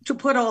workers to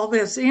put all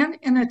this in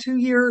a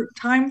 2-year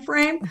time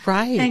frame?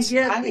 Right.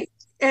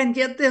 And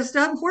get this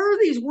done? Where are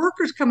these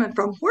workers coming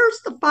from?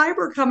 Where's the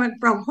fiber coming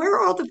from? Where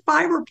are all the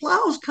fiber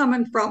plows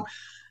coming from?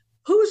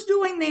 Who's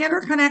doing the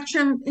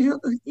interconnection?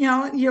 You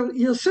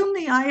assume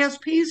the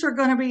ISPs are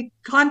going to be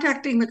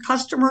contacting the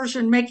customers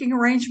and making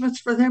arrangements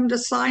for them to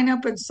sign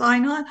up and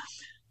sign on.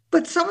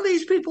 But some of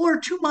these people are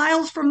 2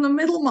 miles from the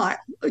middle mile.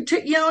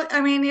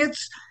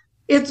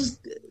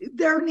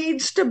 There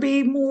needs to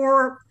be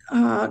more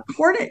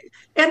coordinated.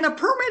 And the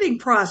permitting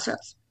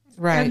process.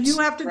 Right. And you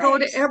have to go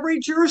to every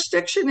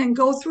jurisdiction and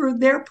go through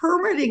their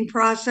permitting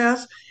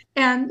process.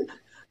 And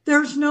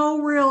there's no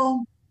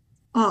real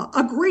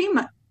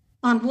agreement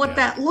on what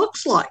that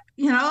looks like.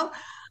 What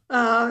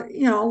are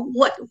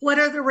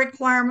the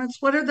requirements?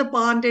 What are the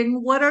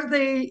bonding? What are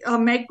the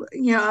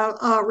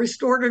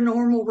restore to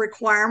normal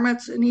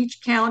requirements in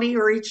each county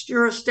or each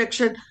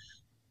jurisdiction?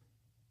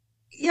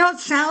 It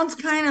sounds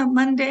kind of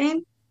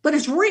mundane, but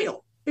it's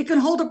real. It can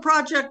hold a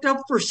project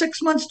up for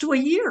 6 months to a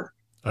year.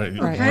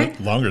 Okay,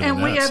 longer than and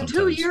that. We have sometimes.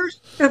 2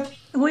 years.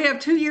 We have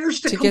 2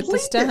 years to get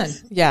this done.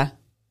 Yeah.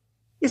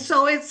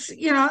 So it's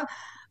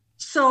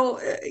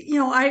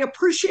I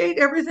appreciate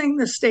everything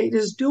the state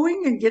is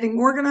doing and getting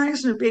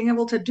organized and being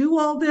able to do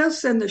all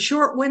this, and the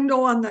short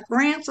window on the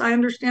grants. I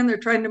understand they're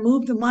trying to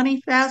move the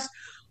money fast,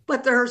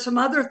 but there are some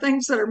other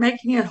things that are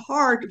making it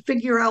hard to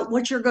figure out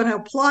what you're going to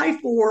apply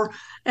for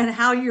and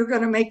how you're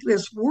going to make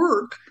this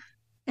work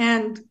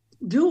and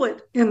do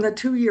it in the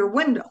 2-year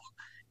window.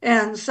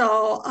 And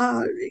so,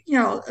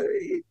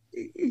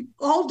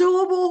 all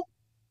doable.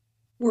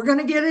 We're going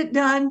to get it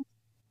done,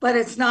 but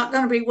it's not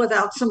going to be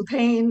without some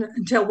pain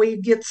until we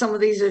get some of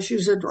these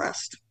issues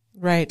addressed.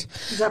 Right.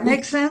 Does that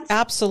make sense?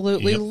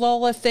 Absolutely. Yep.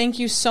 Lola, thank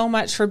you so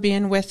much for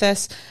being with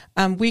us.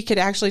 We could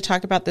actually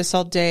talk about this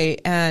all day,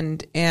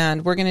 and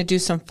we're going to do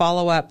some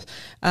follow-up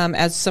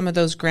as some of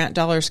those grant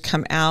dollars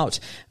come out.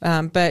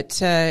 But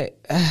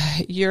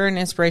you're an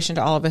inspiration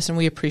to all of us, and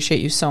we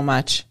appreciate you so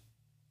much.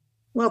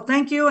 Well,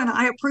 thank you, and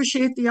I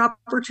appreciate the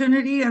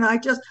opportunity, and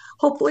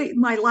hopefully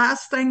my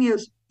last thing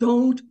is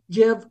don't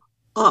give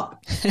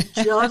up.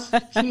 Just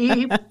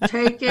keep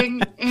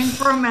taking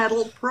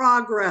incremental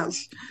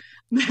progress.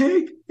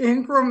 Make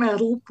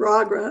incremental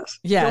progress.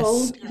 Yes.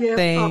 Don't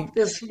give up.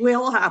 This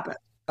will happen.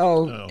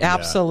 Oh,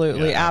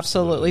 absolutely. Yeah,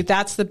 absolutely.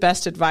 That's the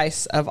best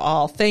advice of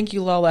all. Thank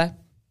you, Lola.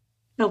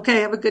 Okay,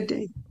 have a good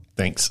day.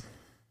 Thanks.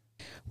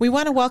 We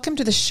want to welcome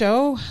to the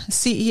show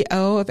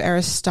CEO of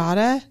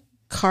Aristata,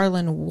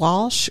 Carlin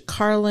Walsh.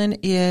 Carlin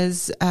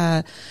is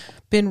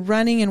been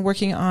running and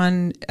working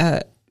on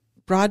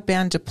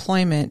broadband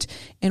deployment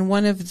in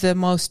one of the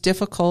most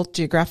difficult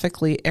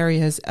geographically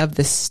areas of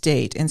the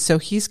state, and so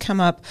he's come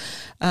up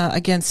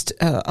against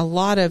a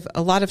lot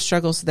of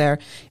struggles there.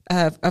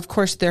 Of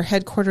course, they're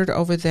headquartered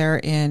over there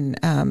in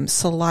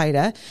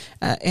Salida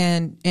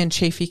and in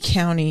Chaffee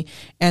County,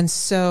 and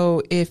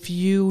so if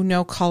you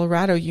know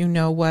Colorado, you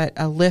know what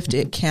a lift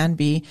it can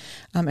be.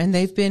 And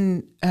they've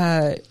been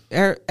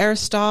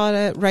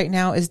Aristata right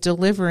now is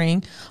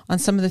delivering on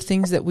some of the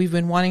things that we've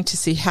been wanting to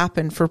see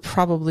happen for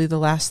probably the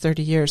last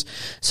 30 years.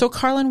 So,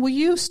 Carlin, will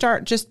you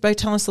start just by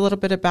telling us a little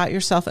bit about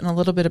yourself and a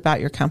little bit about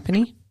your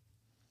company?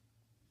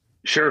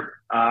 Sure.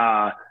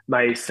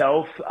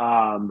 Myself,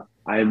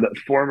 I'm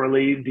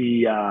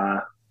formerly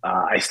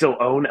I still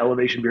own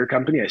Elevation Beer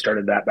Company. I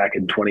started that back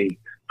in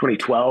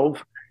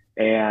 2012.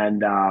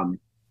 And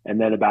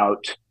then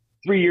about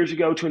 3 years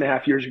ago,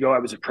 2.5 years ago, I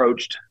was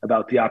approached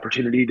about the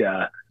opportunity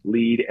to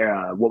lead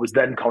what was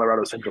then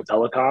Colorado Central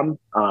Telecom,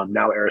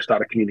 now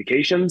Aristata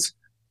Communications.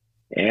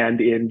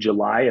 And in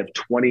July of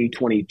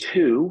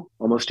 2022,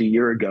 almost a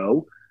year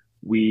ago,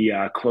 we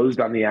closed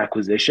on the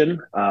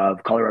acquisition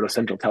of Colorado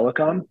Central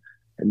Telecom.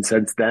 And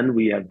since then,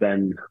 we have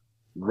been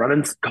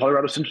running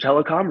Colorado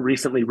Central Telecom,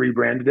 recently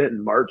rebranded it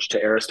in March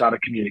to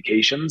Aristata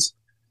Communications.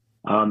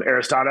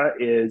 Aristata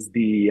is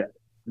the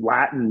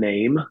Latin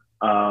name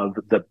of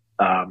the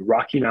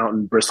Rocky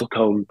Mountain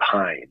bristlecone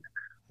pine,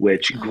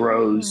 which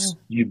grows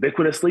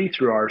ubiquitously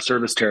through our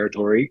service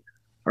territory.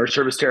 Our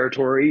service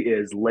territory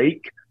is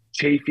Lake,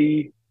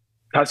 Chaffee,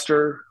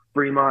 Custer,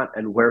 Fremont,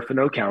 and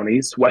Huerfano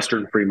counties,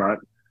 Western Fremont,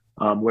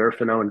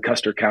 Huerfano, and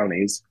Custer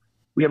counties.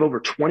 We have over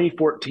 20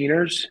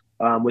 14ers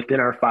within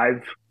our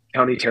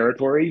 5-county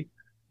territory.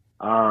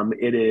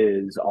 It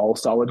is all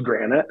solid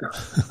granite.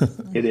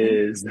 It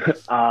is.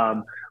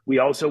 We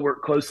also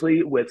work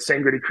closely with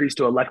Sangre de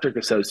Cristo Electric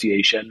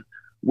Association,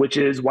 which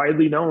is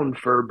widely known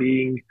for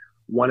being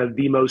one of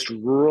the most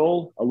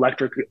rural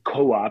electric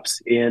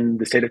co-ops in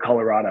the state of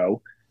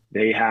Colorado.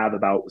 They have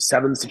about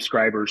 7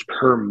 subscribers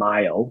per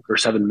mile, or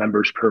 7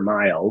 members per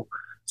mile.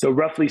 So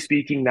roughly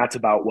speaking, that's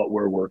about what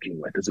we're working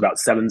with. It's about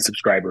 7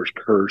 subscribers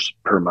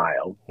per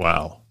mile.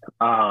 Wow.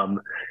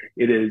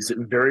 It is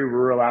very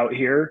rural out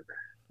here.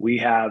 We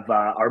have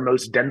our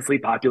most densely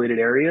populated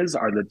areas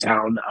are the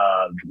town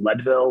of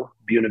Leadville,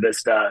 Buena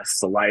Vista,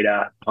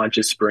 Salida,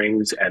 Poncha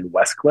Springs, and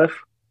Westcliff.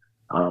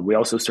 We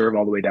also serve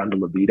all the way down to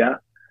La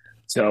Vida.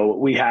 So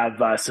we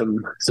have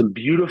some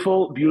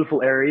beautiful,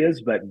 beautiful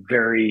areas, but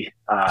very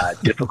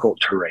difficult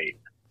terrain.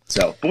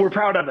 So, but we're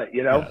proud of it.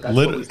 That's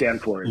what we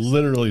stand for.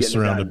 Literally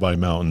surrounded by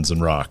mountains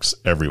and rocks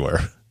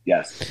everywhere.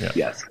 Yes. Yeah.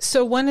 Yes.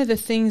 So one of the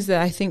things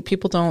that I think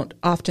people don't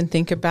often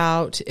think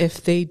about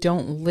if they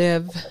don't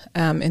live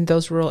in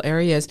those rural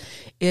areas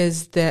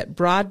is that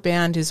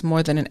broadband is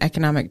more than an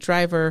economic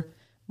driver,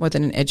 more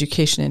than an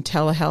education and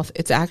telehealth.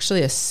 It's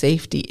actually a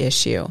safety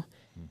issue.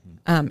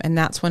 And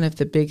that's one of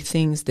the big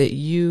things that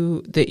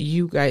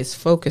you guys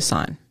focus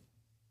on.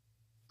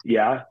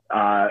 Yeah.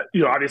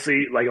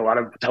 Obviously, like a lot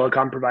of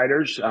telecom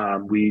providers,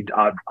 we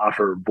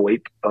offer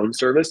VoIP phone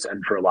service.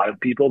 And for a lot of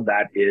people,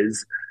 that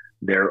is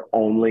their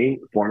only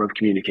form of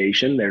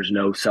communication. There's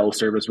no cell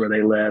service where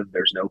they live.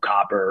 There's no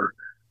copper.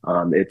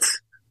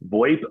 It's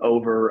VoIP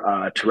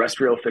over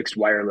terrestrial fixed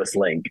wireless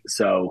link.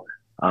 So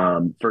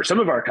for some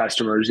of our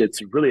customers,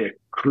 it's really a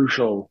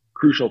crucial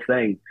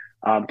thing.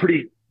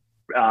 Pretty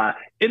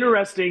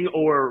interesting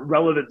or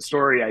relevant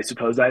story, I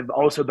suppose. I've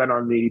also been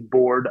on the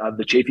board of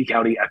the Chaffee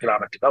County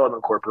Economic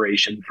Development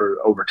Corporation for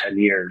over 10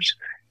 years.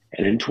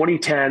 And in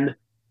 2010,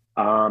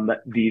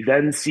 the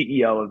then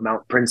CEO of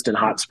Mount Princeton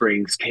Hot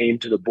Springs came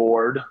to the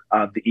board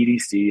of the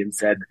EDC and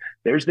said,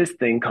 there's this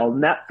thing called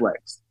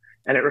Netflix,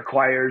 and it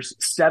requires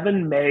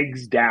 7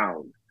 megs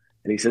down.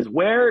 And he says,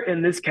 where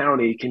in this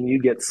county can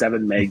you get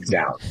 7 megs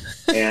down?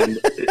 And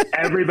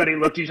everybody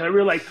looked at each other. We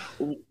were like,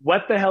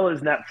 what the hell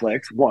is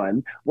Netflix?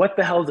 1, what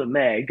the hell is a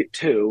meg?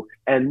 2,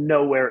 and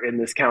nowhere in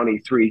this county,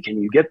 3,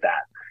 can you get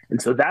that?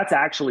 And so that's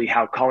actually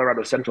how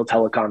Colorado Central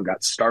Telecom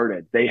got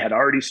started. They had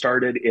already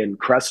started in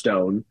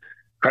Crestone.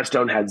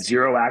 Crestone had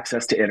 0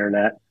 access to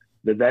internet.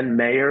 The then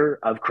mayor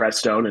of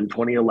Crestone in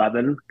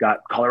 2011 got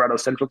Colorado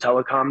Central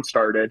Telecom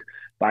started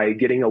by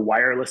getting a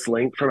wireless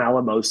link from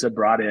Alamosa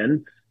brought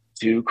in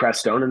to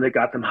Crestone, and they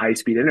got them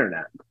high-speed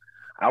internet.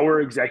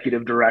 Our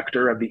executive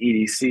director of the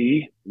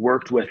EDC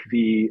worked with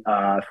the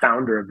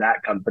founder of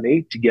that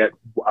company to get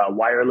a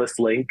wireless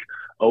link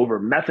over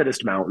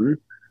Methodist Mountain,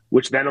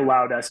 which then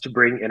allowed us to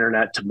bring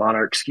internet to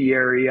Monarch Ski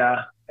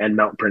Area and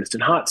Mount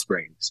Princeton Hot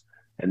Springs.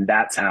 And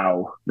that's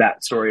how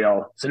that story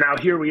all. So now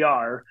here we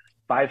are,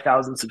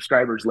 5,000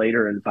 subscribers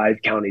later and 5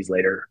 counties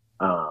later.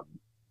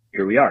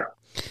 Here we are.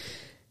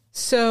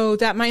 So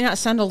that might not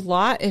sound a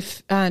lot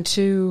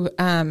to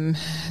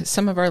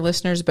some of our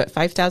listeners, but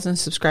 5,000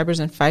 subscribers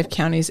in 5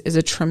 counties is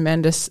a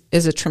tremendous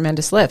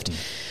lift.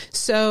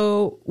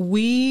 So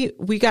we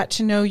got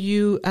to know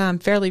you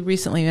fairly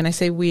recently, and I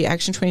say we,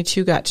 Action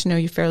 22 got to know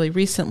you fairly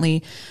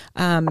recently.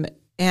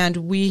 And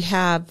we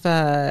have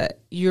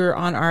you're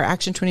on our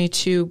Action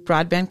 22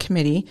 broadband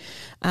committee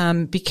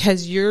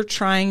because you're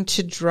trying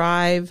to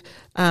drive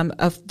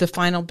of the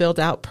final build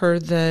out per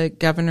the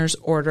governor's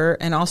order,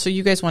 and also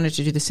you guys wanted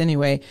to do this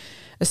anyway,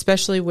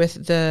 especially with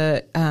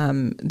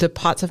the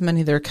pots of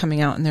money that are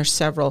coming out, and there's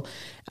several,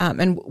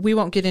 and we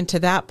won't get into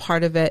that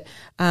part of it.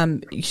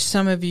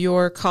 Some of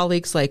your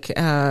colleagues like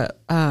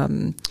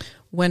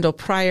Wendell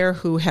Pryor,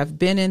 who have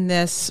been in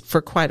this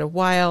for quite a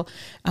while,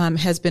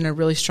 has been a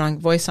really strong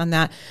voice on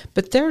that.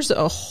 But there's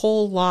a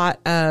whole lot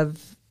of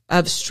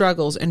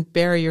struggles and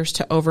barriers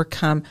to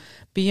overcome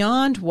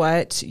beyond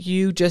what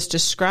you just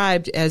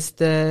described as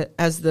the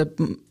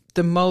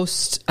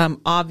most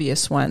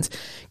obvious ones.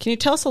 Can you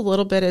tell us a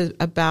little bit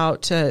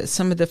about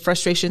some of the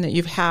frustration that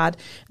you've had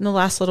in the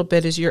last little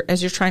bit as you're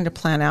trying to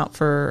plan out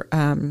for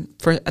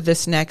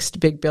this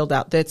next big build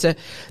out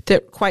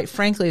that quite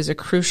frankly is a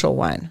crucial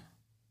one?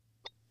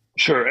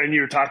 Sure. And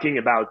you're talking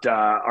about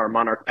our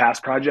Monarch Pass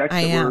project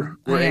that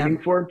we're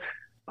aiming for.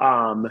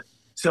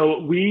 So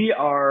we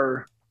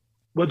are,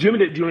 well, do you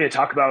want me to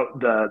talk about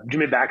do you want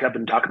me to back up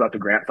and talk about the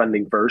grant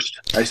funding first,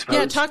 I suppose?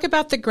 Yeah, talk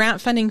about the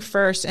grant funding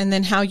first and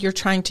then how you're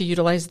trying to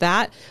utilize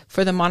that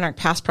for the Monarch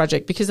Pass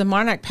project, because the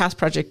Monarch Pass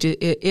project,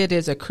 it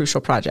is a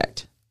crucial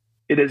project.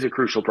 It is a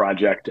crucial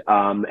project.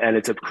 And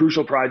it's a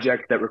crucial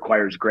project that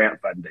requires grant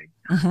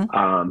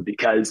funding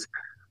because,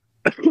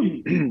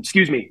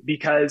 excuse me,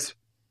 because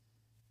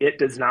it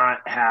does not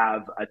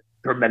have a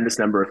tremendous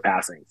number of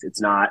passings.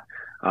 It's not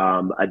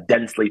a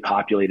densely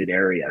populated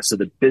area. So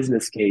the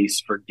business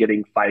case for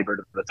getting fiber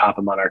to the top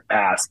of Monarch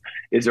Pass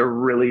is a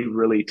really,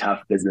 really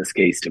tough business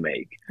case to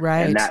make.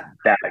 Right. And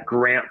that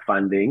grant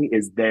funding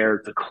is there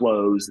to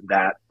close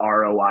that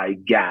ROI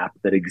gap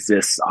that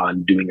exists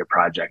on doing a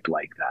project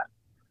like that.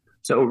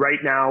 So right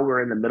now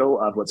we're in the middle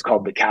of what's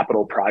called the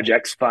Capital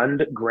Projects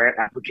Fund grant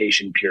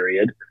application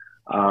period.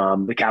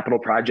 The Capital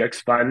Projects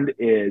Fund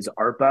is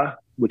ARPA,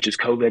 which is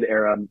COVID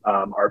era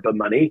ARPA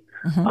money,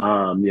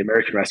 the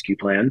American Rescue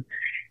Plan.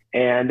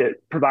 And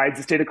it provides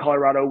the state of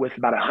Colorado with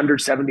about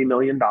 $170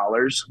 million,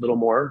 a little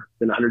more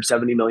than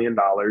 $170 million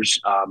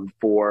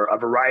for a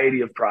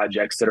variety of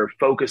projects that are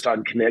focused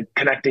on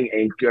connecting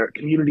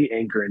community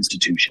anchor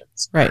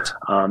institutions. Right.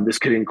 This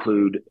could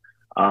include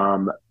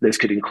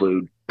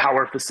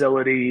power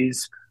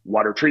facilities,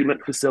 water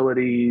treatment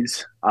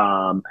facilities,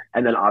 and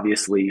then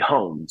obviously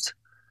homes.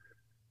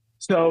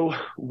 So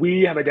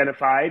we have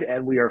identified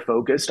and we are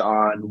focused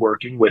on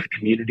working with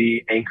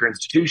community anchor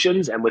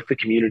institutions and with the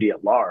community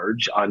at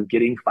large on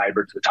getting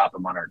fiber to the top of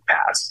Monarch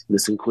Pass.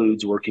 This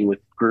includes working with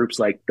groups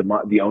like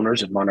the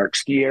owners of Monarch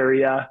Ski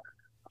Area.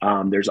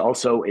 There's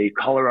also a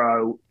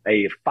wildland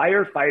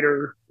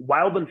firefighter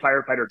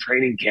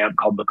training camp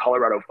called the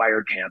Colorado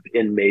Fire Camp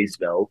in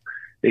Maysville.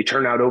 They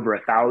turn out over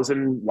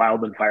 1,000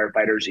 wildland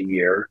firefighters a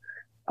year.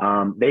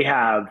 They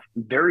have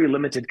very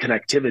limited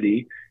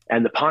connectivity,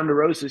 and the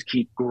Ponderosas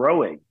keep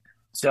growing.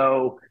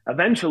 So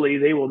eventually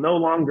they will no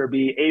longer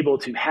be able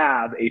to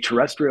have a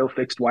terrestrial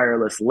fixed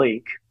wireless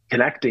link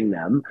connecting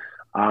them.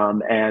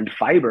 And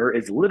fiber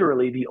is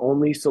literally the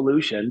only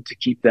solution to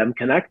keep them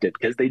connected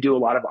because they do a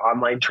lot of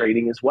online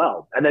trading as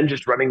well, and then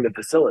just running the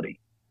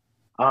facility.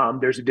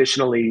 There's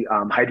additionally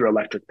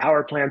hydroelectric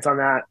power plants on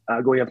that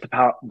going up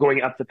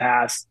the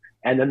pass.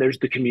 And then there's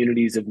the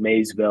communities of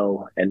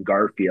Maysville and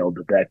Garfield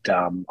that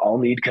all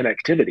need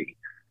connectivity.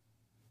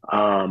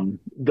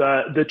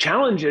 The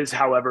challenges,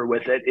 however,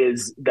 with it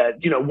is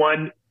that,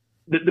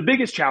 the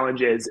biggest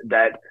challenge is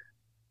that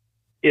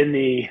in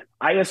the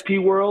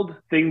ISP world,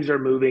 things are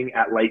moving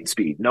at light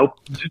speed. No,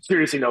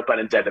 seriously, no pun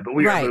intended, but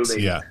we are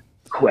moving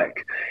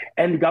quick.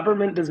 And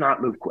government does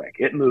not move quick.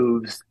 It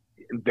moves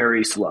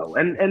very slow.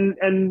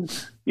 And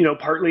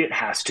partly it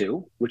has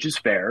to, which is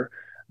fair.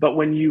 But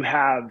when you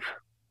have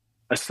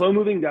a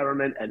slow-moving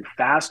government and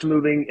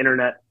fast-moving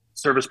internet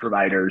service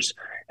providers,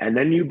 and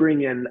then you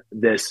bring in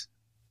this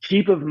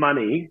heap of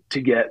money to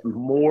get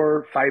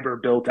more fiber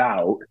built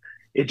out,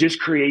 it just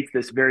creates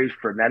this very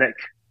frenetic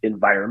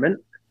environment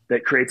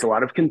that creates a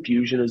lot of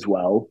confusion as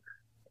well,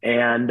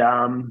 and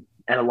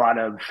a lot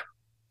of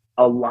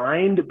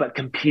aligned but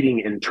competing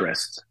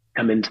interests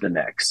come into the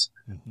mix.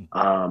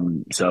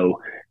 So,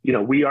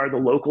 we are the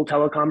local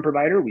telecom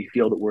provider. We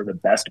feel that we're the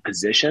best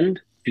positioned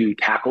to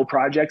tackle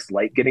projects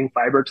like getting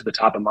fiber to the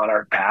top of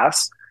Monarch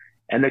Pass.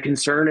 And the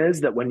concern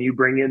is that when you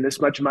bring in this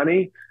much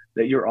money,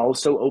 that you're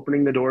also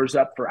opening the doors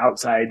up for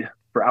outside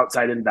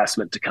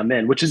investment to come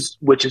in, which is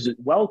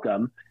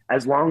welcome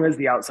as long as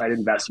the outside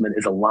investment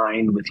is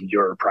aligned with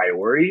your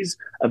priorities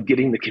of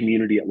getting the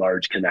community at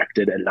large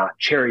connected and not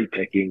cherry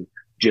picking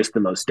just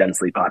the most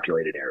densely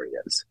populated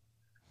areas.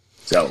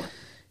 So.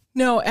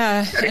 No,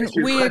 and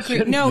we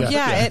agree. No,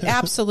 it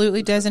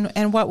absolutely does.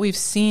 And what we've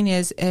seen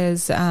is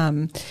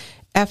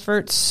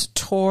efforts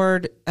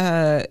toward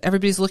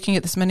everybody's looking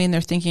at this money and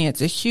they're thinking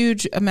it's a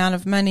huge amount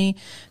of money.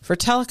 For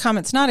telecom,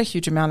 it's not a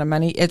huge amount of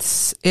money.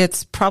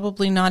 It's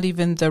probably not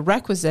even the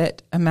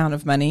requisite amount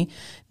of money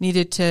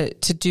needed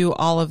to do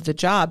all of the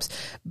jobs.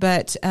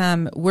 But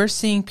we're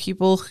seeing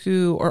people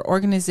or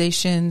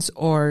organizations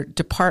or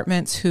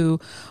departments who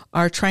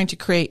are trying to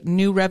create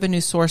new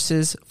revenue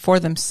sources for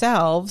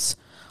themselves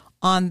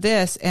on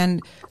this. And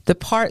the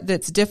part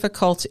that's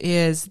difficult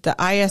is the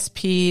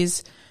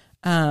ISPs,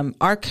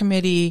 our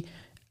committee,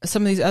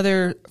 some of these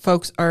other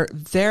folks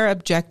their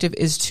objective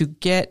is to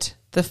get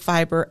the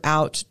fiber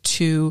out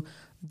to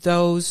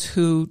those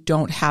who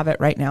don't have it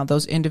right now,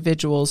 those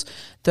individuals,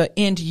 the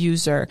end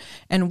user.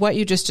 And what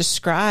you just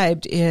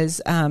described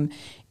is,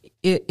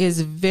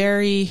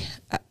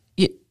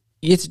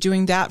 it's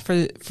doing that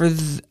for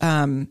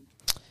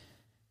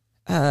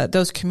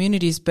those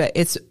communities, but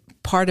it's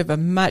part of a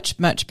much,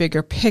 much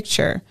bigger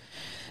picture.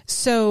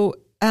 So,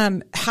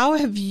 how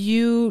have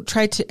you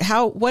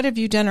what have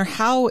you done, or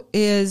how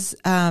is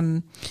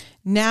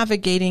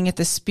navigating at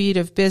the speed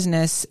of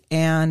business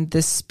and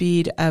the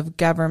speed of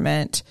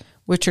government,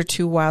 which are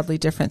two wildly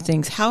different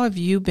things? How have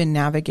you been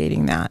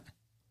navigating that?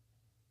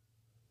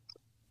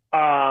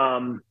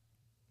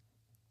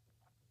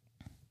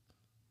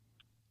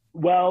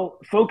 Well,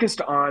 focused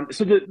on,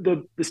 so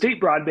the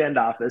state broadband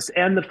office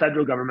and the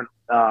federal government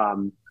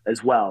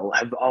as well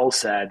have all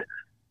said,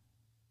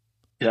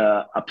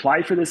 to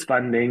apply for this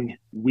funding,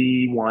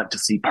 we want to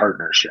see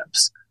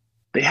partnerships.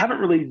 They haven't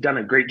really done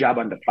a great job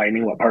on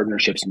defining what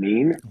partnerships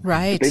mean.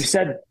 Right. They've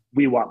said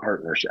we want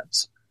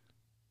partnerships.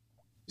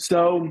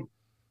 So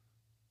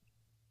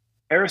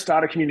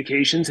Aristata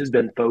Communications has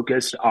been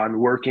focused on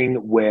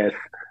working with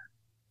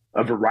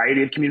a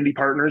variety of community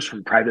partners,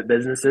 from private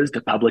businesses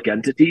to public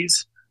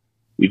entities.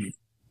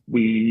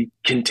 We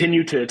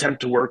continue to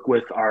attempt to work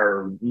with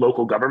our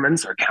local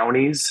governments, our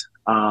counties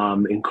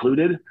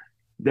included.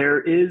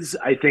 There is,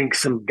 I think,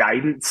 some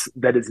guidance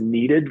that is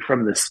needed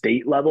from the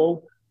state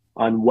level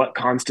on what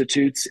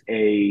constitutes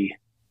a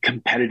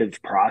competitive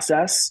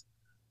process.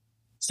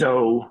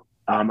 So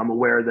I'm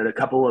aware that a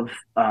couple of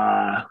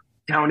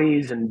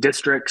counties and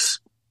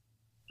districts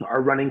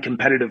are running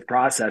competitive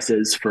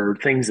processes for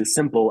things as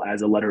simple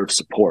as a letter of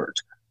support,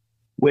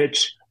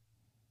 which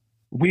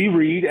we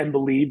read and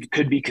believe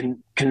could be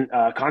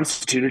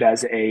constituted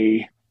as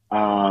a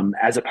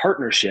as a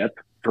partnership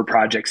for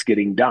projects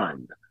getting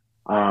done.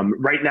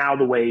 Right now,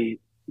 the way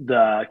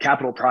the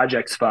Capital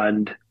Projects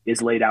Fund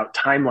is laid out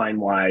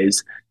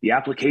timeline-wise, the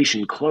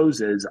application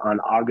closes on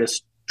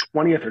August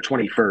 20th or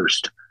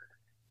 21st,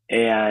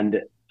 and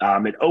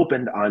it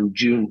opened on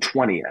June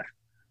 20th.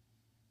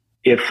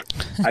 If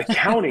a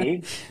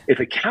county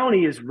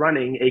is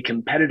running a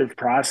competitive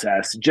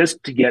process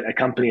just to get a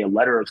company a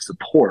letter of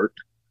support,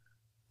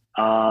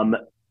 that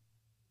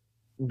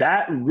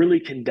really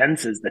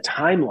condenses the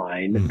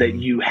timeline that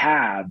you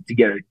have to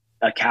get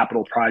a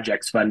Capital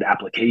Projects Fund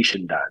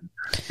application done.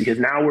 Because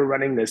now we're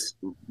running this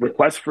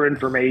request for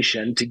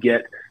information to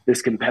get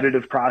this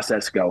competitive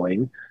process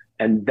going,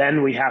 and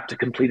then we have to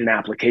complete an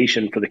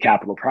application for the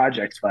Capital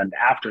Projects Fund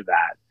after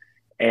that.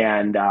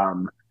 And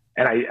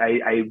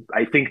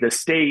I think the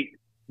state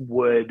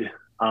would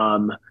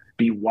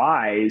be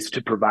wise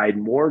to provide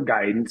more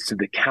guidance to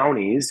the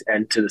counties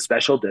and to the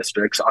special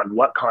districts on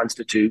what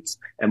constitutes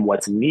and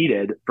what's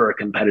needed for a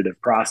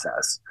competitive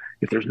process.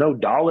 If there's no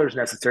dollars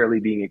necessarily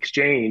being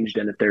exchanged,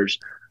 and if there's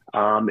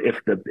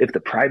if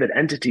the private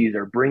entities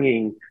are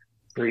bringing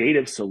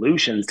creative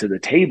solutions to the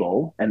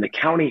table, and the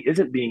county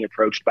isn't being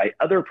approached by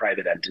other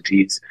private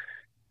entities,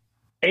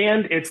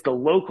 and it's the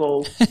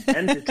local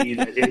entity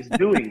that is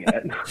doing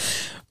it,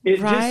 it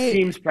just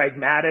seems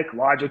pragmatic,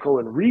 logical,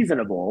 and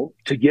reasonable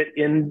to get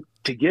in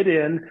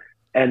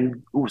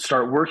and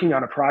start working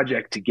on a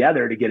project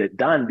together to get it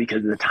done,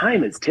 because the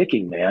time is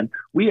ticking, man.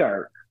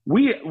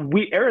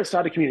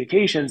 Aristata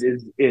Communications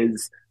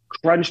is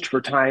crunched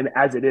for time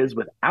as it is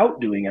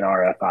without doing an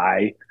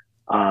RFI,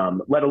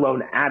 let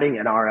alone adding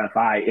an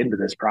RFI into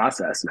this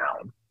process now.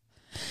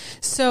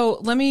 So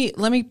let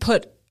me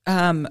put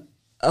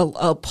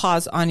I'll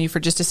pause on you for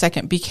just a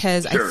second,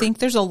 because sure. I think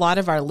there's a lot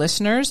of our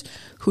listeners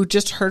who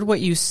just heard what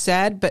you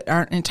said but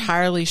aren't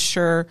entirely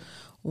sure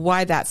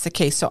why that's the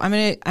case. So I'm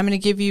going to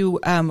give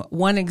you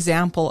one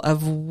example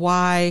of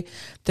why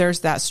there's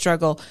that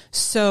struggle.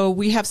 So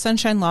we have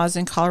sunshine laws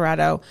in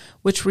Colorado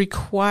which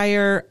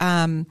require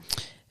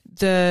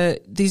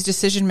these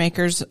decision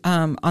makers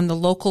on the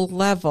local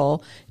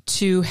level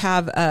to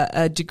have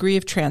a degree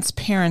of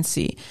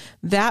transparency.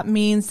 That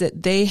means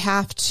that they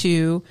have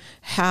to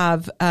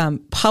have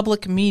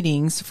public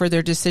meetings for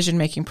their decision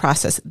making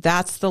process.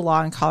 That's the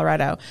law in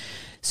Colorado.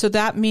 So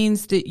that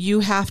means that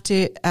you have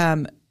to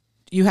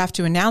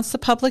announce the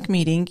public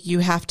meeting. You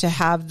have to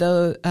have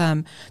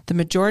the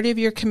majority of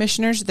your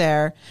commissioners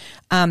there.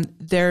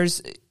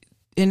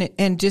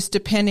 And just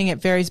depending, it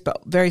varies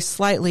very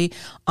slightly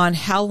on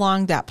how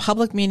long that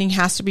public meeting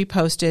has to be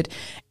posted.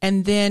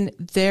 And then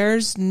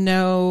there's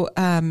no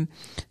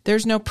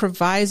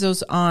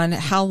provisos on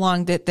how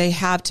long that they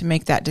have to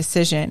make that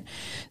decision.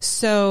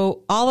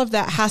 So all of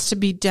that has to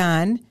be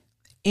done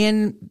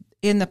in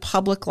the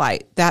public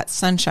light, that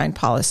sunshine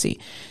policy.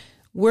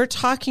 We're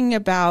talking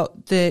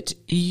about that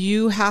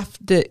you have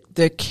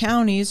the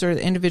counties or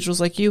the individuals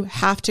like you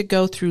have to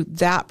go through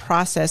that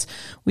process.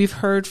 We've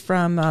heard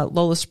from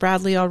Lola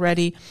Spradley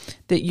already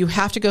that you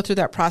have to go through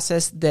that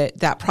process,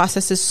 that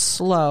process is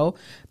slow.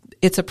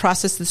 It's a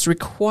process that's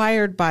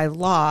required by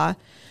law.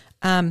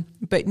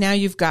 But now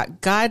you've got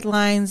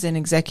guidelines and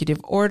executive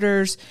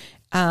orders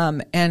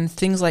and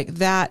things like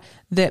that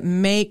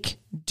make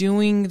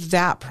doing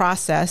that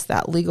process,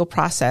 that legal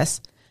process,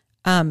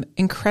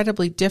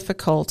 incredibly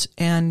difficult.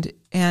 And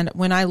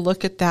when I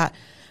look at that,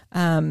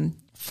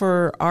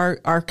 for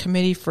our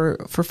committee, for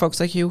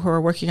folks like you who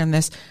are working on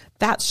this,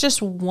 that's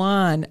just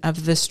one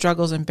of the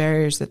struggles and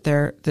barriers that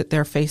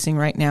they're facing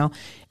right now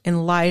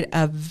in light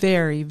of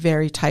very,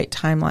 very tight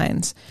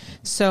timelines.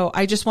 So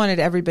I just wanted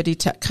everybody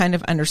to kind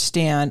of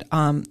understand,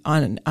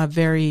 on a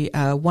very,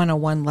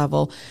 101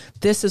 level,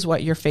 this is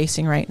what you're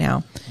facing right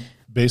now.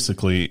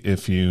 Basically,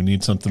 if you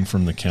need something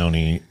from the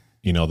county,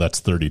 that's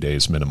 30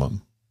 days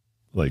minimum.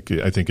 Like,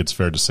 I think it's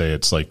fair to say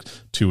it's like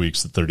 2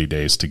 weeks to 30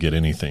 days to get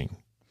anything.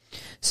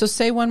 So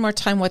say one more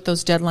time what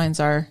those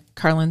deadlines are,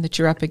 Carlin, that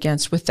you're up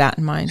against with that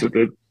in mind. So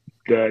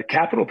the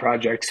Capital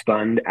Projects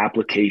Fund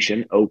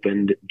application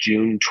opened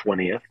June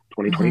 20th,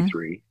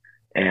 2023,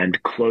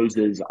 and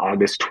closes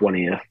August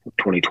 20th,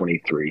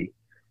 2023.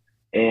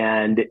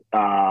 And,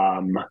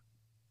 the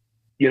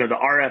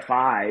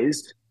RFIs,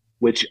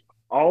 which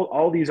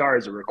all these are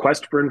is a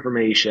request for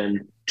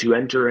information to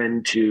enter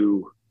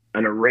into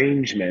an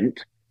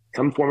arrangement,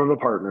 some form of a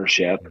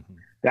partnership.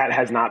 That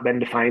has not been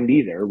defined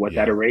either, what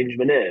that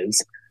arrangement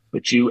is,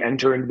 but you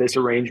enter into this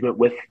arrangement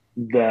with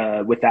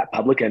that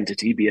public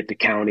entity, be it the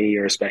county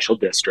or a special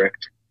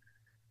district.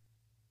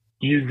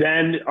 You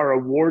then are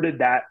awarded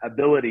that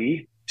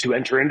ability to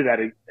enter into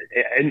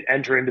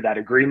that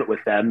agreement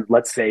with them,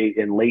 let's say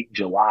in late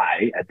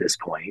July at this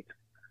point.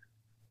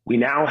 We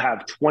now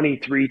have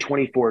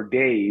 24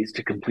 days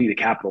to complete a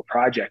Capital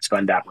Projects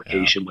Fund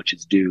application, which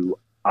is due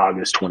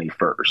August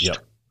 21st. Yep.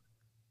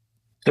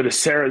 So to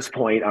Sarah's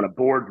point on a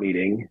board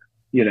meeting,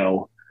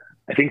 I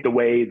think the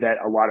way that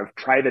a lot of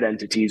private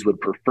entities would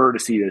prefer to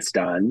see this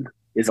done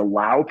is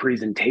allow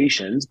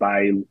presentations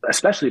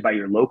especially by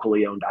your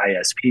locally owned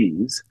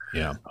ISPs.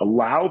 Yeah.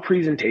 Allow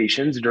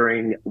presentations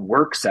during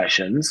work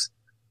sessions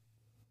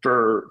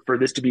for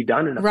this to be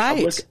done in a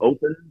public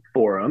open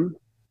forum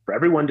for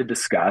everyone to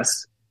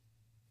discuss.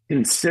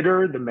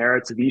 Consider the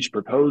merits of each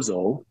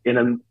proposal in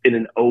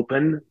an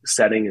open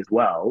setting as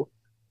well.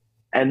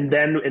 And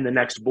then in the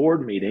next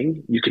board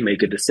meeting, you can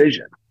make a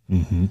decision.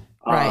 Mm-hmm.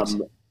 Right.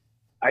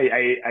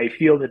 I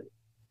feel that,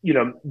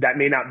 that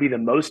may not be the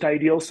most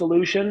ideal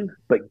solution,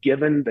 but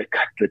given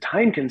the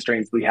time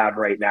constraints we have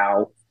right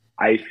now,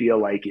 I feel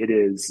like it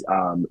is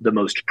the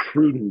most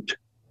prudent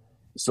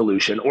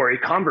solution, or a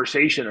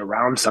conversation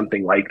around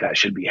something like that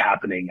should be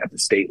happening at the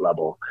state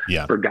level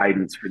for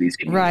guidance for these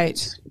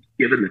communities,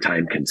 given the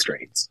time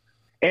constraints.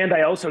 And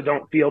I also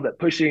don't feel that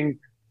pushing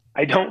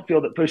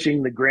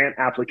the grant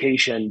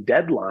application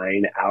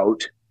deadline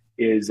out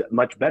is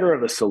much better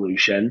of a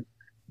solution,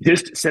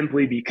 just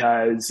simply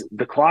because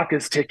the clock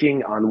is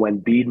ticking on when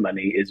BEAD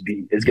money is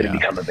going to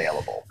become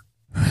available.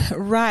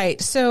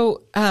 Right.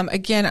 So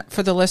again,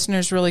 for the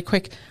listeners, really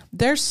quick,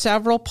 there's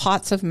several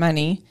pots of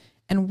money.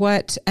 And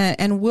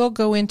we'll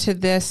go into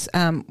this.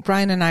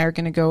 Brian and I are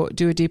going to go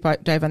do a deep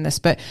dive on this,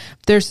 but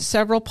there's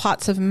several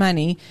pots of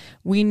money.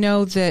 We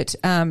know that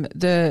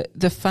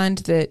the fund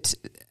that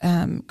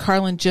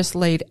Carlin just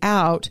laid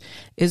out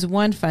is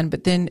one fund,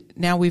 but then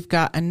now we've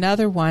got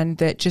another one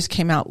that just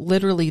came out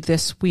literally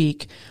this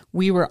week.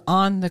 We were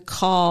on the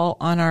call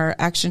on our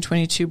Action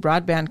 22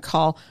 broadband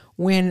call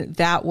when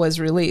that was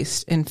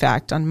released, in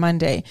fact, on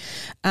Monday.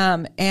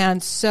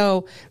 And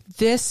so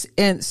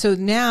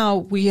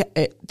now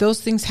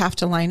those things have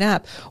to line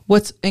up.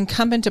 What's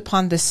incumbent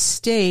upon the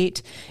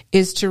state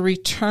is to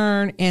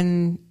return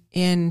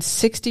in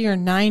 60 or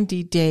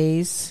 90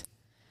 days,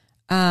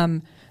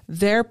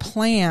 their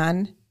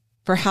plan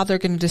for how they're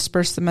going to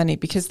disperse the money,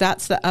 because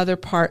that's the other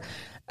part.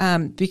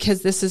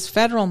 Because this is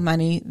federal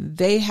money,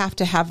 they have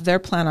to have their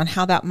plan on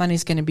how that money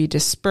is going to be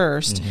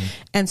dispersed. Mm-hmm.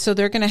 And so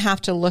they're going to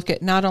have to look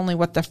at not only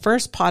what the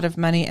first pot of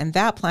money and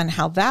that plan,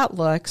 how that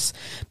looks,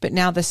 but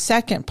now the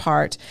second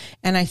part.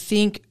 And I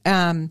think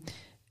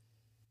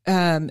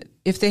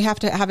if they have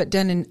to have it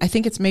done in, I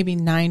think it's maybe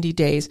 90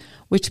 days,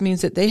 which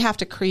means that they have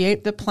to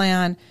create the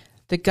plan,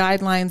 the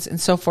guidelines and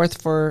so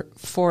forth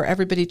for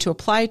everybody to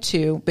apply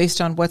to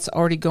based on what's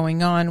already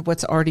going on,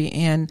 what's already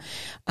in.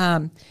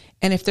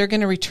 And if they're going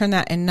to return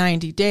that in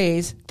 90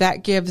 days,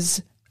 that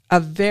gives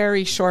a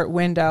very short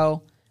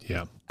window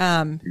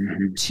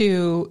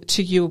to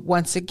you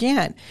once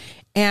again.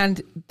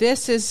 And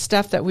this is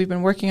stuff that we've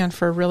been working on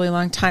for a really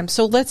long time.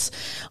 So let's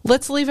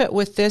leave it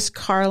with this,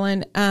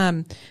 Carlin.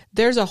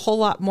 There's a whole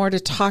lot more to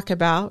talk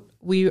about.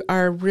 We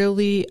are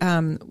really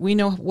we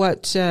know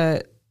what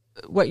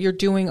you're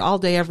doing all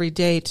day, every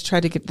day to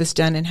try to get this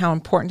done, and how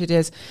important it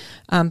is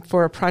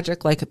for a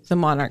project like the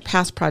Monarch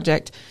Pass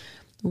project.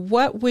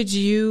 What would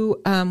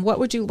you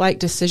like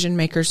decision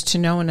makers to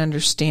know and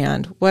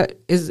understand?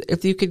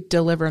 If you could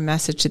deliver a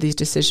message to these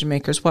decision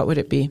makers, what would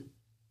it be?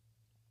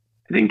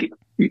 I think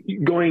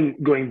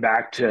going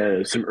back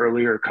to some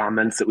earlier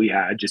comments that we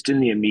had, just in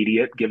the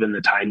immediate, given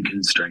the time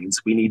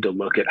constraints, we need to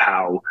look at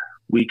how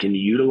we can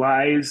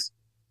utilize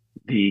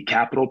the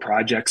capital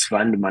projects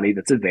fund money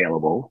that's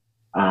available,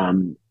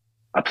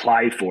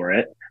 apply for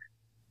it,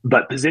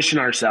 but position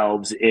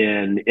ourselves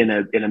in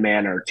a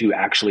manner to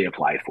actually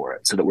apply for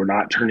it, so that we're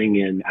not turning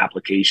in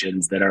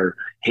applications that are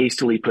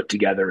hastily put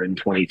together in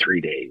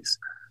 23 days.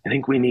 I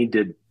think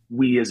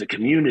we as a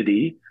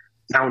community,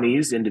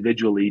 counties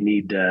individually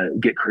need to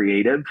get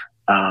creative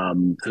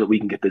so that we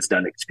can get this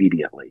done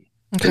expediently,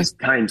 because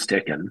time's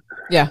ticking.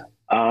 Yeah.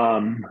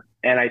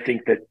 And I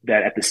think that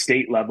at the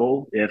state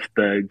level, if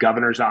the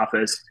governor's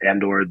office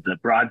and or the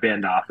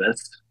broadband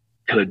office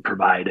could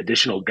provide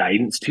additional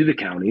guidance to the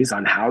counties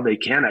on how they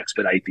can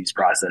expedite these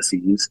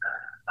processes,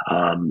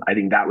 I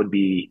think that would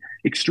be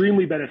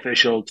extremely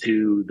beneficial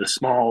to the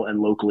small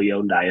and locally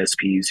owned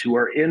ISPs who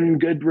are in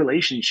good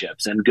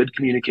relationships and good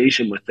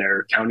communication with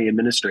their county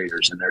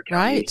administrators and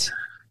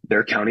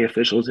their county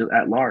officials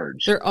at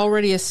large. They're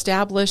already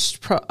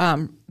established.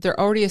 They're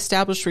already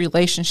established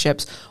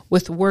relationships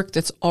with work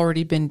that's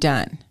already been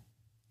done.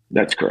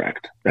 That's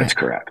correct. That's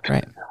correct.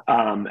 Right.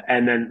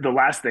 And then the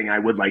last thing I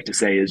would like to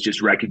say is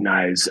just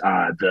recognize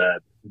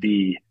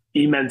the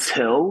immense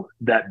hill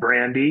that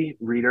Brandy,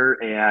 Reader,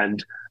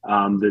 and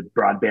the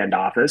broadband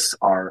office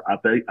are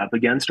up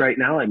against right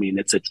now. I mean,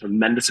 it's a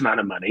tremendous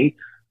amount of money.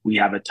 We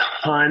have a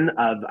ton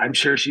of, I'm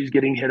sure she's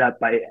getting hit up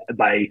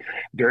by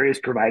various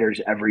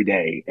providers every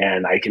day,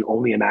 and I can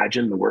only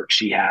imagine the work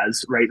she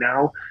has right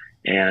now,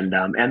 and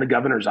the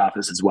governor's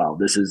office as well.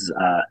 This is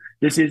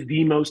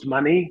the most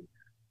money.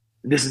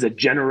 This is a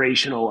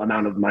generational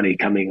amount of money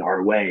coming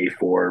our way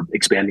for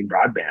expanding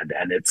broadband,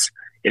 and it's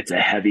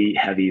a heavy,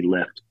 heavy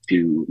lift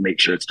to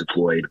make sure it's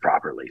deployed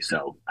properly.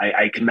 So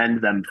I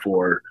commend them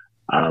for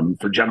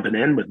jumping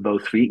in with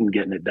both feet and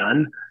getting it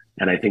done.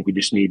 And I think we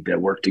just need to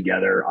work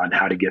together on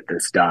how to get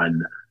this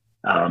done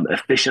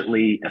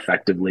efficiently,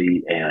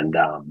 effectively, and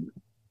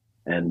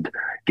and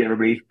get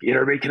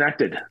everybody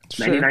connected.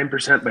 Sure.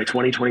 99% by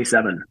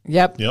 2027.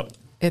 Yep. Yep.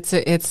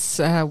 Everybody's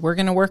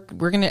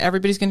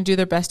going to do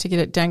their best to get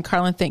it done.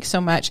 Carlin, thanks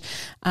so much.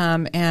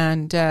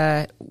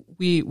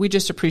 We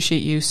just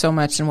appreciate you so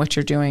much and what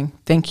you're doing.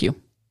 Thank you.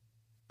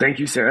 Thank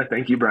you, Sarah.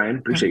 Thank you, Brian.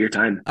 Appreciate your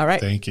time. All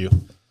right. Thank you.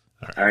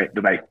 All right.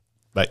 Bye-bye.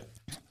 Bye.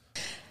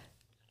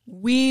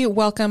 We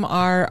welcome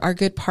our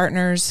good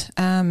partners,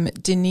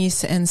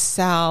 Denise and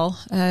Sal,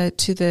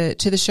 to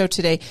the show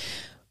today.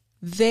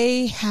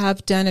 They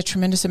have done a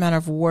tremendous amount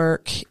of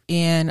work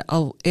in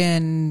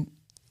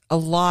a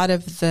lot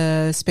of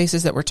the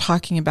spaces that we're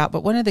talking about.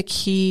 But one of the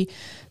key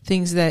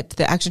things that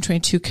the Action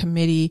 22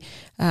 committee,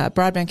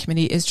 Broadband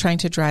committee, is trying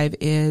to drive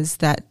is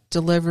that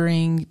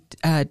delivering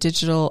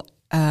digital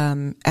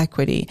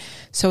equity.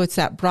 So it's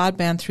that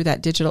broadband through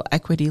that digital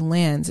equity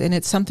lens. And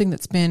it's something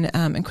that's been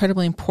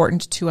incredibly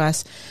important to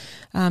us.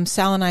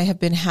 Sal and I have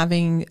been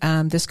having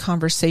this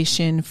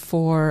conversation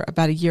for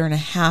about a year and a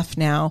half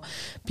now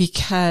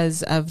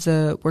because of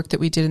the work that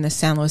we did in the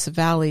San Luis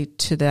Valley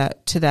to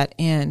that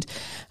end.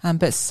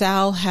 But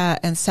Sal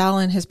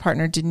and his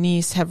partner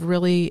Denise have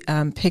really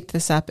picked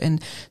this up, and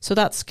so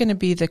that's going to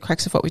be the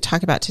crux of what we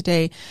talk about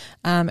today.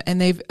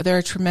 And they're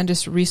a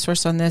tremendous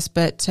resource on this.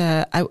 But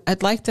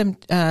I'd like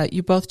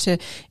you both to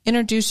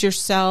introduce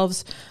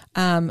yourselves,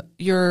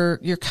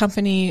 your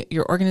company,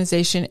 your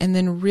organization, and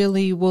then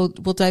really we'll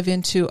dive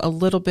into a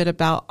little bit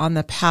about on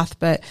the path,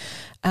 but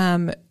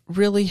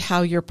really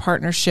how your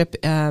partnership,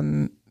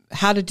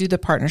 how to do the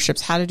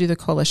partnerships, how to do the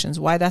coalitions,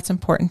 why that's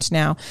important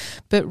now,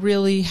 but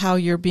really how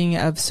you're being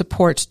of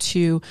support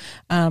to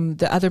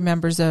the other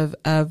members of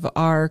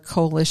our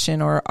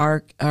coalition or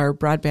our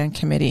broadband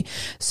committee.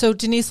 So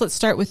Denise, let's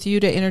start with you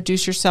to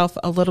introduce yourself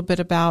a little bit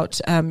about,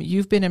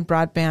 you've been in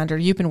broadband, or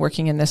you've been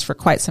working in this for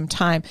quite some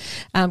time.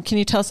 Can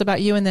you tell us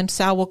about you? And then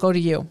Sal, we'll go to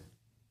you.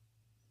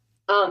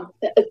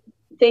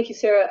 Thank you,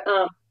 Sarah.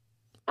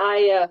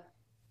 I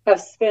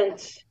have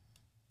spent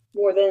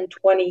more than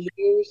 20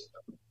 years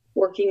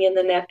working in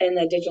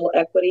the digital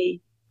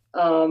equity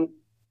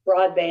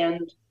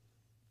broadband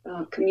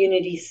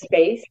community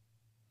space.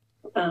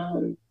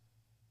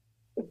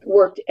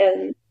 Worked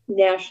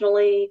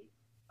nationally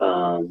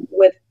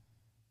with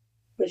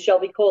the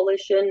Shelby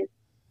Coalition,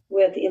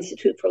 with the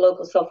Institute for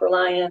Local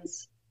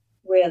Self-Reliance,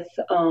 with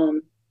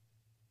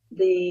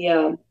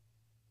the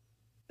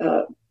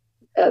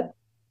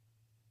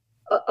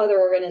other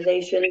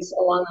organizations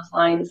along those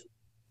lines.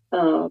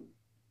 And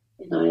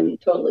I'm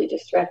totally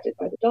distracted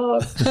by the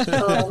dog.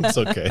 It's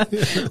okay.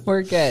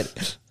 We're good.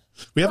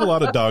 We have a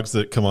lot of dogs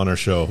that come on our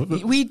show.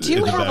 We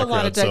do have a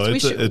lot of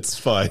dogs. So it's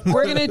fine.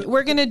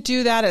 We're gonna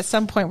do that at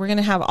some point. We're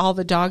gonna have all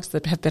the dogs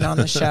that have been on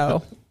the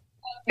show.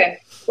 Okay.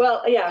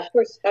 Well, yeah. Of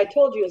course, I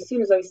told you as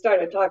soon as I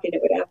started talking,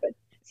 it would happen.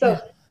 So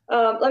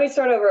let me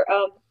start over.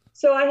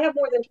 So I have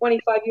more than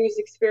 25 years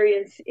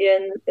experience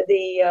in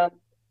the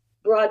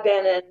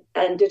broadband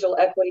and digital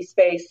equity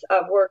space.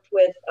 I've worked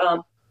with,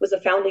 was a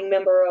founding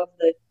member of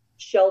the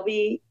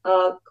Shelby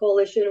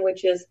Coalition,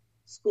 which is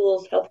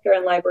schools, healthcare,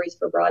 and libraries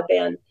for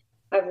broadband.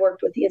 I've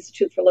worked with the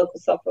Institute for Local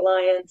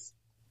Self-Reliance.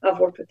 I've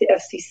worked with the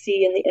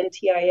FCC and the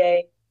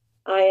NTIA.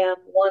 I am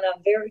one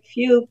of very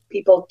few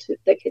people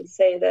that can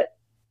say that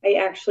I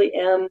actually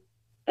am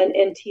an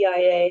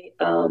NTIA,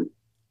 a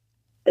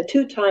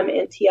two-time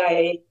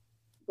NTIA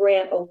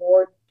grant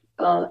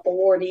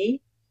awardee,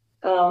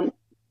 and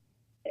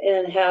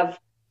have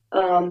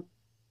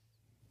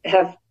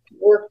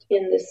worked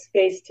in this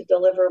space to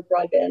deliver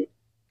broadband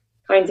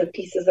kinds of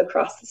pieces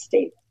across the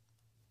state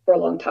for a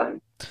long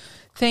time.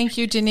 Thank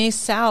you, Denise.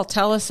 Sal,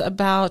 tell us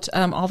about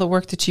all the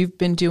work that you've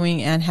been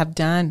doing and have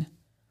done.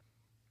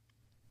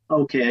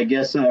 Okay, I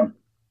guess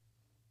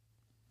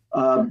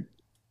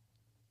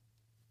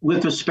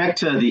with respect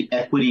to the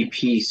equity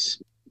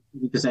piece,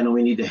 because I know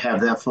we need to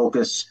have that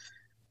focus,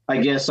 I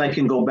guess I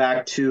can go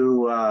back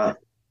to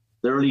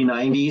the early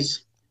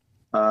 90s.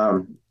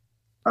 I've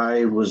done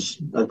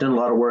a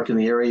lot of work in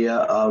the area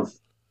of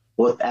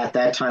what at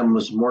that time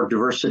was more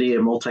diversity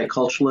and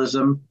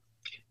multiculturalism.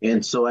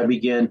 And so I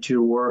began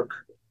to work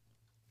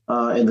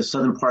in the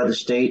southern part of the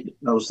state.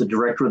 I was the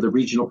director of the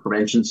Regional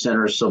Prevention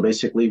Center. So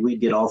basically we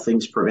did all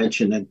things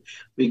prevention, and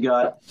we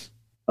got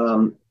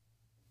a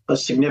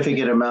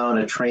significant amount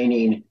of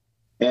training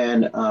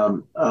and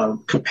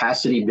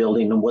capacity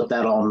building and what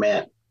that all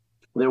meant.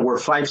 There were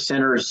 5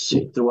 centers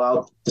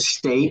throughout the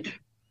state.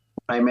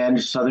 I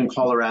managed Southern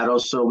Colorado,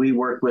 so we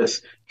worked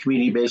with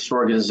community-based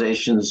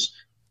organizations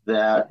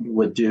that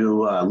would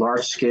do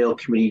large-scale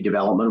community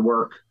development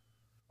work,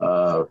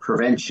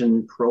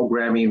 prevention,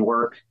 programming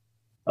work,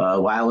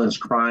 violence,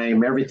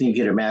 crime, everything you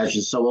can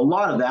imagine. So a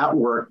lot of that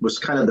work was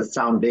kind of the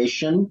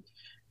foundation.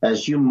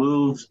 As you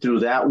moved through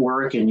that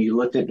work and you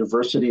looked at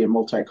diversity and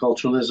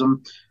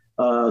multiculturalism,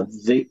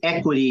 the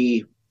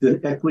equity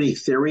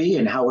theory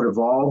and how it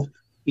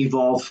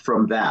evolved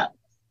from that.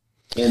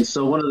 And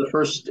so one of the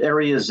first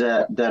areas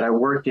that I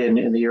worked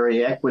in the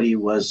area of equity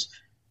was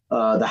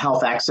the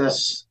health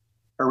access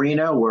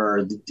arena,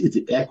 where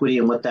the equity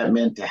and what that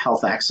meant to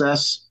health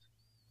access.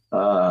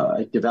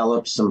 I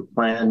developed some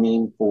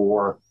planning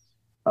for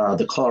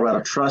the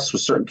Colorado Trust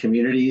with certain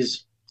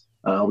communities.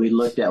 We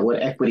looked at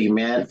what equity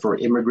meant for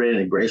immigrant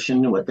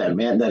integration, what that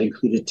meant. That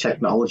included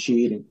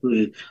technology. It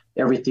included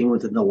everything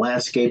within the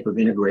landscape of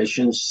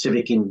integration,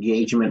 civic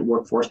engagement,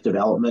 workforce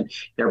development,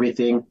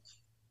 everything.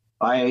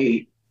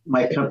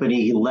 My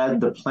company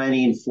led the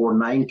planning for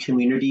 9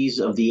 communities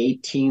of the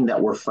 18 that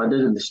were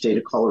funded in the state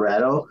of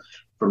Colorado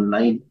from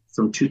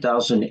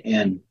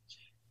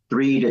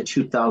 2003 to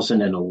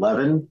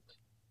 2011.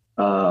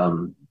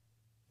 And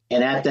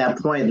at that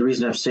point, the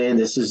reason I'm saying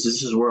this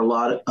is where a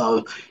lot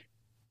of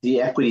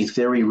the equity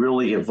theory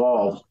really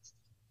evolved.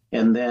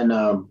 And then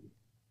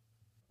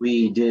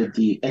we did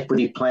the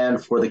equity plan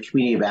for the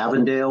community of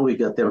Avondale. We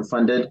got them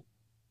funded.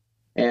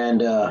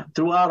 And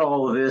throughout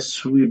all of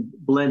this, we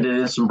blended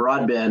in some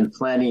broadband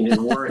planning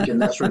and work.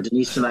 And that's where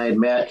Denise and I had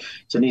met.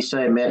 Denise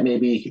and I met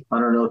maybe,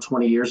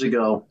 20 years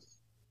ago.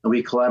 And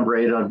we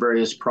collaborated on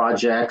various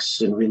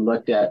projects. And we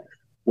looked at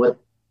what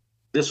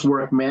this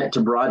work meant to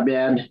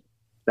broadband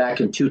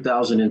back in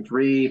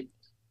 2003.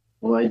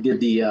 Well, I did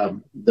the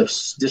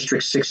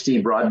District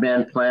 60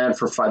 broadband plan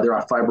for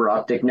their fiber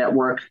optic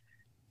network.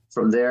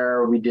 From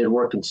there, we did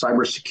work in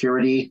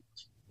cybersecurity.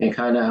 And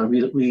kind of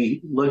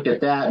we looked at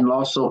that and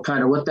also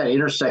kind of what that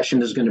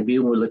intersection is going to be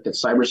when we looked at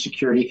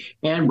cybersecurity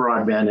and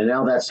broadband. And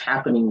now that's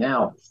happening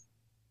now.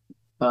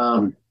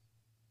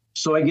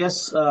 So I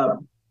guess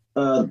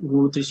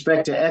with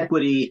respect to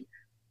equity,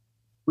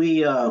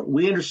 we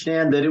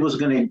understand that it was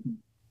going to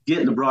get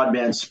in the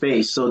broadband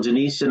space. So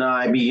Denise and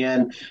I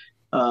began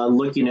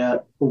looking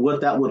at what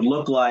that would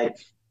look like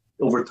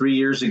over 3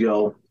 years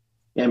ago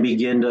and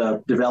begin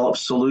to develop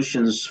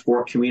solutions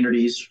for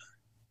communities.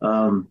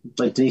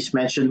 Like Denise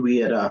mentioned, we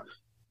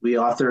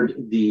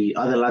authored the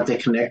Adelante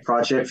Connect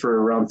project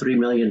for around $3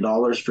 million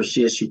for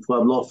CSU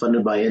Pueblo,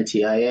 funded by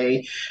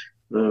NTIA.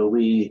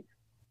 We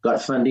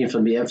got funding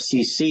from the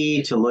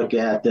FCC to look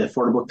at the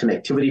Affordable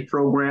Connectivity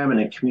Program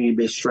and a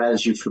community-based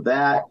strategy for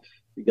that.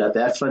 We got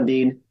that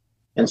funding.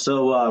 And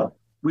so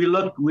we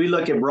look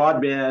at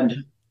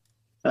broadband,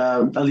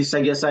 at least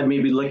I guess I'd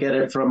maybe look at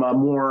it from a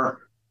more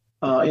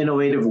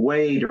innovative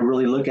way to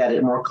really look at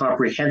it more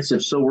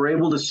comprehensive. So we're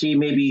able to see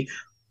maybe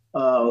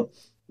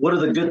what are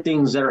the good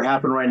things that are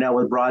happening right now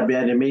with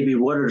broadband, and maybe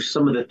what are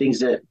some of the things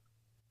that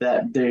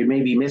they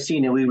may be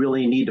missing and we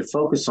really need to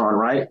focus on,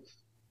 right?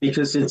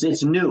 Because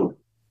it's new,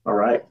 all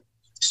right?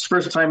 It's the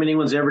first time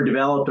anyone's ever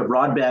developed a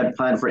broadband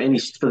plan for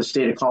the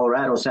state of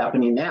Colorado. Is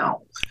happening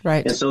now.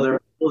 Right. And so there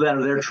are people that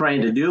are there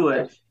trying to do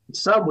it,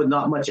 some with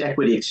not much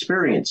equity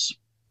experience.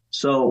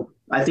 So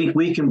I think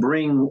we can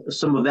bring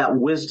some of that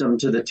wisdom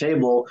to the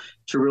table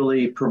to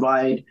really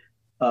provide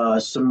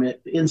some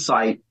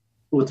insight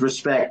with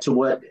respect to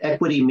what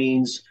equity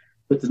means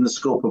within the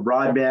scope of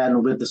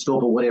broadband, with the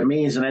scope of what it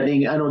means. And I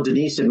know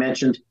Denise had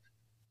mentioned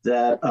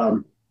that,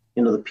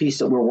 the piece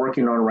that we're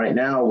working on right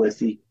now with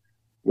the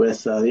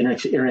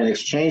internet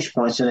exchange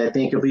points. And I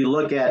think if we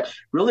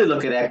really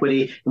look at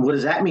equity and what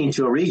does that mean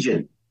to a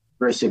region,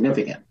 very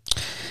significant.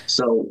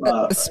 So,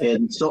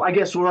 so I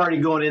guess we're already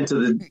going into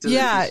the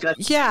discussion.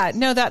 Yeah,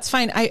 no, that's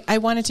fine. I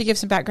wanted to give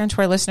some background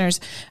to our listeners.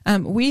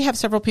 We have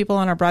several people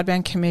on our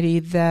broadband committee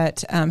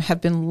that have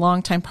been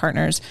longtime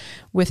partners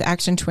with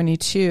Action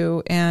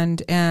 22,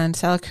 and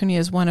Sal Acuna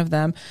is one of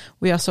them.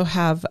 We also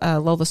have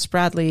Lola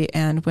Spradley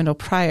and Wendell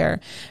Pryor,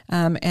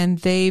 and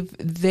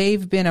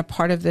they've been a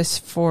part of this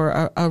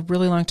for a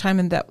really long time,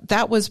 and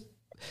that was.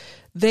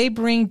 They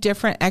bring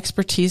different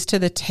expertise to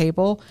the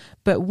table,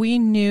 but we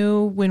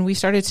knew when we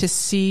started to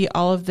see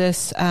all of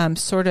this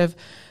sort of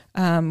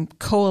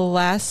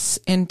coalesce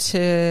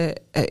into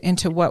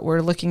what we're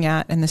looking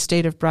at in the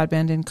state of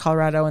broadband in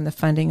Colorado and the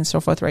funding and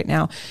so forth right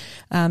now.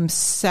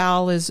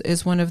 Sal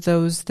is one of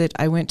those that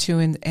I went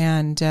to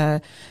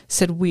and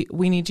said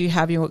we need to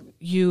have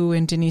you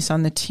and Denise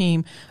on the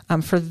team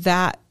for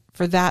that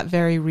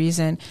very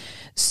reason.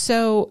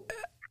 So.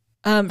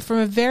 From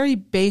a very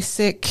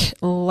basic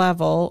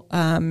level,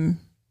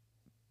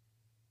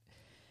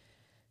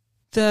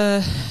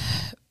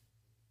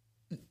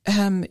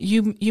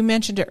 you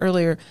mentioned it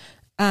earlier.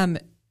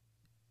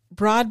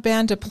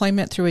 Broadband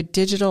deployment through a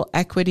digital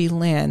equity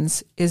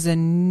lens is a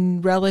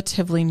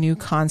relatively new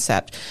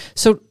concept.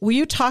 So will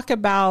you talk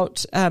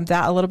about that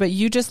a little bit?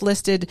 You just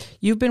listed,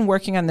 you've been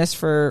working on this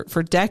for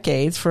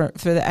decades for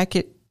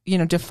the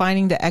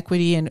defining the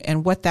equity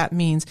and what that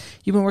means.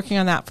 You've been working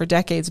on that for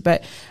decades,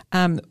 but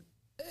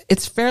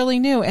it's fairly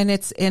new, and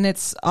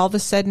it's all of a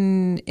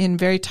sudden in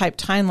very tight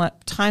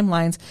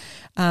timelines,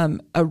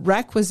 a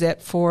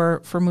requisite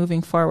for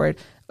moving forward.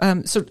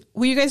 So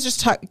will you guys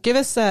just give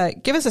us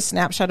a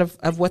snapshot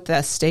of what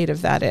the state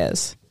of that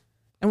is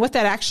and what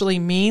that actually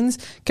means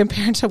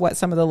compared to what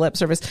some of the lip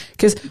service?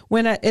 Because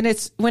when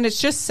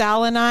it's just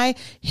Sal and I,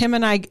 him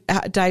and I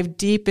dive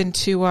deep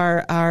into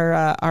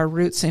our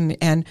roots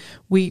and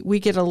we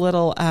get a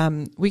little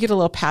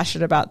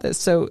passionate about this.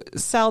 So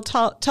Sal,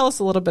 tell us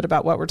a little bit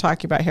about what we're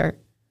talking about here.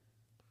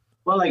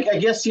 Well, I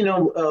guess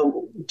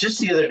just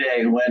the other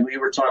day when we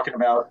were talking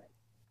about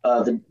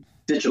the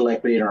digital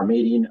equity in our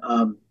meeting,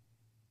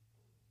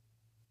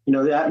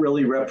 that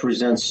really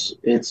represents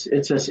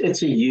it's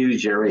a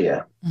huge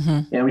area.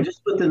 Mm-hmm. And we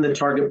just within the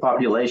target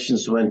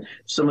populations, when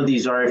some of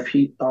these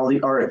all the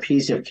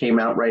RFPs have came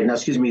out right now,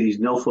 these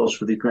NOFOs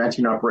for the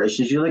granting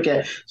operations, you look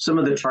at some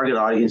of the target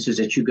audiences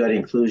that you got to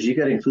include. You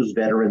got to include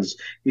veterans,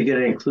 you got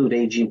to include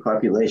aging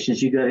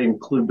populations, you got to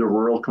include the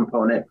rural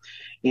component,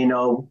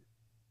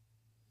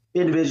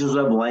 individuals who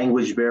have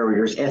language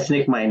barriers,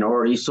 ethnic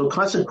minorities. So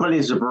consequently,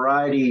 there's a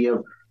variety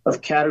of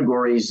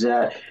categories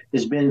that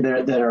has been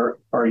there that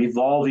are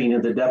evolving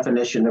in the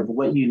definition of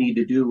what you need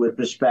to do with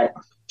respect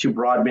to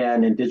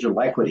broadband and digital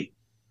equity.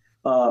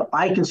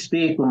 I can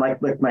speak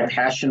with my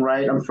passion,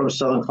 right? I'm from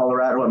Southern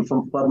Colorado. I'm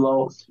from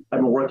Pueblo. I've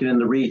been working in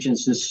the region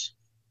since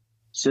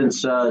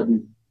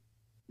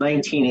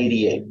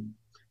 1988.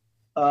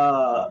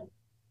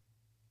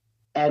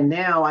 And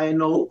now I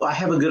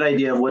have a good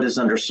idea of what is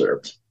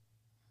underserved.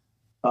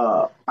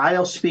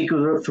 I'll speak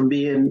from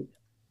being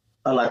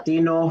a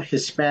Latino,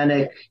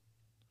 Hispanic,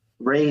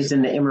 raised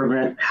in an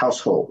immigrant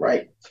household,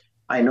 right?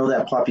 I know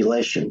that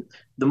population.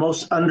 The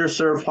most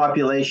underserved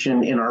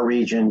population in our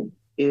region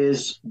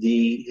is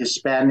the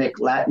Hispanic,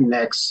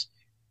 Latinx,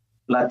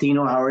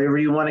 Latino, however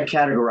you want to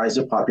categorize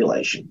the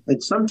population.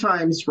 And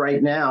sometimes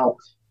right now,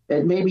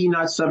 it may be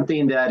not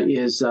something that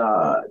is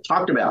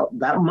talked about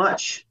that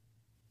much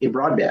in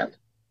broadband.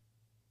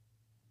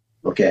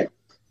 Okay.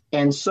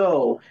 And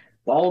so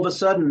all of a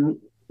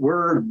sudden,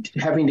 we're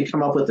having to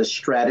come up with a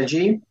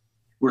strategy.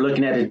 We're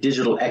looking at a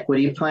digital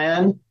equity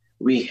plan.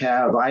 We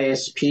have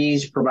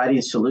ISPs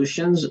providing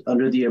solutions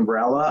under the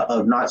umbrella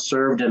of not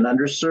served and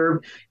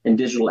underserved and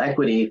digital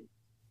equity.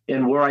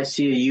 And where I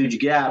see a huge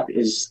gap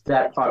is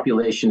that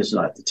population is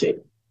not at the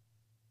table.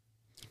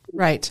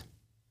 Right.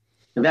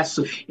 And that's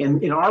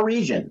in our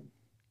region,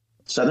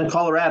 Southern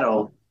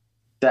Colorado,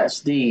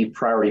 that's the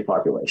priority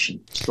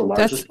population. It's the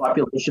largest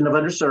population of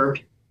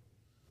underserved.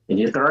 And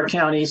you look at our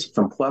counties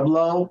from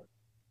Pueblo,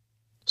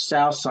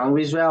 South San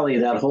Luis Valley,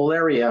 that whole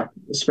area,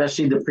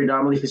 especially the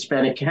predominantly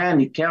Hispanic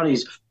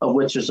counties, of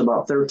which there's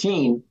about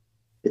 13,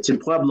 it's in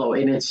Pueblo,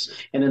 and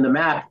in the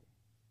map,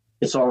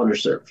 it's all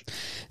underserved.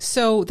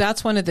 So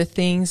that's one of the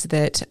things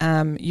that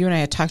you and I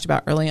had talked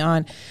about early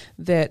on,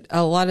 that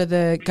a lot of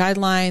the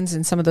guidelines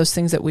and some of those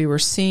things that we were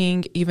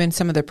seeing, even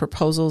some of the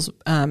proposals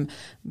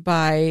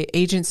by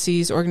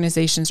agencies,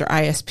 organizations, or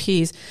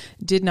ISPs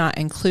did not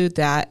include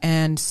that.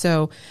 And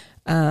so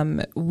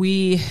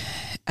we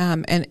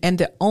and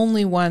the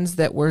only ones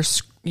that were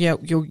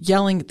you're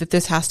yelling that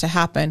this has to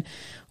happen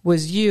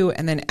was you,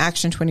 and then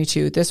Action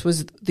 22.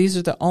 These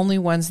are the only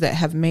ones that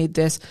have made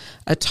this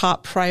a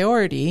top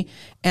priority,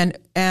 and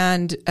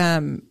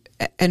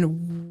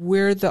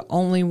we're the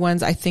only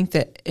ones, I think,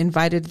 that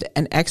invited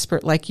an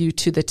expert like you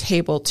to the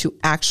table to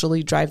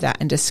actually drive that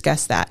and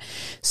discuss that.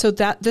 So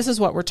this is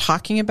what we're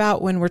talking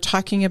about when we're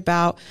talking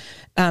about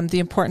the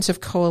importance of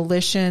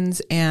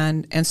coalitions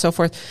and so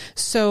forth.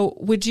 So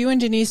would you and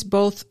Denise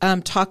both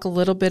talk a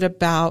little bit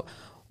about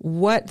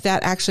what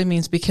that actually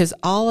means? Because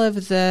all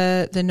of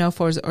the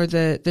NOFOs or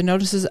the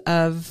notices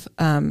of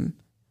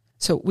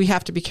so we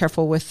have to be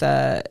careful with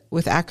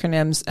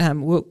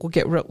acronyms. We'll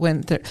get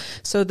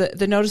so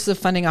the notices of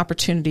funding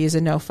opportunity is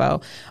a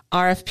NOFO.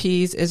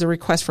 RFPs is a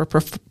request for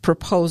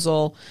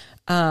proposal.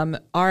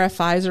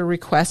 RFIs are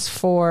requests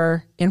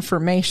for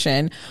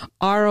information.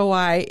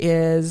 ROI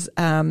is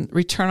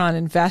return on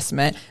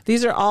investment.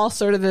 These are all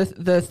sort of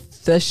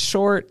the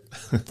short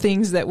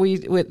things that we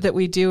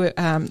do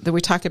that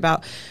we talk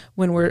about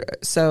when we're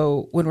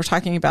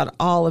talking about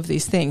all of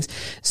these things.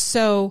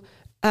 So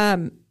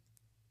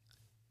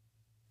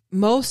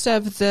most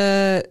of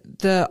the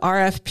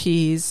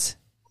RFPs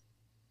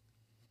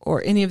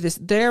or any of this,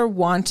 they're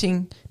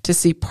wanting to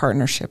see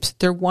partnerships.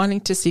 They're wanting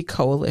to see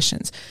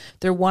coalitions.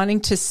 They're wanting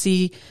to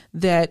see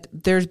that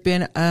there's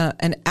been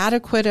an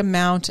adequate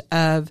amount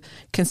of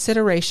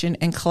consideration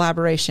and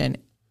collaboration.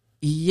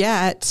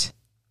 Yet,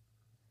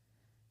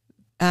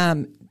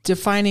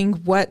 defining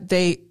what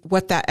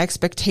that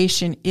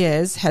expectation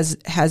is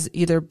has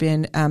either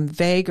been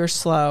vague or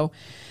slow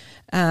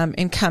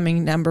in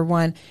coming, number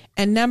one.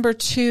 And number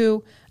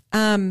two,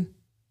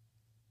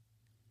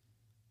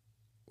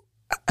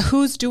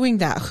 who's doing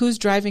that? Who's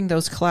driving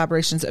those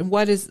collaborations, and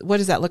what does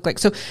that look like?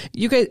 So,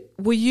 you guys,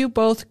 will you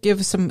both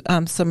give some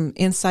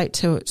insight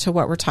to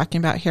what we're talking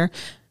about here?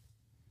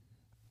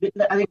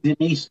 I think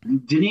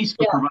Denise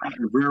will provide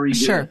a very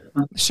good.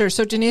 Sure.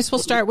 So Denise, we'll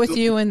start with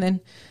you, and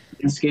then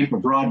landscape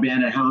of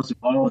broadband and how it's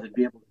evolved, and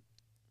be able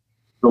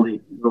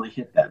to really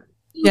hit that.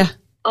 Yeah.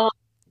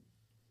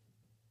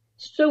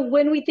 So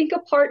when we think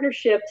of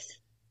partnerships,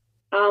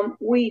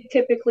 we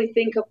typically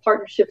think of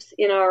partnerships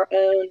in our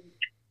own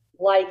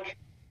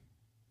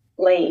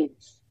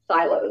lanes,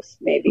 silos,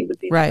 maybe would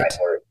be the right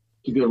word.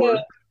 So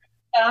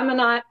I'm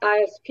an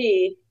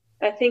ISP.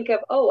 I think of,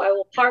 I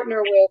will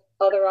partner with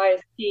other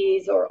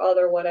ISPs or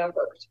other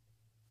whatevers.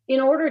 In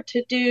order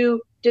to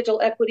do digital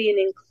equity and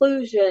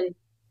inclusion,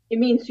 it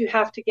means you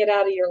have to get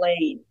out of your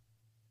lane.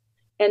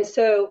 And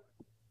so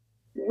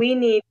we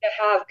need to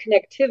have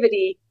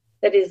connectivity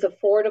that is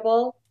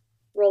affordable,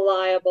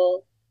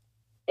 reliable,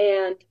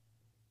 and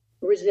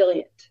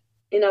resilient.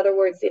 In other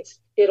words,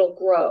 it'll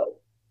grow.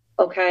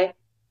 Okay.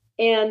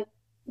 And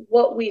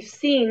what we've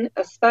seen,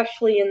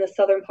 especially in the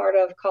southern part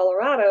of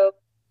Colorado,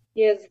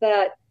 is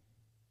that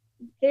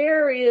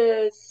there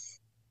is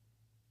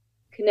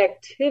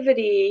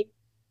connectivity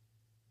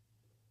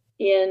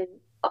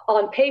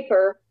on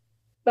paper,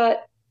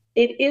 but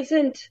it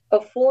isn't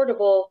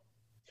affordable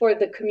for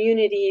the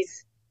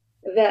communities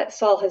that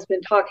Saul has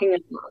been talking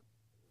about.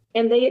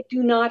 And they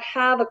do not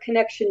have a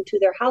connection to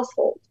their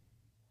household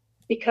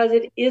because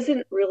it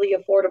isn't really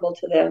affordable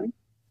to them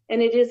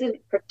and it isn't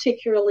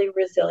particularly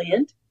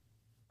resilient.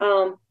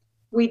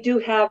 We do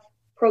have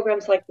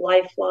programs like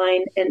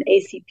Lifeline and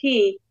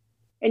ACP,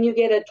 and you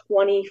get a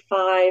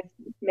 25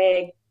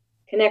 meg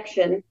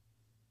connection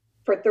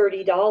for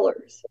 $30.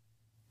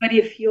 But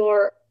if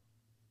you're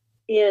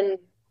in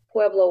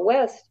Pueblo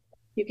West,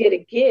 you get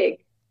a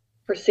gig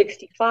for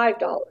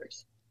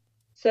 $65.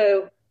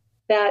 So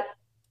that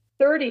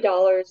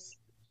 $30,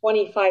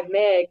 25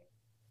 meg,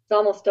 is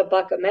almost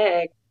 $1 a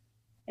meg,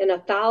 and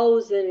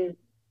 1,000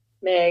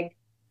 meg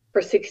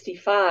for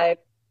 65.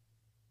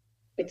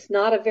 It's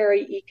not a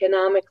very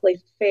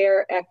economically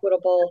fair,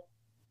 equitable,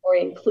 or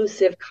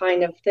inclusive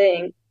kind of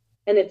thing.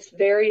 And it's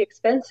very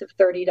expensive,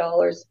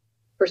 $30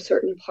 for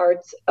certain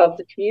parts of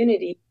the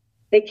community.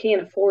 They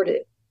can't afford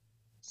it.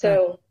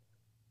 So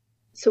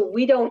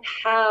we don't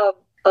have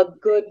a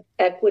good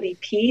equity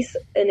piece,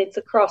 and it's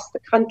across the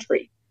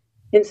country.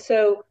 And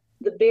so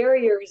the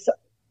barriers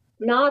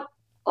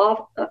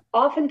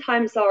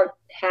oftentimes are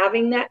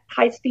having that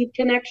high-speed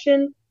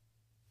connection.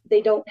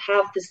 They don't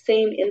have the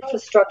same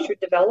infrastructure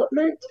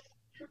development,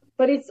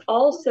 but it's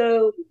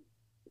also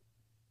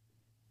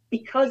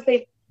because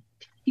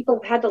people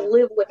have had to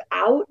live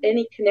without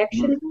any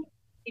connection.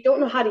 You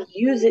don't know how to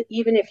use it,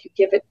 even if you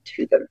give it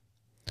to them.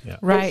 Yeah.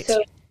 Right. And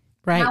so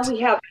right. now we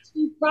have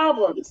two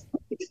problems.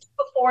 It's too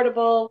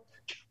affordable.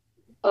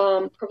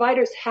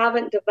 Providers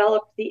haven't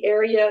developed the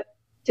area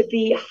to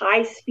be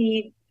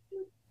high-speed,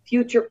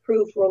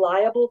 future-proof,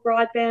 reliable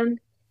broadband.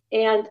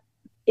 And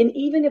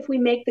even if we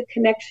make the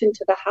connection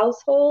to the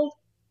household,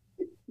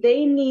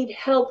 they need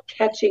help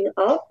catching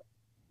up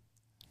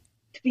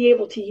to be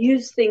able to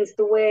use things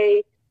the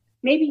way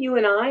maybe you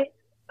and I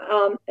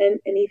and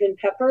even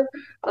Pepper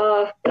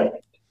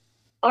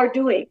are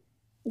doing.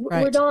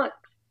 Right. We're not.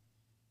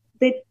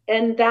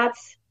 And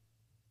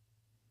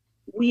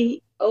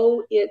we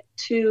owe it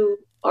to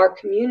our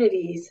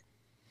communities.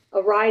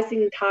 A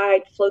rising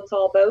tide floats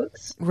all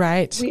boats.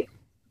 Right. We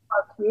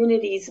our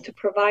communities to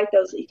provide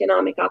those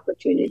economic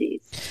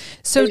opportunities.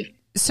 So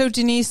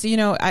Denise,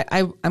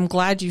 I'm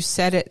glad you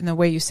said it in the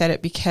way you said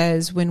it,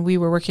 because when we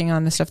were working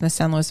on the stuff in the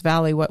San Luis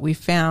Valley, what we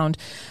found,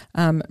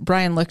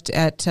 Brian looked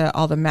at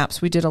all the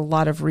maps. We did a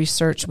lot of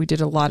research. We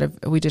did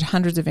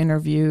hundreds of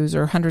interviews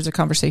or hundreds of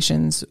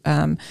conversations.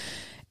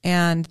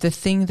 And the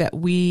thing that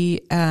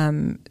we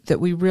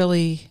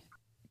really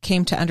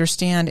came to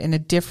understand in a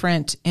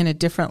different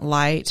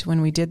light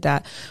when we did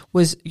that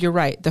was, you're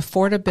right, the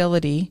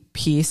affordability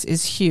piece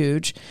is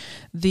huge.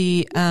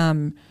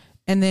 And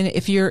then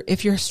if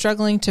you're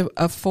struggling to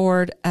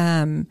afford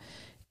 $30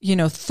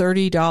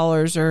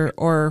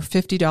 or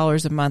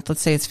 $50 a month,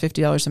 let's say it's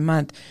 $50 a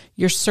month,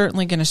 you're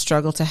certainly going to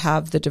struggle to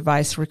have the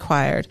device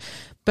required.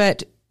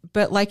 But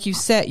like you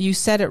said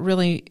it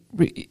really,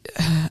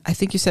 I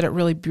think you said it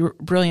really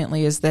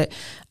brilliantly, is that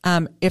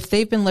if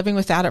they've been living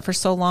without it for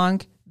so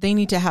long, they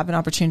need to have an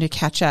opportunity to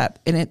catch up.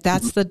 And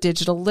that's the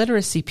digital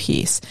literacy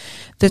piece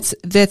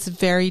that's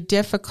very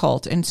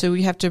difficult. And so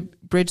we have to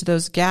bridge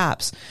those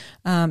gaps.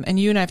 And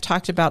you and I have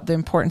talked about the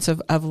importance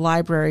of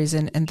libraries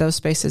and those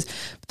spaces.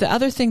 The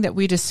other thing that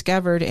we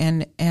discovered,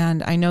 and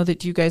I know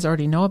that you guys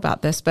already know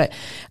about this, but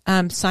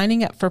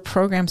signing up for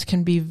programs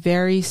can be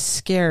very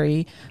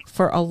scary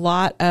for a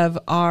lot of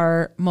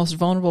our most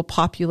vulnerable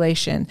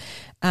population.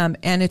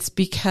 And it's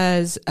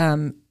because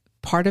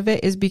part of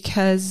it is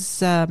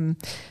because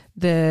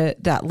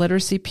that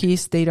literacy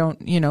piece, they don't,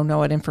 know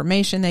what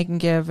information they can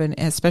give, and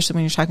especially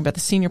when you're talking about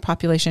the senior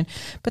population.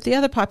 But the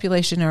other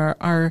population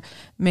are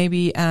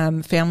maybe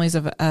families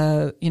of,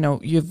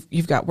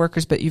 you've got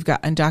workers, but you've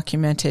got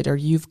undocumented, or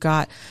you've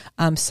got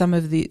some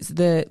of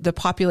the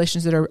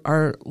populations that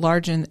are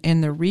large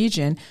in the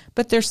region,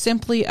 but they're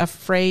simply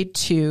afraid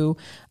to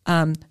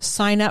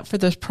sign up for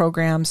those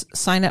programs,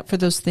 sign up for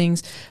those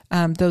things,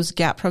 those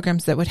gap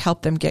programs that would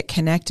help them get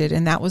connected.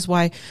 And that was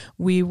why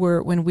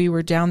when we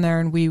were down there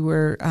and we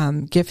were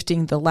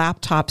gifting the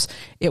laptops,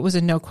 it was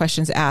a no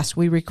questions asked.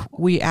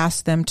 We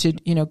asked them to,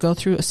 go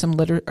through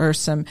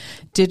some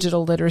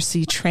digital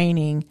literacy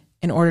training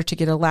in order to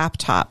get a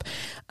laptop.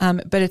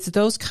 But it's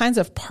those kinds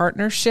of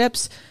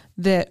partnerships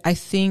that I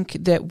think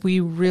that we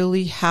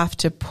really have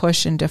to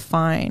push and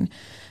define.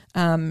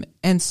 Can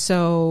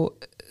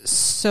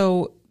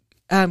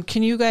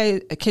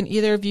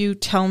either of you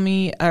tell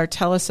me or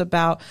tell us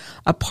about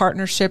a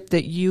partnership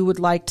that you would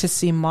like to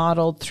see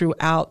modeled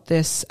throughout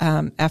this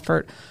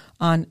effort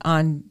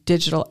on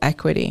digital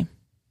equity?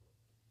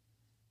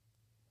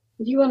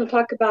 Do you want to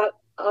talk about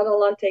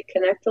Adelante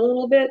Connect a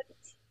little bit,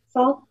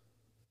 Saul?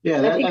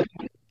 Yeah, I think it's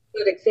a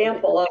good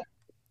example of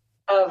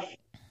of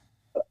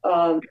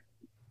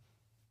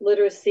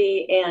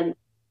literacy and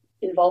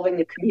involving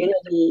the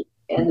community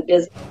and the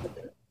business.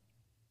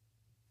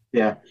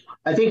 Yeah,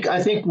 I think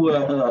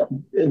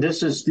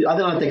this is the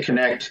other one to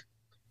connect.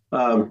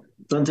 When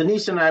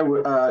Denise and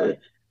I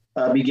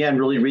began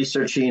really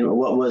researching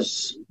what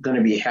was going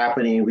to be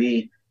happening,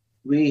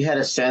 we had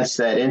a sense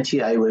that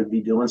NTI would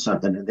be doing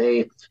something, and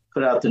they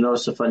put out the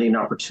notice of funding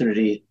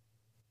opportunity.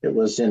 It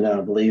was in,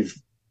 I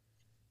believe,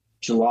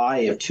 July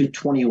of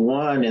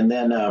 2021, and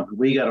then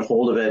we got a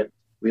hold of it.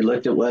 We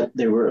looked at what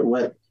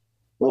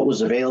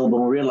was available,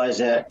 and we realized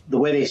that the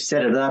way they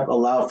set it up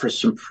allowed for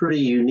some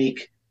pretty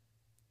unique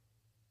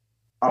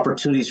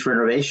opportunities for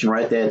innovation,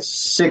 right? They had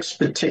 6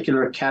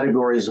 particular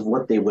categories of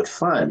what they would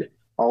fund,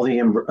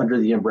 under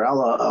the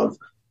umbrella of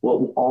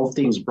all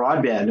things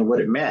broadband and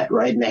what it meant,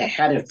 right? And they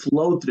had it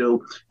flow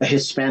through a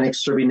Hispanic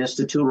Serving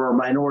Institute or a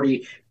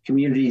minority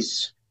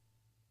communities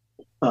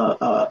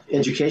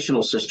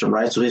educational system,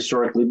 right? So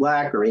historically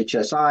Black or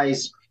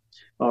HSIs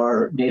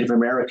or Native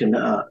American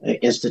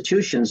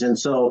institutions. And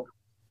so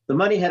the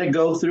money had to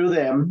go through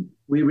them.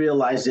 We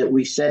realized it.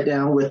 We sat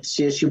down with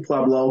CSU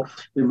Pueblo.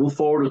 We moved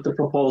forward with the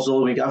proposal.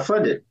 And we got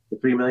funded for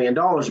 $3 million.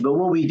 But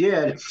what we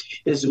did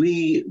is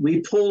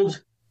we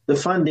pulled the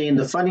funding.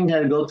 The funding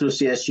had to go through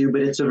CSU,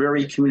 but it's a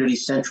very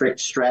community-centric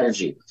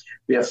strategy.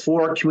 We have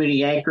 4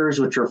 community anchors,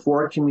 which are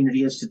 4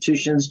 community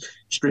institutions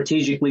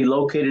strategically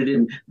located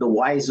in the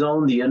Y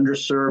zone, the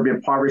underserved,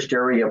 impoverished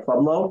area of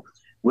Pueblo,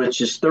 which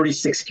is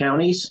 36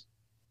 counties.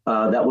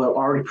 That were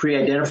already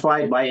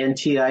pre-identified by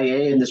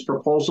NTIA in this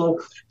proposal.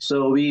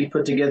 So we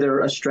put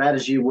together a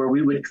strategy where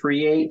we would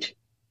create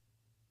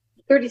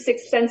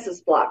 36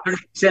 census blocks.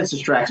 Census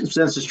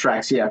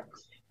tracts, yeah.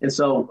 And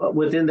so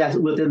within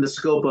the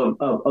scope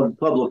of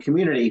Pueblo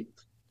community.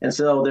 And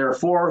so there are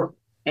 4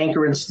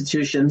 anchor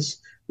institutions.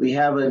 We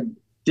have a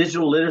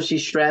digital literacy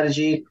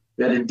strategy.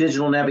 We have a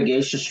digital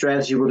navigation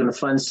strategy. We're going to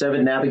fund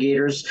 7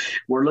 navigators.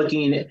 We're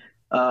looking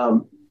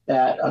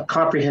at a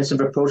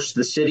comprehensive approach to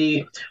the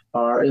city.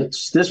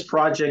 This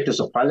project is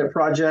a pilot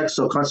project,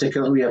 so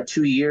consequently we have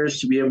 2 years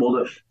to be able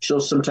to show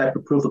some type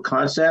of proof of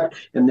concept,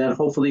 and then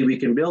hopefully we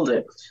can build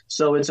it.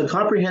 So it's a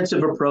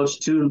comprehensive approach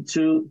to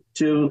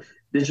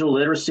digital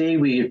literacy.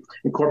 We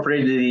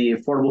incorporated the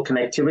affordable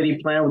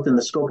connectivity plan within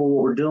the scope of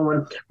what we're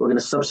doing. We're going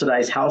to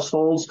subsidize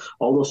households,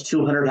 all those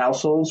 200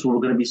 households. We're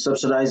going to be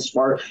subsidized as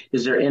far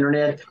as their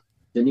internet.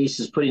 Denise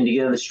is putting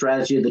together the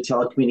strategy of the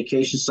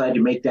telecommunications side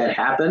to make that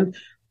happen.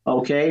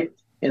 Okay.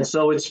 And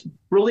so it's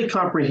really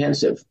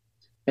comprehensive.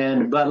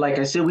 But like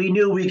I said, we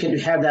knew we could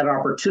have that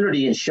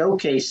opportunity and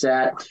showcase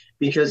that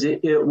because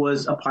it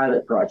was a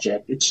pilot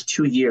project. It's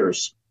 2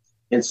 years.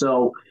 And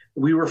so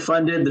we were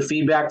funded. The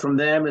feedback from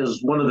them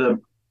is one of the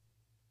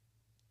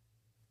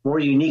more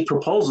unique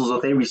proposals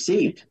that they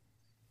received.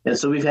 And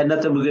so we've had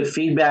nothing but good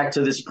feedback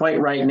to this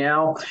point right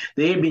now.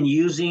 They've been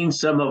using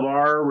some of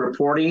our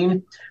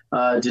reporting.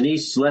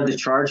 Denise led the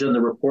charge on the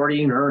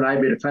reporting. Her and I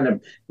have been kind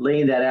of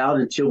laying that out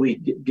until we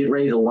get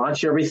ready to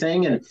launch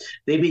everything. And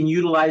they've been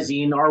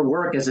utilizing our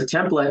work as a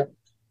template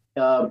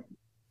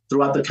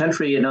throughout the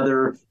country and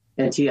other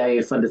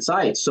NTIA-funded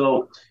sites.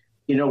 So,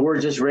 we're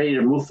just ready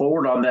to move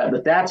forward on that.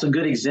 But that's a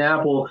good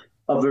example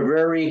of a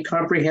very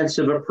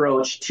comprehensive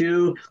approach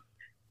to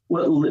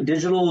what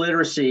digital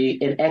literacy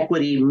and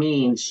equity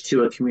means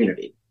to a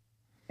community.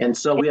 And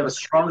so we have a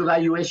strong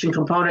evaluation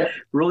component,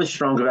 really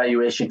strong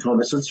evaluation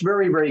component. So it's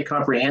very, very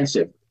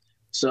comprehensive.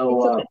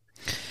 So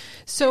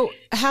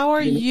how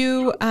are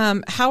you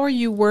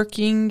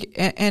working?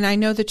 And I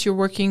know that you're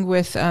working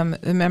with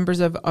the members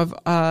of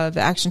the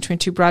Action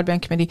 22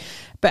 Broadband Committee,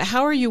 but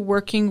how are you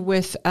working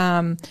with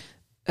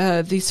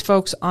these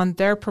folks on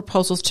their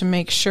proposals to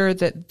make sure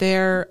that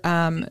they're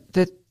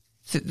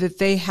that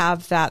they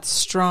have that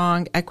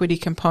strong equity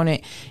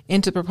component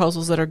into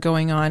proposals that are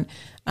going on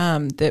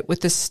that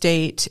with the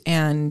state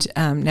and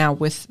now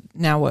with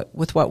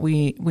what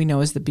we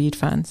know as the BEAD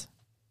funds?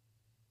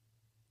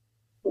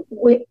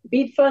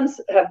 BEAD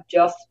funds have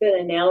just been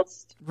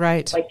announced,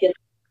 right? Like in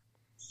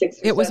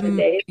 6 or 7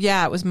 days.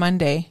 Yeah, it was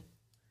Monday.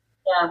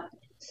 Yeah.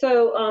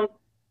 So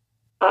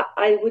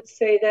I would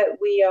say that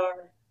we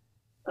are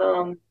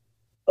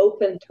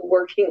open to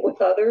working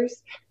with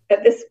others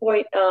at this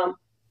point.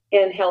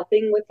 And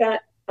helping with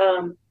that.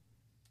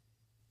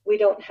 We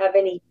don't have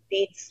any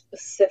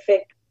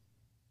BEAD-specific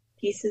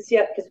pieces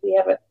yet because we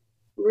haven't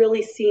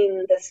really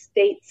seen the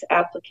state's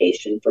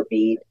application for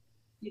BEAD.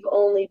 We've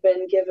only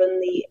been given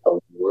the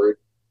award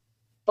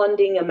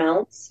funding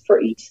amounts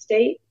for each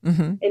state,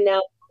 and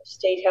now the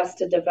state has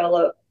to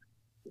develop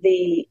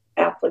the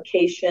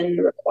application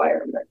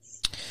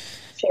requirements.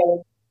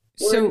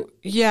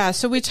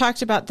 So we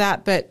talked about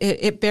that, but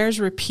it bears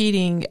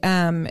repeating.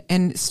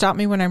 And stop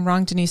me when I'm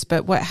wrong, Denise.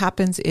 But what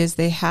happens is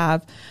they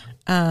have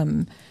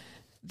the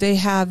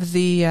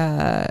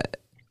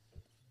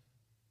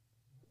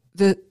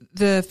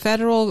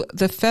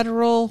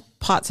federal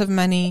pots of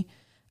money.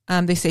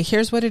 They say,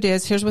 here's what it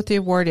is, here's what the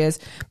award is,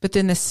 but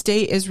then the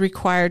state is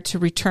required to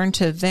return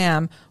to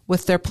them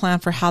with their plan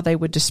for how they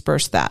would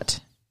disperse that.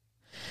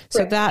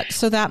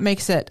 So that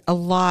makes it a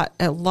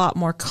lot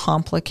more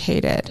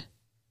complicated.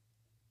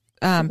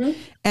 And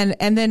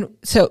then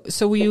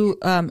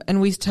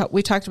we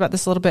talked about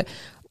this a little bit.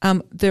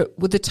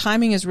 The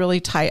timing is really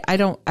tight. I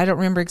don't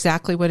remember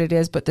exactly what it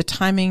is, but the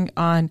timing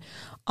on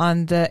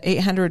the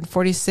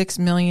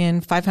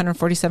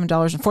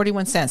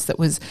 $846,547.41 that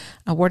was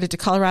awarded to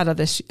Colorado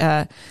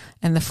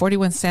and the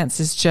 41 cents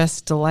is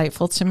just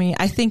delightful to me.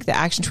 I think the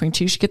Action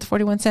 22 should get the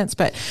 41 cents,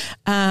 but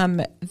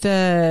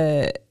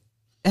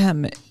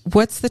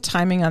what's the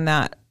timing on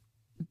that,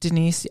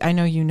 Denise? I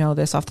know you know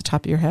this off the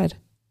top of your head.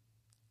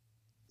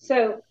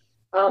 So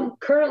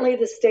currently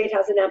the state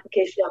has an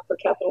application out for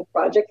capital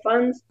project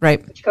funds,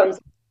 right, which comes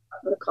from the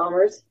Department of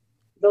Commerce.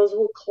 Those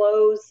will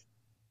close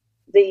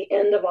the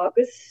end of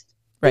August.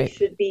 Right. They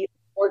should be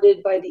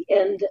awarded by the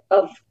end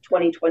of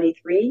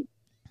 2023.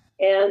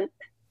 And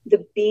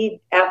the BEAD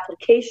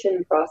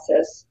application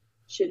process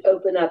should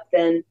open up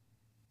then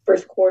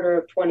first quarter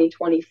of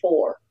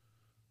 2024.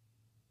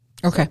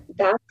 Okay.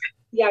 That's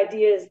the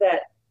idea, is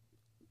that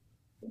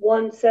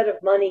one set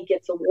of money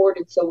gets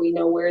awarded so we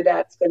know where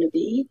that's going to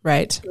be.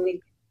 Right. And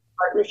we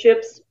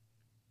partnerships,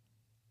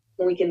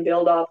 and we can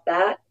build off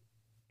that.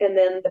 And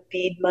then the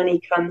BEAD money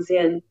comes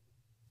in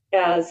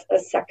as a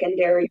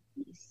secondary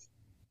piece.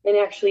 And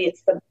actually,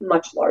 it's the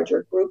much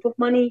larger group of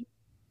money.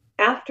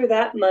 After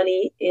that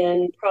money,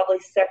 in probably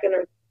second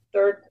or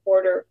third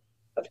quarter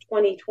of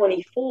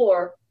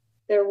 2024,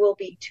 there will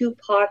be two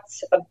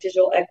pots of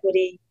digital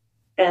equity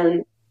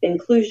and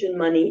inclusion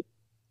money,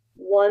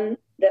 one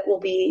that will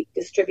be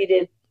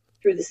distributed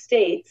through the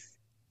states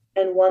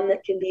and one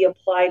that can be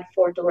applied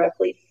for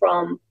directly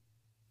from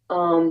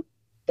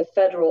the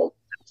federal.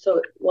 So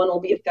one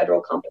will be a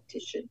federal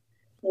competition.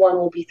 One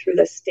will be through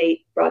the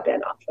state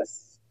broadband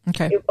office.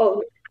 Okay.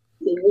 Through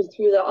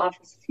the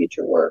Office of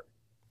Future Work.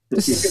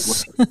 This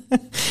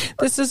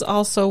is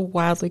also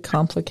wildly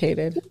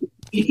complicated.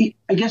 I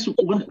guess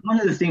one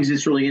of the things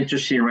that's really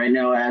interesting right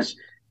now, as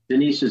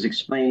Denise is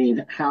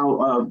explaining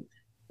how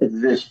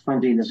this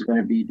funding is going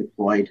to be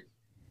deployed,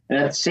 and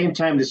at the same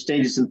time, the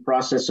state is in the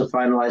process of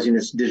finalizing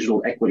its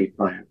digital equity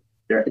plan.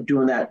 They're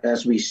doing that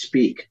as we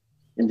speak.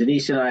 And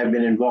Denise and I have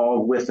been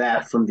involved with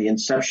that from the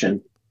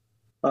inception.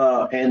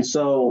 And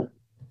so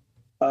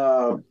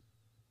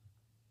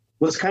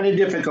what's kind of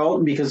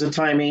difficult because of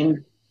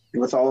timing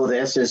with all of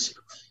this is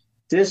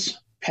this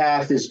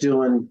path is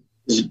going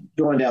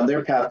down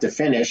their path to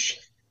finish.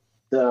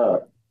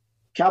 The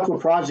capital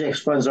projects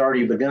fund's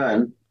already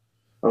begun.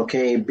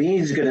 Okay,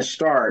 BEAD's going to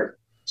start.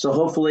 So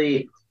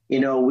hopefully,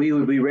 we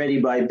would be ready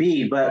by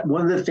BEAD. But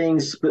one of the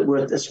things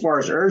with as far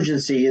as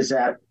urgency is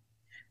that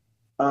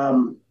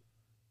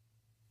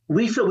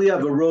we feel we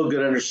have a real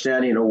good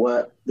understanding of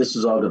what this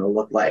is all going to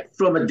look like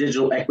from a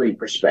digital equity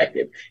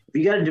perspective. If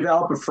you got to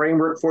develop a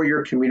framework for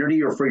your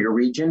community or for your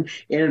region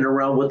in and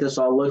around what this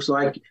all looks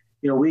like,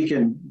 we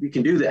can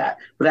do that.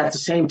 But at the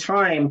same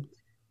time,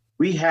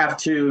 we have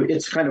to.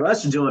 It's kind of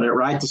us doing it,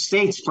 right? The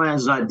state's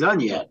plan's not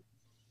done yet,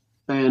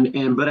 and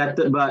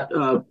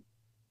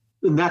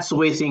that's the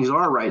way things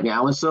are right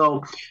now. And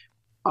so,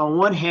 on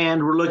one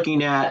hand, we're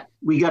looking at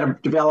we got to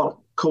develop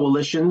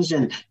coalitions,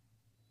 and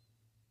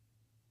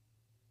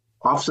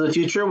Office of the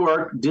Future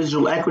Work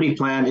Digital Equity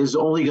Plan is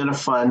only going to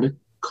fund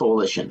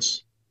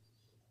coalitions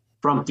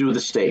through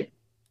the state.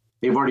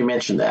 They've already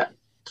mentioned that.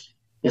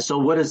 And so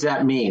what does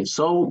that mean?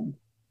 So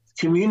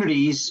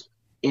communities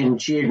in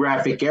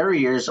geographic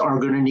areas are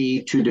going to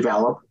need to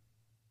develop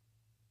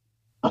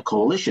a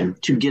coalition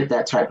to get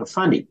that type of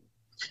funding.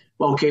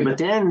 Okay, but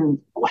then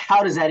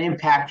how does that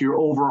impact your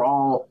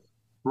overall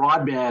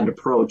broadband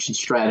approach and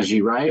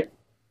strategy, right?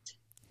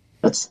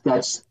 That's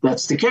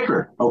the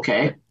kicker,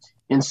 okay?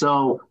 And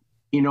so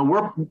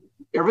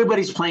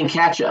everybody's playing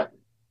catch up.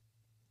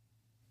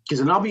 Because,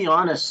 and I'll be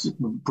honest,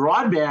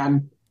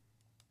 broadband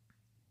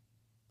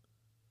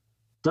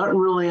doesn't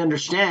really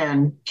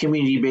understand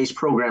community-based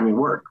programming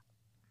work.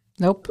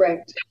 Nope.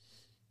 Correct.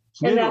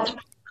 And that's a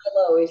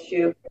low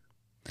issue.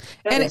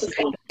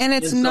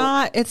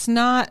 It's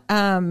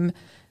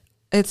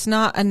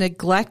not a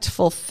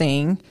neglectful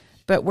thing,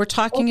 but we're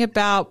talking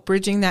about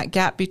bridging that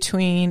gap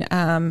between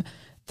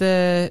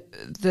the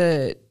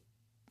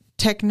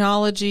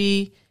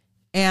technology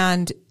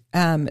and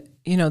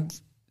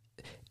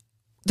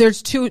there are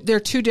two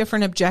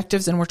different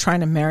objectives, and we're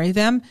trying to marry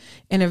them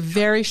in a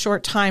very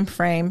short time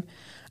frame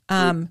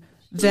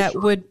that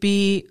would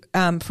be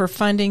for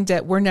funding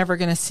that we're never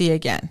going to see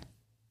again.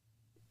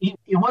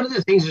 One of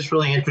the things that's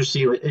really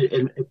interesting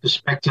in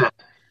respect to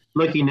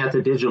looking at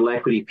the digital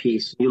equity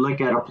piece, you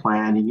look at a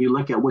plan and you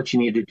look at what you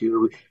need to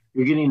do.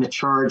 You're getting a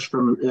charge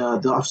from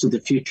the Office of the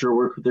Future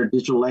Work with their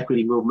digital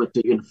equity movement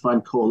that you can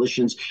fund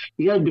coalitions.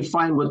 You got to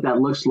define what that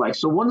looks like.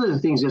 So one of the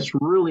things that's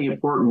really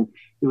important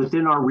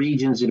within our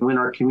regions and within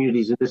our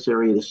communities in this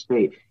area of the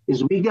state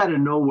is we got to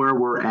know where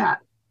we're at.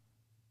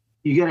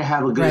 You got to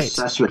have a good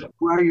assessment of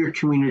where your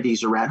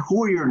communities are at.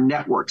 Who are your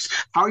networks?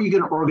 How are you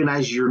going to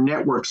organize your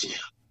networks?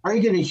 How are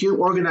you going to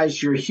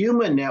organize your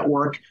human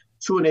network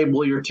to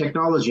enable your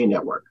technology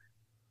network?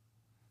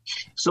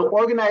 So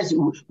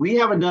we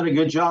haven't done a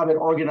good job at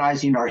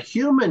organizing our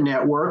human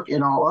network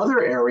in all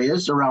other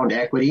areas around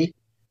equity.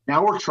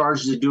 Now we're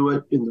charged to do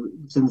it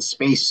in the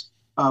space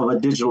of a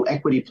digital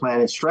equity plan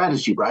and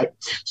strategy, right?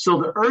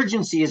 So the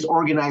urgency is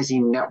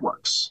organizing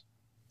networks,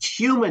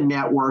 human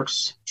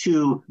networks,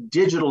 to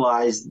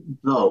digitalize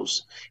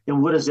those.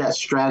 And what is that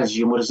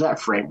strategy and what is that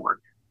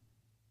framework?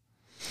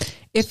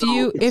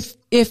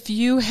 If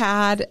you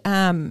had,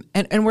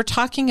 and we're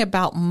talking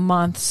about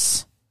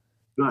months,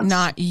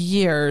 not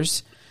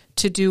years,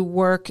 to do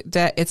work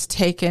that it's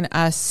taken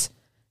us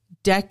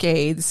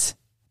decades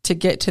to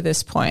get to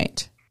this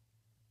point.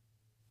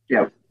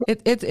 Yeah.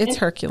 It's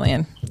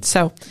Herculean.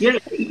 So yeah,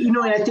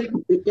 I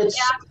think it's.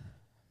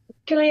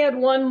 Can I add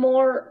one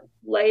more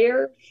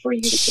layer for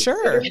you to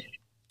sure.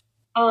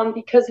 Consider?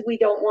 Because we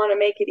don't want to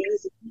make it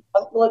easy.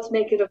 Let's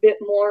make it a bit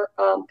more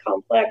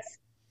complex.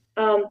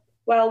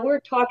 While we're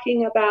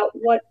talking about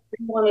what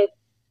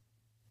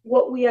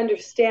we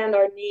understand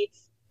our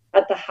needs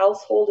at the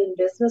household and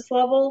business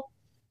level,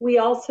 we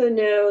also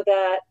know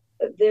that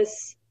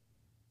this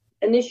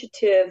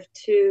initiative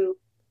to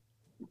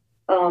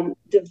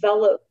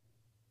develop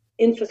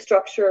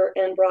infrastructure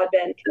and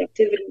broadband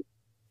connectivity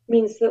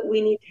means that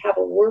we need to have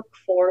a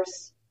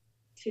workforce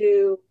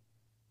to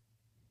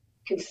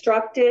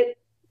construct it,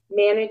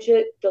 manage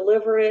it,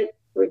 deliver it,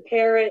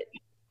 repair it,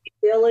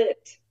 bill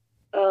it,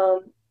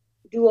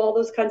 do all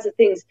those kinds of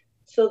things.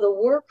 So the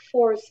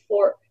workforce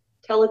for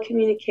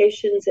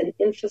telecommunications and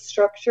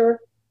infrastructure,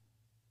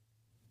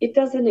 it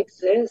doesn't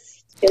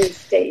exist in the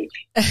state.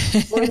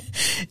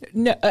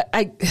 No,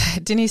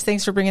 Denise,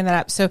 thanks for bringing that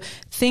up. So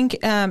think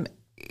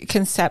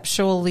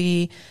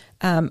conceptually,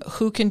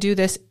 who can do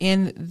this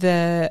in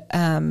the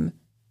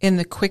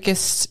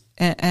quickest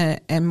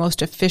and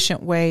most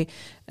efficient way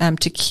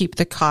to keep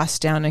the costs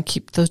down and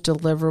keep those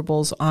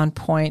deliverables on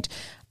point.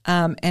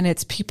 And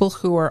it's people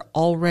who are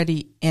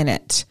already in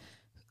it.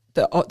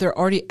 They're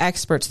already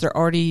experts. They're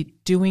already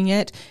doing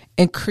it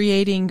and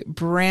creating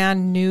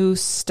brand new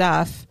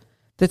stuff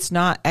that's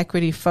not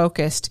equity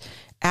focused.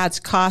 Adds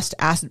cost,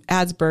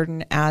 adds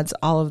burden, adds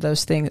all of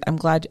those things. I'm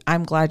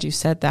glad you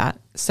said that.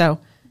 So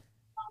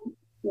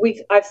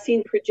I've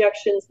seen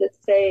projections that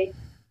say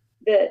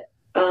that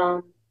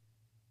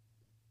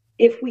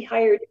if we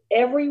hired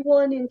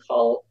everyone in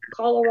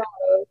Colorado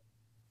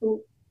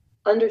who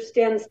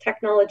understands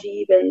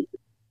technology even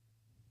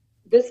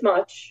this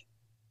much,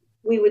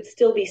 we would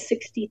still be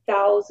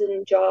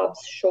 60,000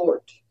 jobs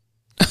short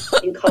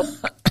in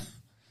Colorado.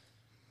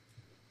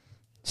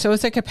 So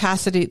it's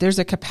there's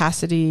a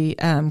capacity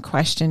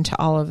question to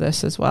all of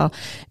this as well.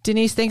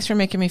 Denise, thanks for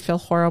making me feel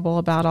horrible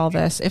about all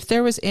this. If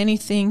there was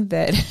anything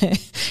that,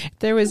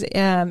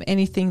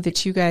 anything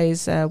that you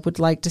guys would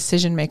like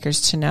decision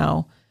makers to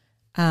know,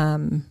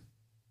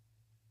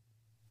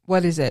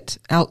 what is it?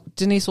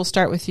 Denise, we'll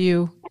start with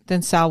you,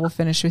 then Sal will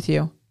finish with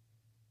you.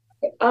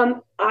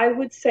 I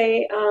would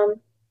say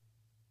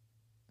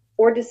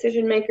for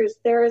decision makers,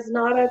 there is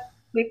not a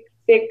quick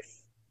fix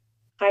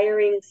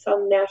hiring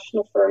some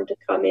national firm to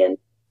come in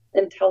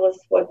and tell us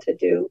what to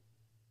do.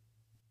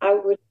 I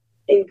would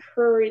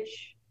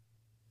encourage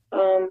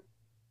our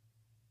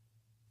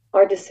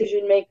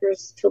decision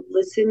makers to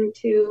listen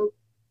to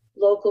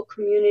local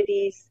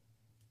communities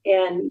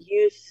and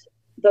use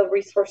the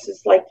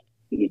resources like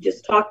you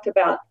just talked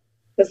about,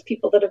 those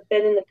people that have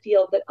been in the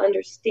field, that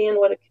understand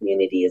what a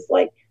community is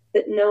like,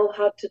 that know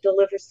how to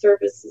deliver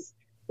services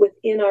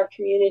within our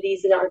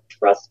communities and our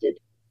trusted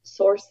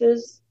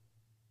sources.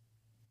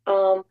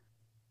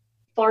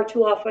 Far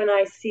too often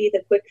I see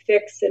the quick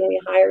fix and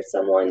we hire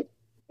someone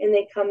and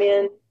they come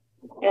in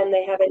and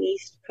they have an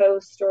East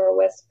Coast or a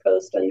West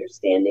Coast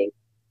understanding,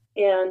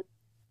 and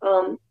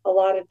a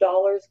lot of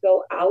dollars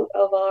go out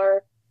of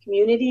our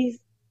communities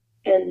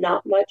and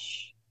not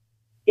much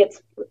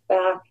gets put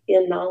back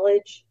in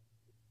knowledge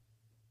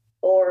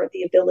or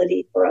the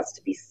ability for us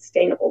to be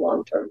sustainable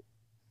long term.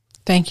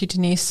 Thank you,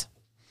 Denise.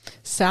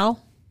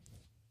 Sal?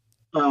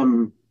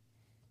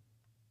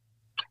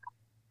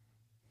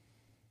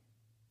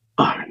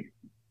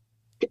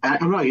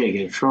 I'm not going to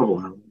get in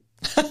trouble.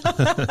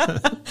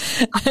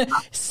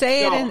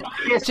 Say it.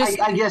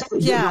 I guess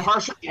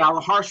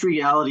the harsh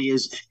reality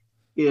is,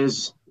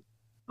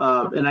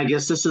 and I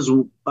guess this is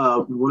one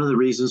of the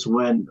reasons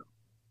when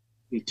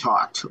we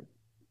talked a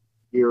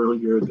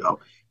year ago,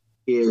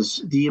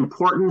 is the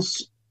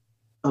importance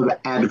of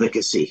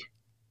advocacy.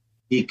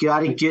 You got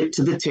to get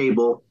to the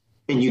table,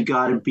 and you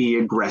got to be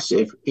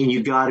aggressive, and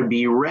you got to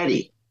be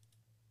ready.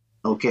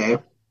 Okay.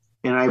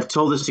 And I've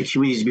told this to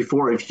communities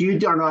before, if you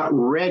are not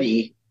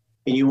ready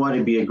and you want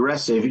to be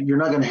aggressive, you're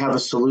not going to have a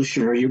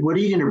solution. What are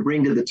you going to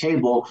bring to the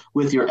table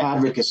with your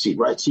advocacy,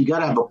 right? So you got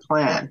to have a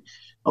plan,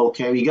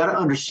 okay? You got to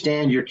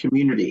understand your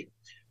community.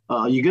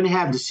 You're going to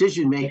have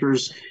decision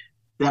makers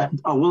that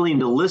are willing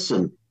to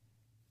listen.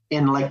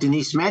 And like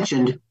Denise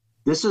mentioned,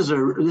 this is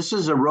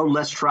a road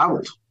less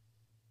traveled.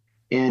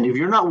 And if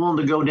you're not willing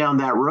to go down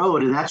that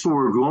road, and that's where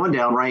we're going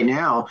down right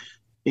now,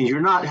 and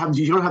you don't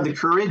have the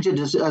courage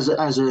as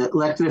an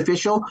elected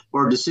official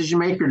or a decision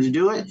maker to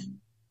do it,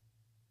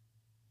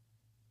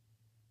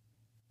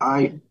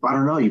 I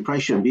don't know. You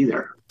probably shouldn't be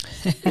there.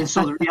 And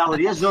so the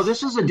reality is, no,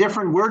 this is a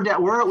different word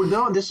that we're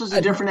doing. This is a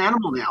different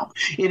animal now.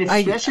 And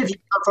especially if you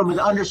come from an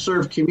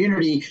underserved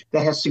community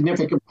that has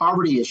significant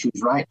poverty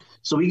issues, right?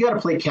 So we got to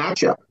play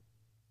catch up.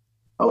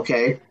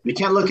 Okay. We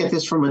can't look at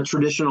this from a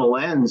traditional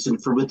lens and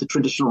with the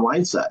traditional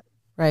mindset.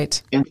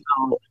 Right. And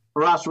so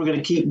for us, we're going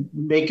to keep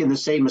making the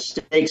same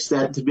mistakes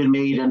that have been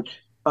made and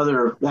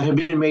that have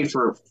been made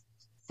for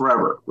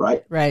forever.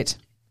 Right. Right.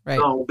 Right.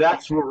 So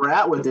that's where we're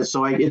at with this.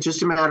 So it's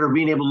just a matter of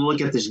being able to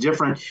look at this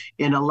different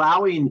and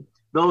allowing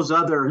those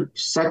other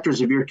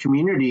sectors of your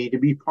community to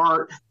be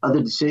part of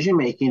the decision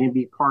making and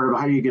be part of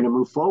how you're going to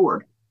move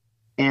forward.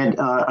 And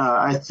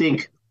I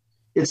think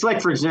it's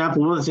like, for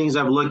example, one of the things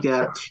I've looked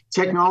at,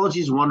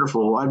 technology is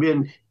wonderful. I've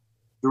been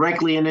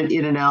directly in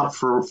and out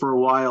for a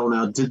while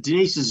now.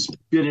 Denise has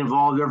been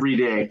involved every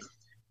day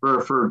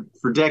for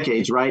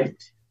decades, right?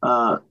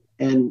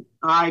 And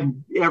I,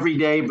 every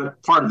day,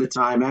 but part of the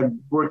time, I've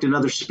worked in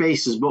other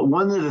spaces. But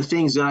one of the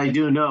things that I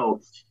do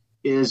know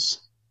is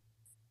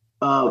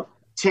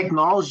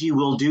technology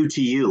will do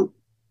to you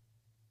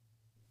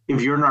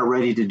if you're not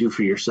ready to do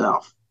for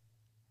yourself.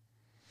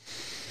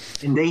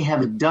 And they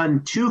have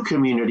done to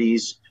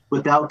communities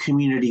without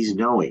communities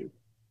knowing.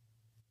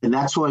 And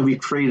that's why we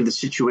created the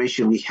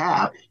situation we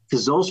have,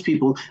 because those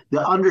people, the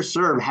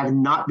underserved, have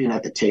not been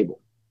at the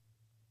table.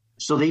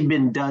 So they've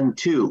been done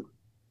to.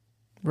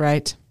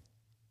 Right.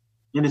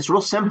 And it's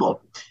real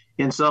simple.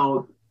 And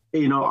so,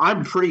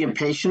 I'm pretty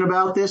impatient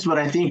about this, but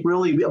I think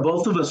really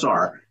both of us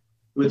are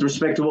with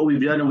respect to what we've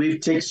done. And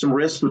we've taken some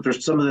risks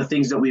with some of the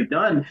things that we've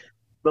done,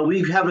 but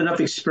we have enough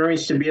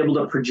experience to be able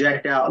to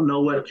project out and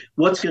know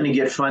what's going to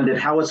get funded,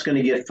 how it's going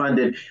to get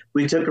funded.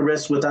 We took a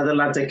risk with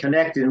Adelante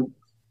Connect, and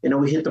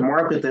we hit the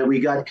market that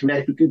we got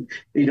connected,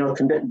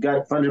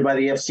 got funded by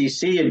the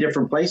FCC in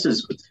different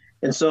places.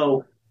 And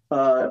so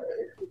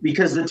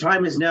because the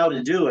time is now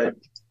to do it,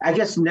 I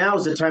guess now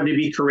is the time to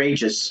be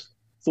courageous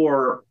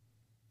for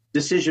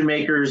decision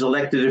makers,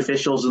 elected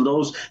officials, and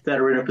those that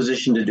are in a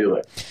position to do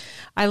it.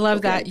 I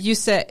love that. You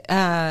said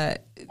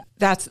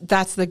that's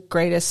the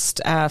greatest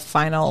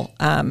final.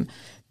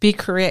 Be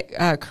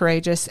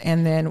courageous,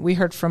 and then we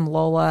heard from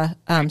Lola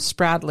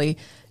Spradley,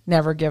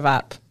 never give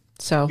up.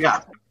 So yeah,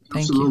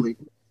 absolutely.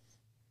 Thank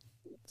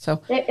you.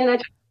 So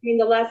and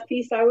the last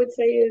piece I would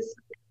say is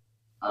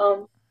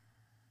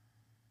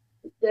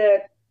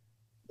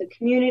the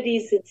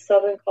communities in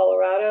southern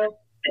Colorado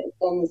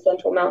and the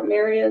central mountain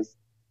areas,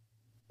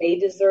 they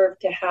deserve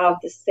to have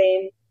the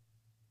same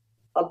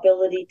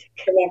ability to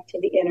connect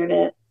to the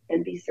internet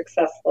and be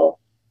successful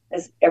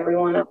as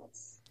everyone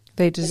else.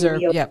 They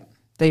deserve,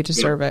 they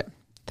deserve it.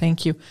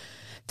 Thank you.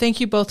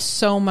 Thank you both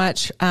so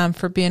much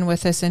for being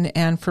with us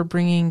and for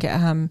bringing,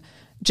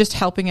 just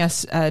helping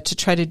us to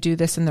try to do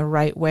this in the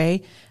right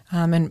way.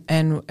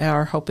 And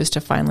our hope is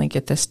to finally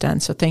get this done.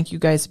 So thank you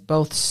guys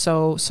both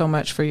so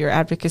much for your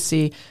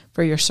advocacy,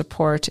 for your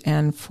support,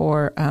 and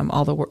for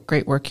all the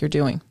great work you're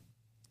doing.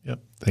 Yep.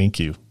 Thank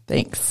you.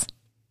 Thanks.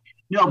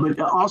 No, but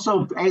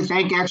also I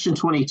thank Action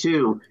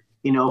 22,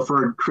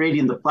 for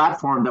creating the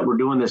platform that we're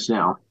doing this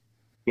now.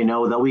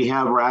 That we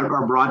have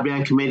our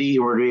broadband committee,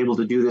 and we're able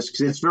to do this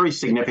because it's very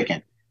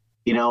significant.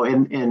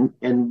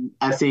 And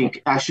I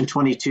think Action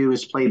 22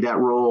 has played that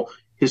role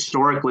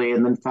historically,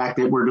 and the fact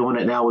that we're doing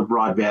it now with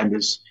broadband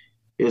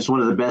is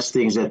one of the best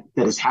things that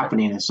is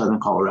happening in southern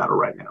Colorado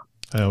right now.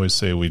 I always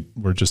say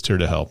we're just here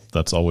to help.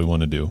 That's all we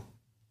want to do.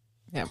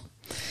 Yeah.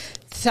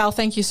 Sal,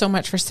 thank you so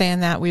much for saying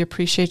that. We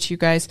appreciate you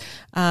guys.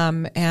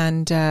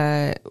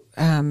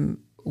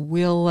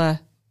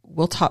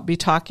 We'll be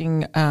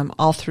talking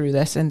all through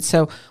this. And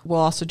so we'll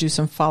also do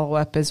some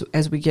follow-up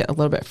as we get a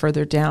little bit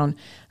further down.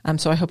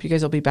 So I hope you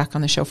guys will be back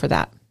on the show for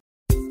that.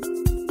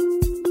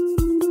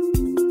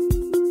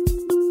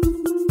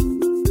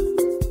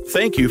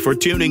 Thank you for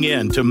tuning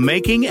in to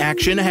Making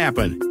Action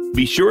Happen.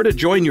 Be sure to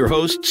join your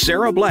hosts,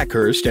 Sarah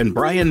Blackhurst and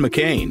Brian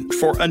McCain,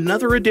 for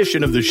another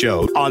edition of the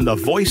show on the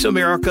Voice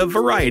America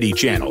Variety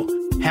Channel.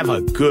 Have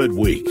a good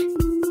week.